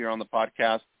alive here on the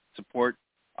podcast. Support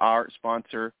our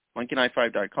sponsor,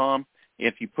 monkeyknifefight.com.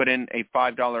 If you put in a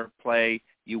 $5 play,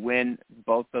 you win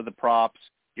both of the props.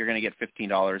 You're going to get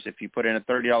 $15. If you put in a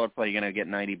 $30 play, you're going to get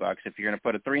 $90. If you're going to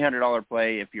put a $300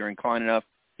 play, if you're inclined enough,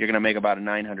 you're going to make about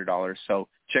 $900. So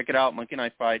check it out, Monkey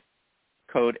Knife Fight,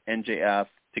 code NJF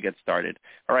to get started.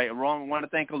 All right, Ron, I want to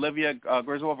thank Olivia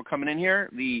Griswold for coming in here,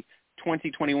 the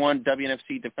 2021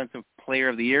 WNFC Defensive Player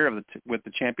of the Year with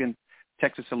the champion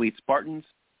Texas Elite Spartans.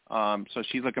 So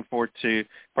she's looking forward to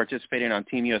participating on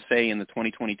Team USA in the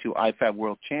 2022 IFAB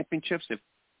World Championships. If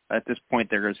at this point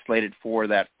they're slated for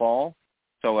that fall.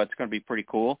 So it's going to be pretty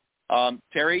cool.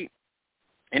 Terry,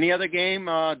 any other game?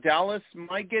 Dallas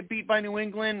might get beat by New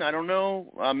England. I don't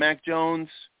know. Mac Jones,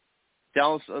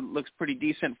 Dallas looks pretty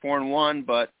decent, 4-1,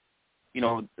 but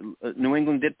New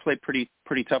England did play pretty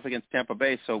tough against Tampa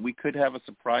Bay, so we could have a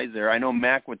surprise there. I know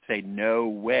Mac would say no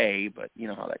way, but you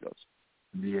know how that goes.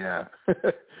 Yeah.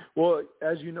 Well,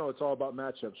 as you know, it's all about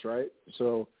matchups, right?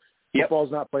 So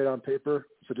football's not played on paper.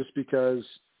 So just because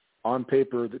on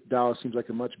paper Dallas seems like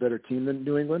a much better team than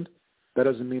New England, that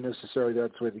doesn't mean necessarily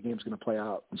that's the way the game's going to play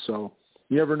out. And so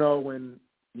you never know when,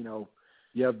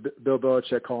 you have Bill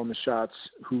Belichick calling the shots,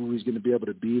 who he's going to be able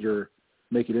to beat or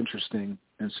make it interesting.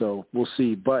 And so we'll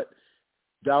see. But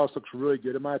Dallas looks really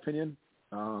good in my opinion.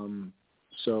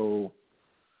 So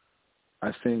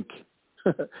I think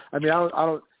I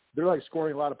don't they're like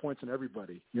scoring a lot of points on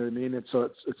everybody. You know what I mean? And so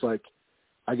it's like,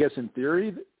 I guess in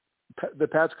theory, the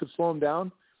Pats could slow them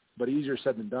down, but easier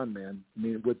said than done, man. I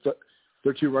mean, with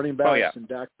their two running backs and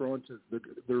Dak throwing to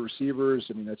the receivers,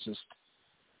 I mean, it's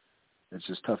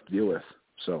just tough to deal with.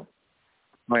 So.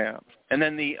 Oh yeah. And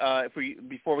then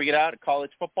before we get out,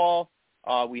 college football,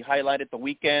 we highlighted the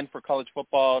weekend for college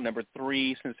football. Number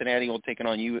 3, Cincinnati will take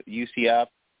on UCF.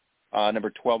 Number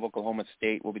 12, Oklahoma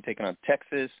State will be taking on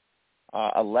Texas.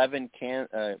 11,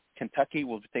 Kentucky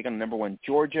will be taking on number 1,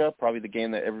 Georgia, probably the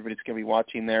game that everybody's going to be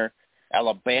watching there.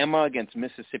 Alabama against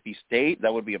Mississippi State.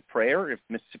 That would be a prayer if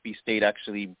Mississippi State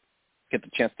actually get the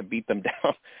chance to beat them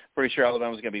down. Pretty sure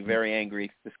Alabama's going to be very angry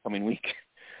this coming week.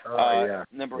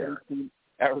 Number 18,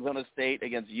 Arizona State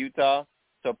against Utah.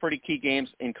 So pretty key games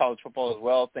in college football as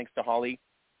well. Thanks to Holly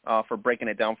for breaking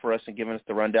it down for us and giving us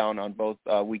the rundown on both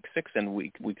week 6 and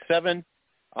week 7.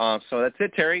 So that's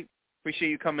it, Terry. Appreciate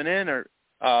you coming in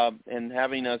and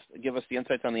having us give us the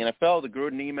insights on the NFL, the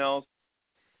Gruden emails,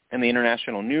 and the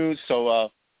international news. So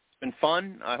been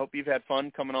fun. I hope you've had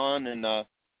fun coming on, and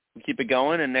we keep it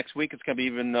going. And next week it's going to be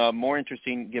even more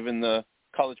interesting given the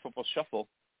college football shuffle.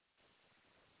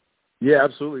 Yeah,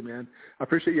 absolutely, man. I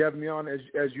appreciate you having me on as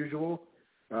usual.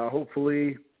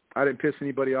 Hopefully I didn't piss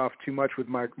anybody off too much with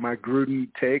my Gruden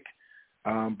take.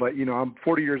 But, you know, I'm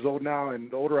 40 years old now,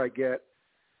 and the older I get,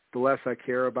 the less I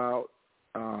care about.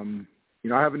 You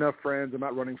know, I have enough friends. I'm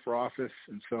not running for office.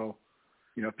 And so,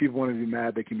 you know, if people want to be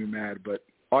mad, they can be mad. But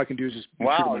all I can do is just be true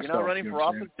to myself. You're not running for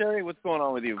office, Terry? What's going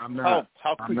on with you? I'm not.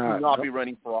 How could you not be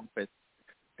running for office?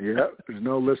 Yeah, there's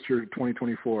no Lister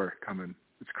 2024 coming.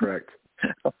 That's correct.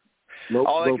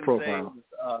 Low profile. Say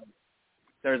is,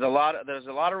 there's a lot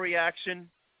of reaction,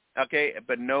 okay,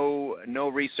 but no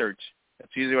research.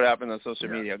 That's usually what happens on social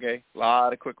media, okay? A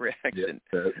lot of quick reaction.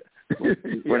 Yeah.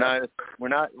 We're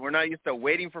not used to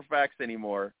waiting for facts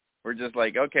anymore. We're just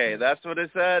like, okay, that's what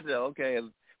it said. Okay,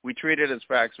 we treat it as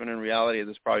facts when in reality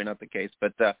that's probably not the case.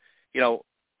 But you know,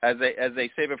 as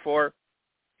they say before,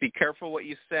 be careful what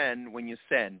you send when you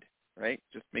send, right?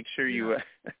 Just make sure you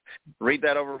read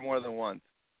that over more than once.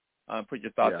 Put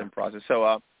your thoughts in process.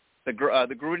 So the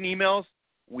Gruden emails,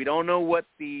 we don't know what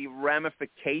the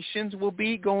ramifications will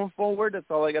be going forward. That's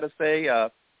all I got to say.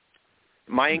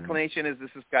 My inclination is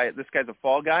this guy's a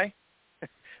fall guy.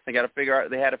 They had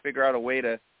to figure out a way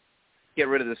to get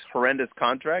rid of this horrendous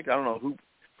contract. I don't know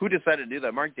who decided to do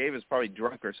that. Mark Davis probably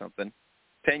drunk or something.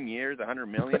 10 years, $100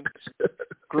 million.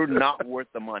 Gruden not worth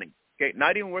the money. Okay,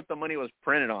 not even worth the money it was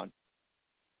printed on.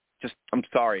 I'm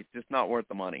sorry, just not worth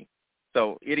the money.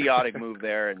 So idiotic move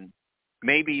there, and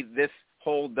maybe this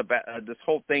whole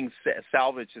thing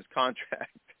salvaged his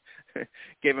contract,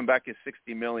 gave him back his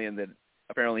 $60 million that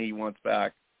apparently he wants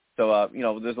back. So you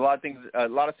know, there's a lot of things, a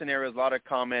lot of scenarios, a lot of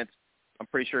comments. I'm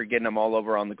pretty sure getting them all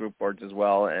over on the group boards as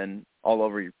well, and all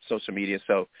over your social media.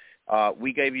 So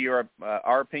we gave you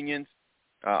our opinions.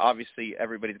 Obviously,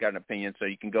 everybody's got an opinion, so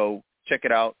you can go check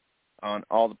it out on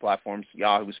all the platforms,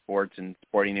 Yahoo Sports and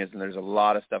Sporting News, and there's a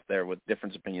lot of stuff there with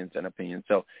different opinions.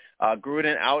 So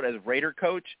Gruden out as Raider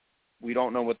coach. We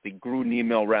don't know what the Gruden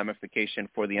email ramification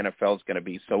for the NFL is going to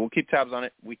be. So we'll keep tabs on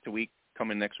it week to week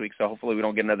coming next week. So hopefully we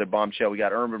don't get another bombshell. We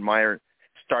got Urban Meyer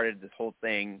started this whole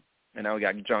thing, and now we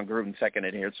got John Gruden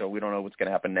seconded here, so we don't know what's going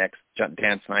to happen next.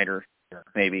 Dan Snyder,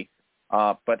 maybe.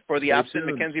 But for the absent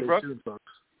Mackenzie Brooks,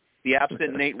 the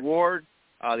absent Nate Ward,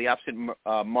 the absent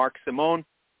Mark Simone,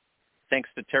 thanks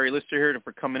to Terry Lister here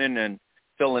for coming in and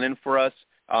filling in for us.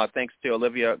 Thanks to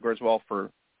Olivia Gerswell for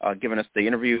giving us the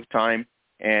interview time.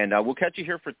 And we'll catch you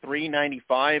here for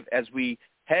 $3.95 as we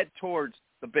head towards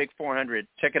the big 400.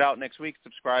 Check it out next week.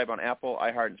 Subscribe on Apple,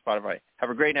 iHeart, and Spotify.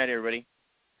 Have a great night, everybody.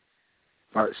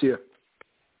 All right, see ya.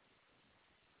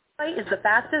 Is the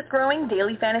fastest growing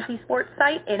daily fantasy sports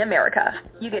site in America.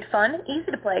 You get fun, easy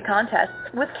to play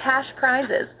contests with cash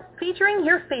prizes featuring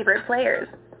your favorite players.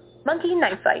 Monkey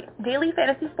Knife Fight, daily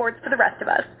fantasy sports for the rest of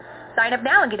us. Sign up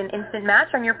now and get an instant match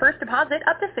on your first deposit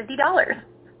up to $50.